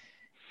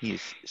 He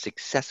is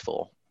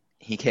successful.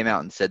 He came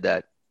out and said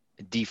that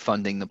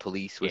defunding the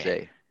police was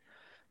a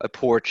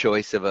poor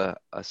choice of a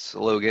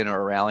slogan or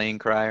a rallying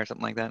cry or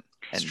something like that.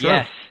 And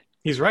yes.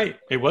 He's right.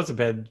 It was a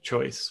bad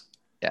choice.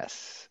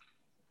 Yes.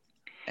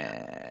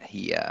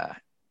 He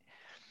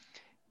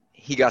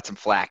got some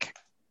flack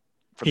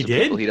from some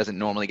people he doesn't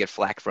normally get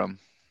flack from.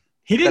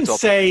 He didn't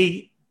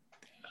say,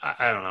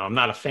 I don't know, I'm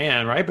not a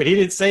fan, right? But he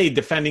didn't say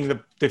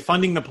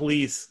defunding the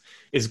police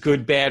is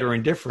good, bad, or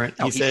indifferent.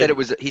 No, he said it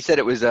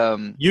was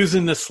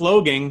using the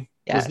slogan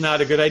was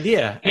not a good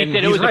idea. He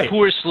said it was a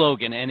poor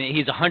slogan, and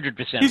he's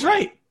 100%. He's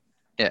right.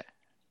 Yeah.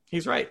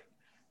 He's right.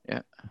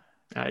 Yeah.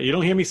 You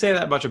don't hear me say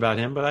that much about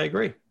him, but I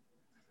agree.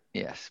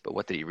 Yes, but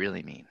what did he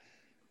really mean?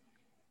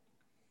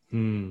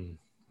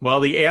 Well,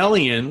 the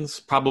aliens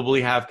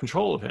probably have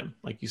control of him,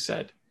 like you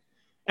said.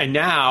 And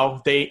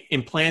now they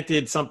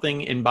implanted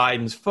something in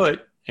Biden's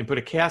foot and put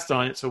a cast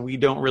on it, so we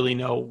don't really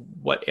know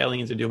what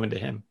aliens are doing to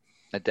him.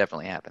 That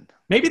definitely happened.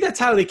 Maybe that's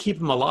how they keep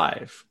him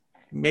alive.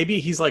 Maybe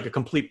he's like a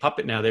complete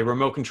puppet now. They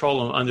remote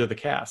control him under the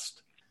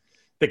cast.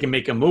 They can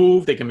make him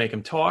move. They can make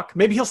him talk.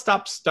 Maybe he'll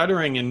stop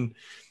stuttering and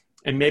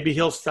maybe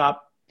he'll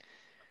stop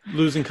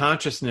losing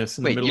consciousness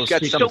in the middle of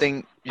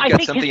speaking. You've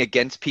got something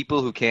against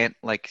people who can't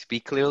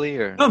speak clearly,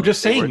 or no? I'm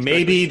just saying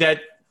maybe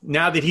that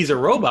now that he's a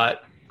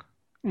robot,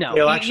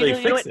 they'll actually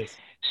fix this.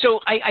 So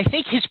I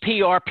think his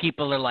PR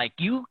people are like,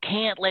 you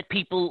can't let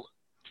people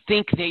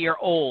think that you're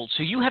old,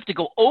 so you have to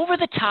go over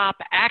the top,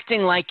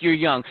 acting like you're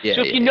young.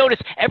 So if you notice,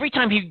 every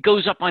time he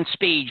goes up on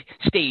stage,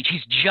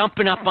 he's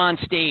jumping up on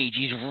stage,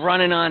 he's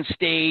running on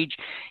stage,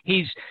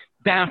 he's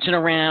bouncing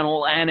around,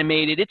 all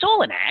animated. It's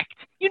all an act.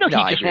 He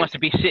just wants to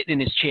be sitting in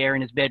his chair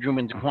in his bedroom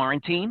in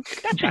quarantine.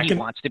 That's what he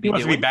wants to be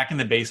doing. He wants to be back in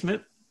the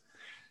basement.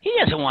 He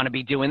doesn't want to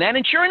be doing that.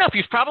 And sure enough,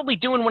 he's probably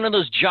doing one of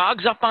those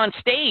jogs up on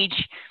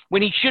stage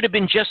when he should have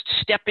been just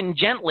stepping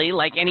gently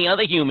like any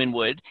other human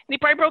would. And he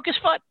probably broke his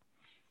foot.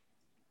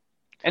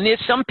 And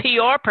there's some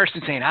PR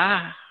person saying,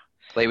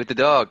 play with the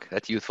dog.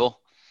 That's youthful.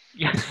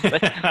 Yeah,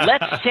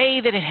 let's say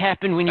that it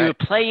happened when you were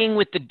playing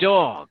with the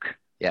dog.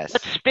 Yes.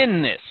 Let's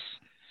spin this.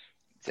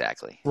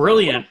 Exactly.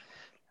 Brilliant.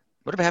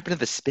 Whatever happened to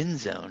the spin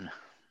zone?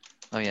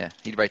 Oh, yeah.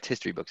 He writes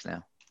history books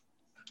now.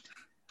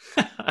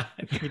 I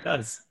think he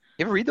does.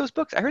 You ever read those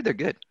books? I heard they're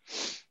good.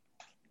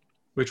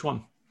 Which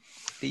one?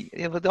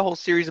 The whole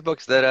series of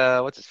books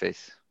that, what's his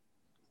face?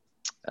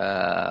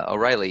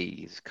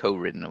 O'Reilly's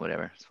co-written or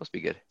whatever. It's supposed to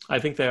be good. I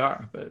think they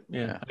are, but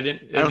yeah. I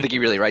don't think he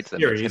really writes them.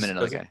 It's him and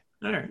another guy.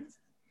 All right.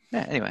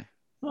 Yeah, anyway.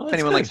 Well, if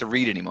anyone likes to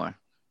read anymore.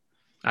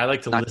 I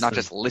like to listen. Not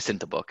just listen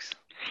to books.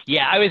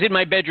 Yeah, I was in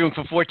my bedroom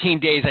for 14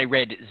 days. I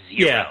read 0.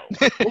 Yeah.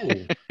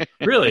 Ooh,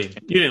 really?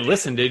 You didn't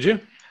listen, did you?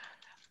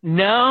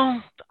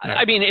 No.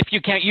 I mean, if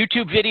you count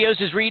YouTube videos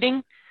as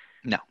reading?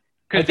 No.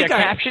 Because they're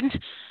captioned?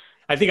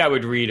 I think I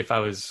would read if I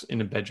was in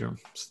a bedroom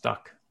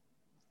stuck.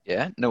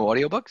 Yeah? No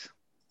audiobooks?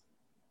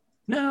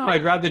 No,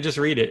 I'd rather just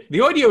read it. The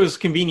audio is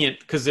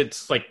convenient because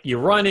it's like you're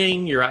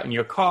running, you're out in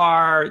your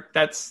car.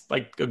 That's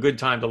like a good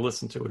time to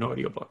listen to an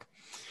audiobook.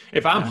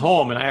 If I'm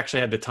home and I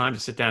actually had the time to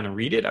sit down and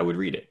read it, I would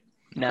read it.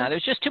 No,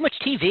 there's just too much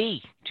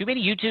TV. Too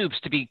many YouTubes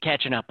to be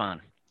catching up on.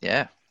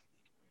 Yeah.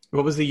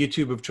 What was the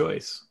YouTube of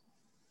choice?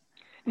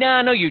 No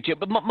YouTube,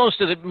 but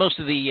most of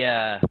the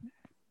I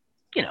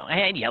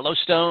had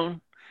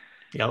Yellowstone.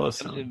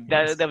 Yellowstone.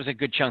 That was a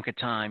good chunk of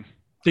time.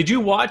 Did you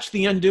watch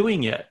The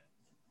Undoing yet?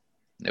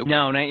 Nope.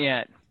 No, not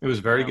yet. It was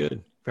very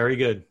good. Very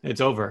good.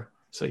 It's over.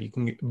 So you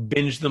can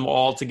binge them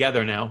all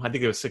together now. I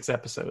think it was 6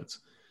 episodes.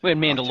 When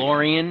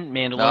Mandalorian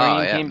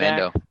came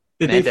Mando. back.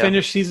 Did they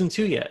finish season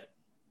 2 yet?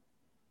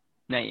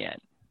 Not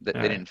yet. They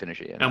didn't finish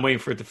it yet. I'm waiting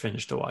for it to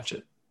finish to watch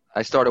it.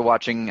 I started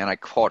watching and I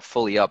caught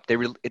fully up.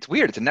 It's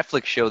weird. It's a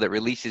Netflix show that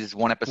releases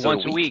one episode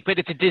once a week, but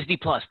it's a Disney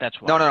Plus. That's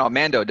why. No.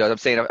 Mando does. I'm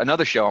saying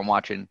another show I'm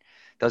watching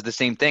does the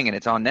same thing, and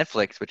it's on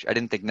Netflix, which I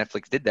didn't think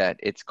Netflix did that.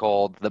 It's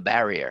called The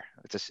Barrier.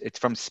 It's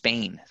from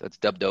Spain, so it's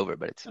dubbed over,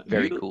 but it's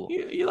very cool.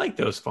 You like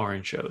those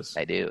foreign shows?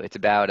 I do. It's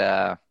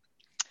about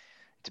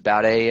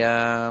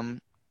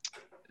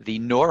the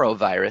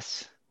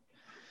norovirus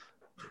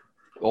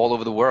all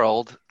over the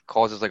world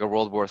causes like a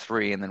World War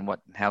III, and then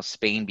how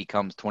Spain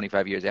becomes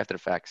 25 years after the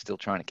fact, still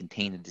trying to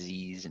contain the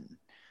disease, and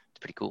it's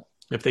pretty cool.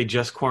 If they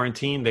just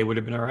quarantined, they would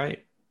have been all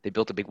right. They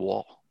built a big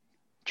wall.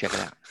 Check it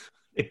out.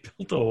 They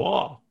built a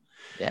wall.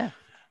 Yeah,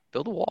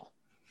 build a wall.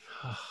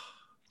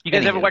 You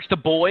guys ever watch The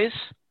Boys?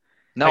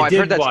 No, I've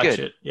heard that's good.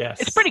 It. Yes,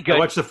 it's pretty good. I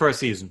watched the first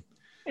season.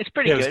 It's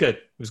pretty good.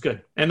 It was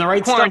good. And The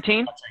Right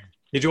Quarantine. Stuff.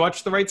 Did you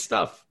watch The Right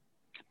Stuff?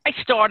 I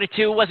started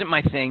to. It wasn't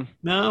my thing.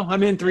 No,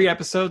 I'm in 3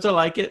 episodes. I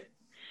like it.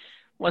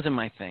 Wasn't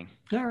my thing.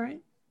 All right.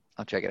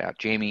 I'll check it out.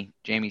 Jamie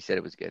said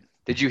it was good.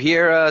 Did you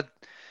hear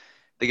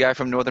the guy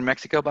from Northern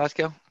Mexico,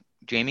 Bosco?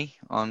 Jamie,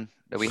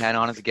 that we had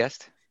on as a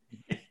guest?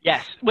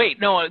 Yes. Wait,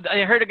 no,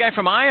 I heard a guy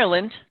from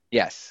Ireland.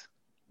 Yes.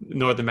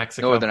 Northern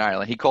Mexico. Northern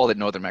Ireland. He called it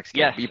Northern Mexico.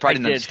 Yes, but you probably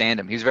didn't understand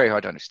him. He was very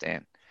hard to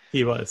understand.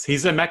 He was.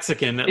 He's a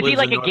Mexican that lives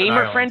lives in Is he like a gamer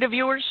Ireland. friend of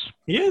yours?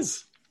 He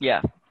is.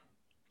 Yeah.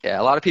 Yeah,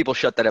 a lot of people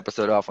shut that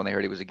episode off when they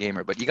heard he was a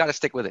gamer, but you got to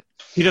stick with it.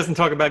 He doesn't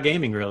talk about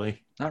gaming,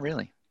 really. Not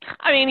really.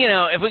 I mean,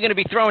 if we're going to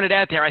be throwing it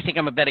out there, I think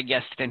I'm a better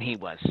guest than he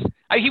was.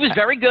 He was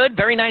very good,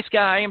 very nice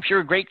guy. I'm sure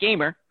a great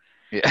gamer.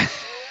 Yeah.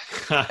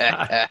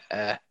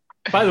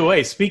 By the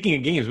way, speaking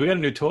of games, we got a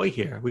new toy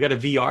here. We got a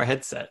VR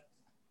headset.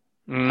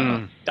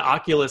 The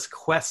Oculus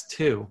Quest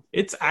 2.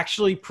 It's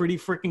actually pretty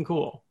freaking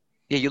cool.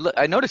 Yeah,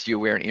 I noticed you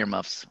were wearing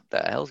earmuffs.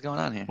 What the hell's going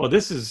on here? Well,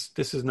 this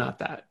is not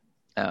that.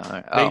 Oh,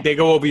 all right. They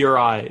go over your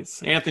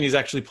eyes. Anthony's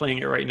actually playing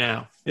it right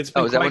now. It's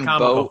been is that when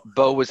comical.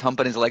 Bo was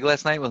humping his leg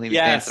last night while he was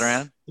dancing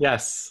around?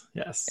 Yes.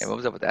 Yeah, what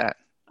was up with that?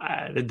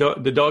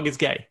 The dog is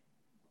gay.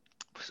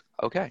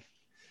 Okay.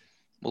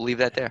 We'll leave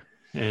that there.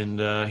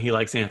 And he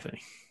likes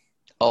Anthony.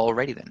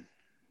 Alrighty then.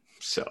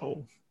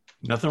 So,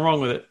 nothing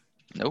wrong with it.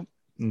 Nope.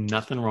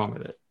 Nothing wrong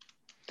with it.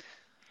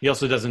 He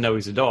also doesn't know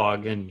he's a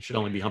dog and should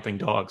only be humping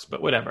dogs,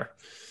 but whatever.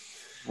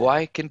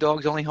 Why can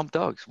dogs only hump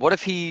dogs? What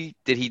if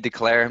did he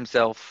declare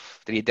himself,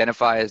 did he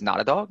identify as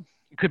not a dog?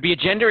 It could be a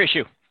gender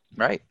issue.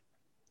 Right.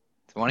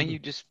 So why don't you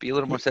just be a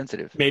little more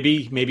sensitive?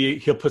 Maybe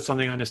he'll put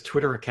something on his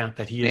Twitter account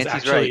that he is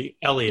Nancy's actually right.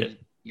 Elliot.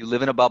 You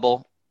live in a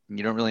bubble and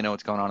you don't really know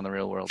what's going on in the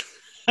real world.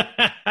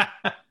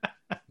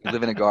 You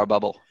live in a Gar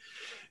bubble.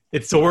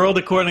 It's the world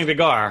according to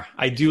Gar.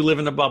 I do live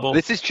in a bubble.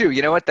 This is true.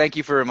 You know what? Thank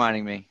you for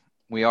reminding me.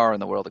 We are in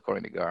the world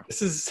according to Gar.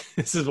 This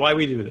is why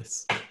we do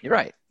this. You're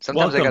right.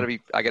 Sometimes Welcome.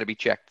 I gotta be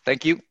checked.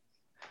 Thank you.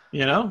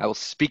 You know? I will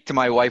speak to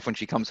my wife when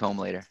she comes home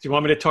later. Do you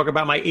want me to talk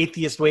about my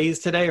atheist ways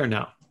today or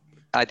no?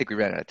 I think we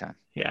ran out of time.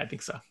 Yeah, I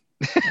think so.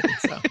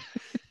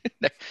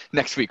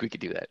 Next week we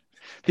could do that.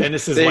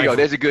 Dennis's there you wife. go.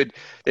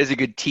 There's a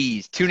good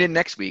tease. Tune in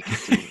next week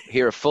to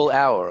hear a full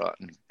hour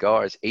on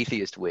Gar's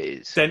atheist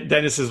ways.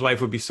 Dennis's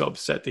wife would be so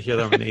upset to hear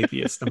that I'm an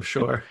atheist, I'm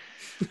sure.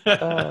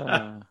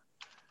 Oh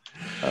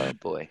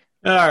boy.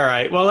 All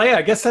right. Well, yeah,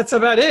 I guess that's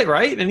about it,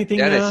 right? Anything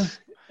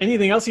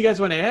else you guys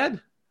want to add?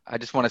 I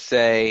just want to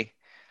say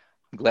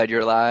I'm glad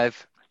you're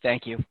alive.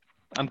 Thank you.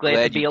 I'm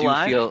glad to be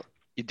alive.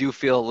 You do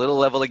feel a little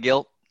level of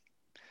guilt,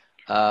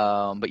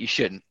 but you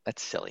shouldn't.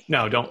 That's silly.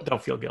 No,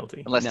 don't feel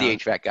guilty. Unless the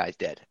HVAC guy's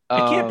dead. It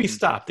can't be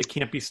stopped. It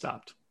can't be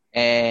stopped.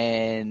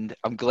 And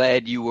I'm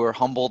glad you were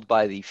humbled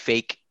by the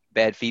fake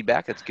bad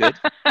feedback. That's good.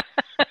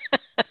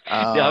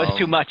 No, it was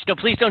too much. No,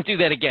 please don't do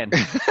that again.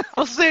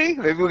 We'll see.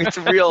 Maybe we'll get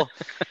some real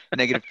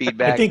negative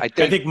feedback. I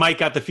think Mike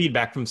got the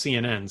feedback from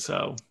CNN.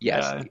 So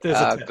yes,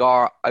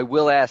 Gar, I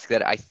will ask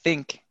that. I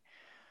think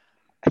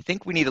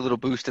we need a little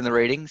boost in the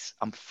ratings.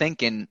 I'm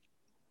thinking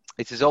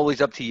this is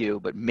always up to you,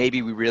 but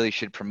maybe we really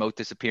should promote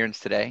this appearance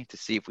today to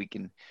see if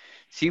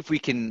we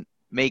can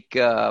make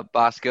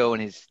Bosco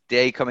and his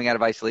day coming out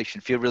of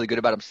isolation feel really good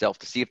about himself.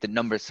 To see if the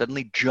numbers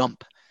suddenly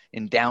jump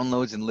in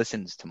downloads and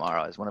listens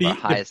tomorrow as one of our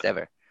highest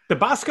ever. The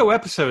Bosco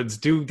episodes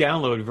do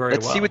download very well.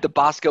 Let's see what the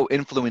Bosco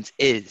influence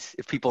is.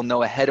 If people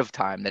know ahead of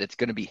time that it's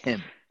going to be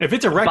him. If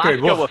it's a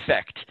record, Bosco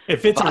effect.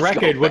 If it's a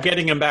record, we're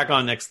getting him back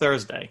on next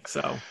Thursday.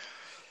 So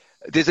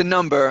there's a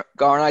number.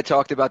 Gar and I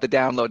talked about the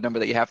download number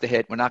that you have to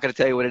hit. We're not going to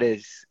tell you what it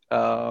is,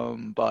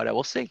 but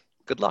we'll see.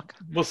 Good luck.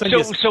 We'll send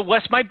so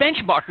what's my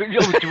benchmark?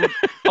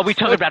 Are we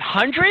talking about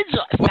hundreds,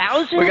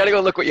 thousands? We got to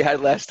go look what you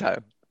had last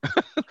time.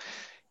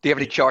 Do you have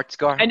any charts,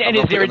 Gar? And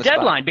is there a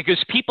deadline?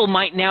 Because people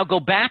might now go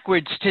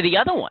backwards to the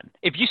other one.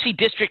 If you see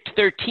District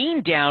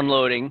 13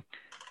 downloading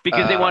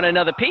because they want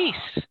another piece,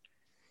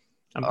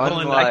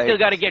 I still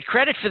got to get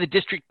credit for the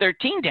District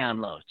 13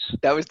 downloads.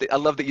 I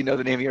love that you know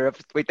the name of your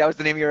episode. Wait, that was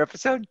the name of your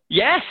episode?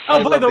 Yes. I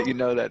love that you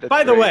know that.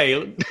 By the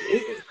way,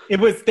 it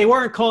was. They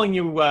weren't calling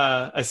you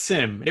a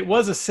sim. It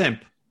was a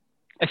simp.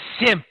 A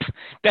simp.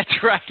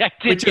 That's right.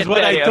 Which is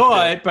what I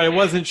thought, but I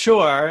wasn't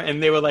sure.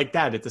 And they were like,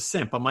 Dad, it's a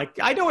simp. I'm like,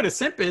 I know what a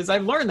simp is.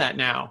 I've learned that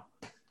now.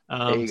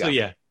 There you go. So,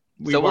 yeah.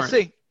 We'll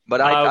see.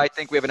 But I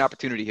think we have an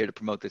opportunity here to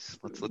promote this.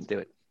 Let's do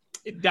it.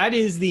 That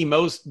is the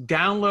most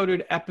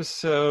downloaded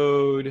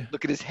episode.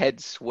 Look at his head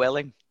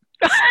swelling.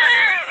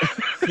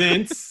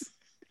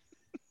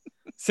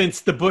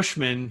 since The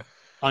Bushman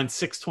on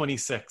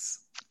 626.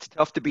 It's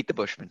tough to beat The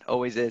Bushman.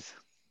 Always is.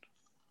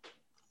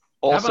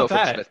 Also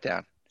from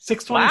Smithtown.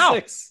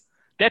 626. Wow.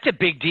 That's a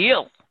big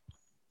deal.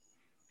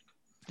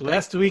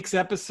 Last week's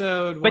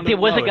episode. But there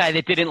was a guy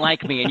that didn't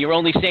like me, and you're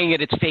only saying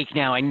it's fake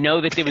now. I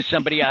know that there was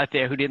somebody out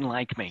there who didn't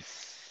like me.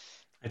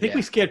 I think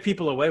we scared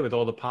people away with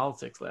all the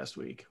politics last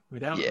week. We're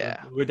down a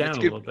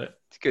little bit.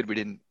 It's good we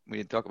didn't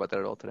talk about that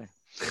at all today.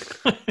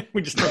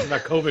 We just talked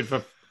about COVID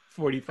for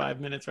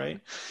 45 minutes, right?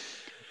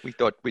 We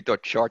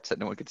thought charts that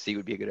no one could see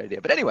would be a good idea.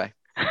 But anyway.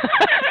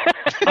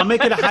 I'll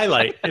make it a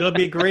highlight. It'll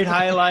be a great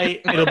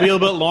highlight. It'll be a little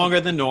bit longer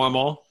than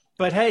normal.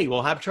 But hey,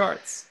 we'll have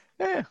charts.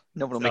 Yeah.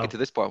 No one will make it to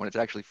this part when it's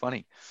actually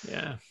funny.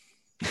 Yeah.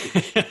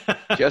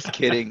 Just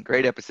kidding.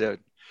 Great episode.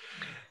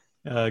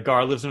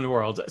 Gar lives in the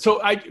world. So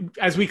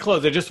as we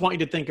close, I just want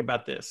you to think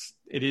about this.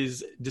 It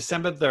is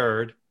December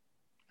 3rd.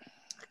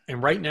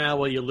 And right now,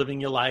 while you're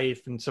living your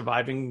life and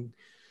surviving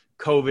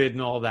COVID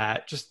and all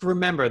that, just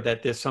remember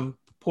that there's some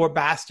poor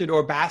bastard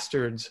or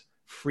bastards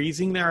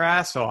freezing their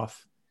ass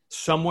off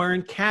somewhere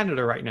in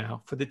Canada right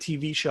now for the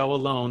TV show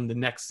alone the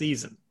next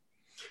season,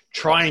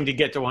 trying to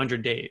get to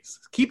 100 days.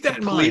 Keep that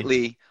in mind.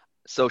 Completely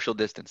social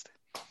distanced.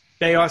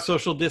 They are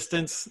social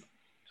distance.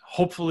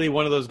 Hopefully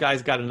one of those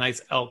guys got a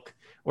nice elk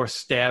or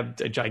stabbed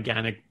a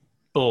gigantic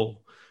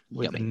bull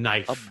with a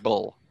knife. A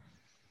bull.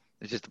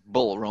 There's just a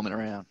bull roaming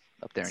around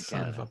up there in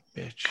Canada. Son of a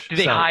bitch. Did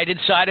they hide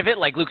inside of it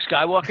like Luke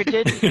Skywalker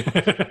did?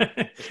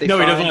 No,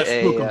 he doesn't want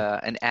to spook him.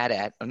 An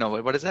AT-AT. Oh, no,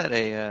 what is that?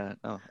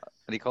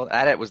 What do you call it?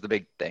 AT-AT was the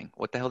big thing.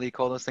 What the hell do you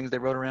call those things they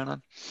rode around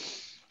on?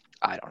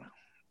 I don't know.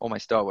 All my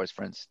Star Wars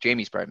friends.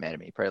 Jamie's probably mad at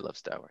me. He probably loves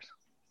Star Wars.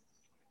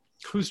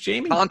 Who's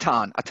Jamie? A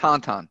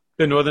tauntaun.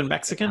 The Northern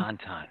Mexican?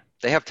 Tauntaun.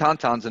 They have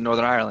tauntauns in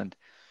Northern Ireland.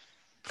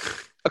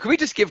 Can we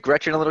just give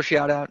Gretchen a little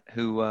shout out?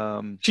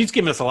 Who she's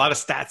given us a lot of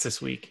stats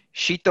this week.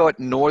 She thought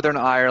Northern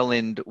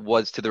Ireland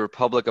was to the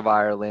Republic of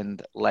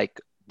Ireland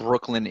like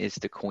Brooklyn is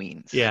to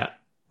Queens. Yeah.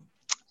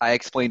 I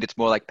explained it's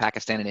more like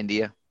Pakistan and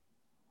India.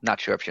 Not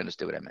sure if she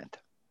understood what I meant.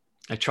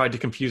 I tried to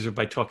confuse her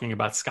by talking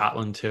about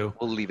Scotland too.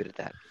 We'll leave it at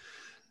that.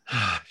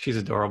 She's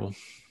adorable.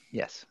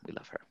 Yes, we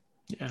love her.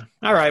 Yeah.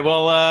 All right.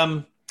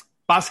 Well,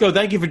 Bosco,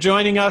 thank you for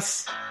joining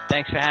us.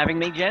 Thanks for having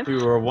me, Jen.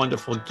 We were a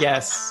wonderful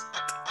guest.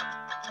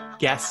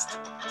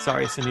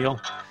 Sorry, Sunil.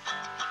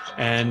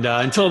 And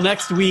until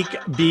next week,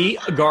 be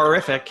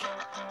garific.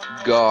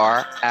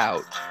 Gar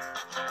out.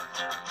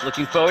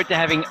 Looking forward to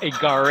having a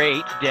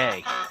great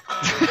day.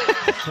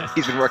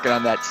 He's been working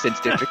on that since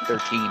District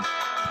 13.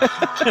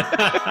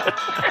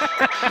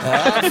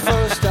 At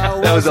first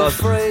I was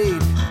afraid,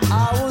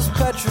 I was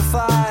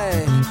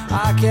petrified.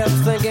 I kept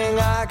thinking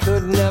I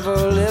could never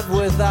live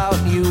without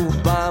you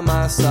by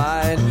my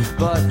side.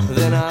 But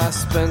then I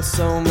spent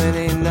so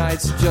many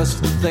nights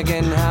just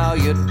thinking how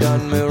you'd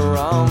done me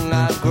wrong.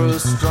 I grew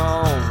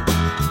strong,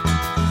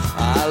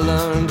 I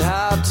learned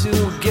how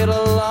to get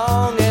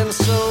along. And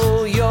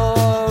so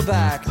you're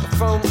back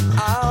from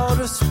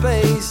outer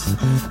space.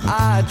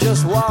 I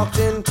just walked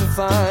in to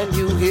find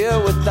you here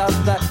without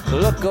that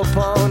look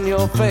upon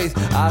your face.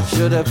 I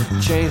should have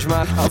changed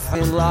my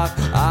fucking lock.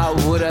 I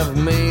would have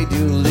made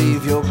you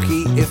leave your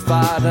key if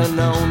I'd have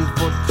known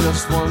for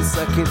just 1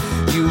 second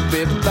you'd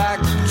be back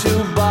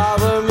to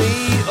bother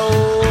me.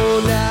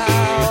 Oh,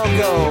 now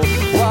go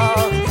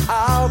walk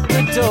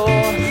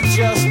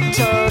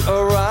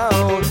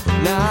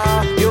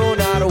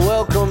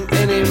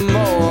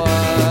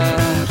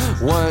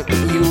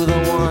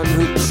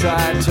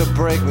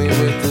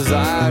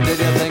fire? Did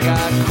you think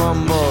I'd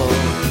crumble?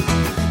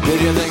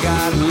 Did you think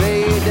I'd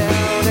lay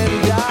down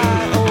and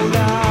die? Oh,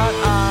 not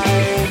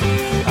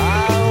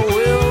I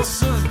will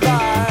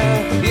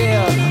survive.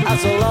 Yeah,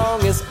 as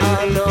long as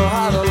I know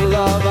how to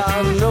love,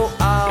 I know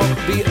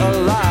I'll be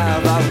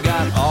alive. I've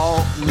got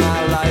all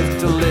my life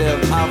to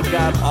live. I've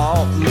got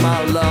all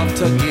my love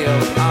to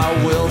give.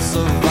 I will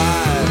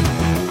survive.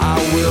 I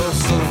will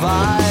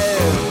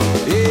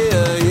survive.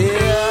 Yeah,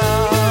 yeah.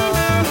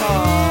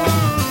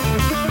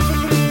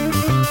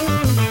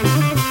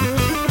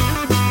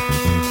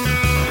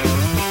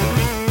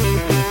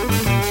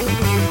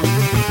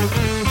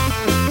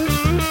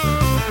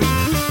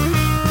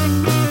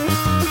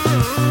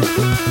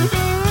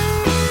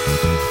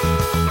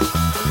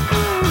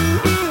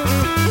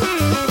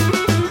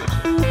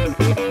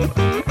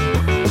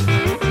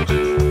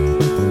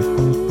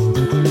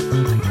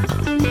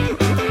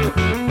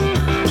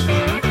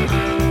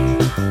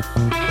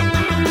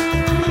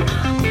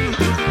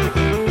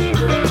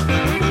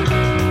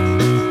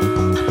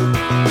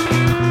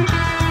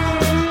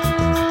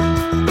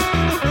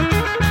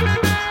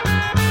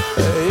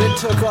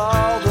 Took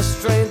all the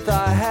strength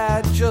I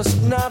had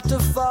just not to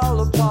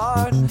fall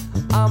apart.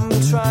 I'm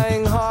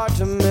trying hard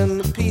to mend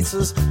the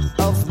pieces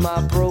of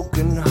my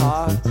broken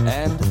heart.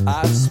 And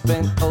I've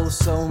spent oh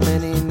so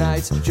many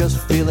nights just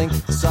feeling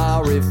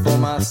sorry for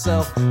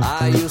myself.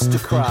 I used to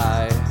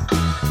cry,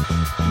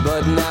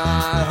 but now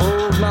I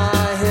hold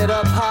my head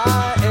up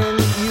high and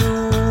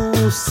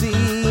you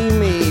see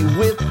me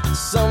with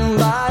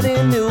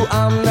somebody new.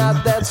 I'm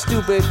not that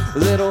stupid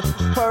little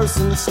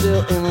person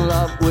still in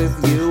love with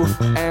you.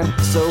 And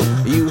so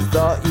you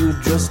thought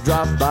you'd just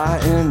drop by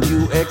and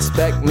you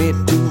expect me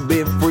to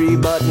be free.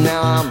 But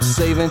now I'm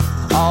saving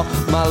all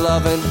my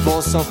loving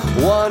for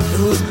someone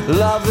who's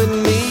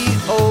loving me.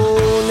 Oh,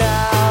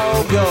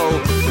 now go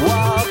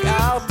walk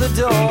out the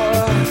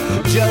door,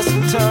 just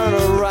turn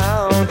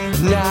around.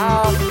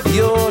 Now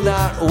you're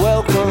not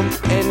welcome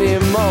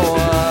anymore.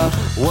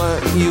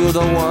 Weren't you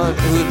the one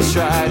who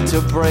tried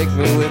to break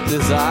me with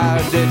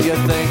desire? Did you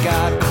think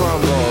I'd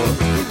crumble?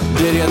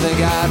 Did you think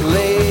I'd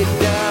lay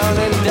down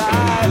and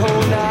die?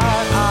 Oh,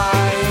 not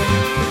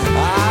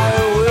I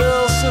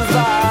will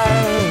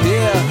survive.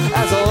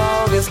 Yeah, as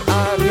long as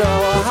I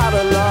know how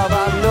to love,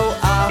 I know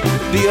I'll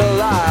be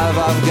alive.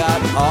 I've got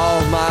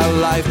all my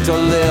life to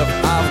live.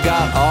 I've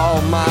got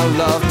all my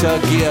love to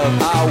give.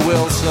 I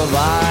will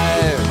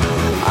survive.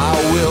 I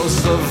will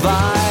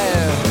survive.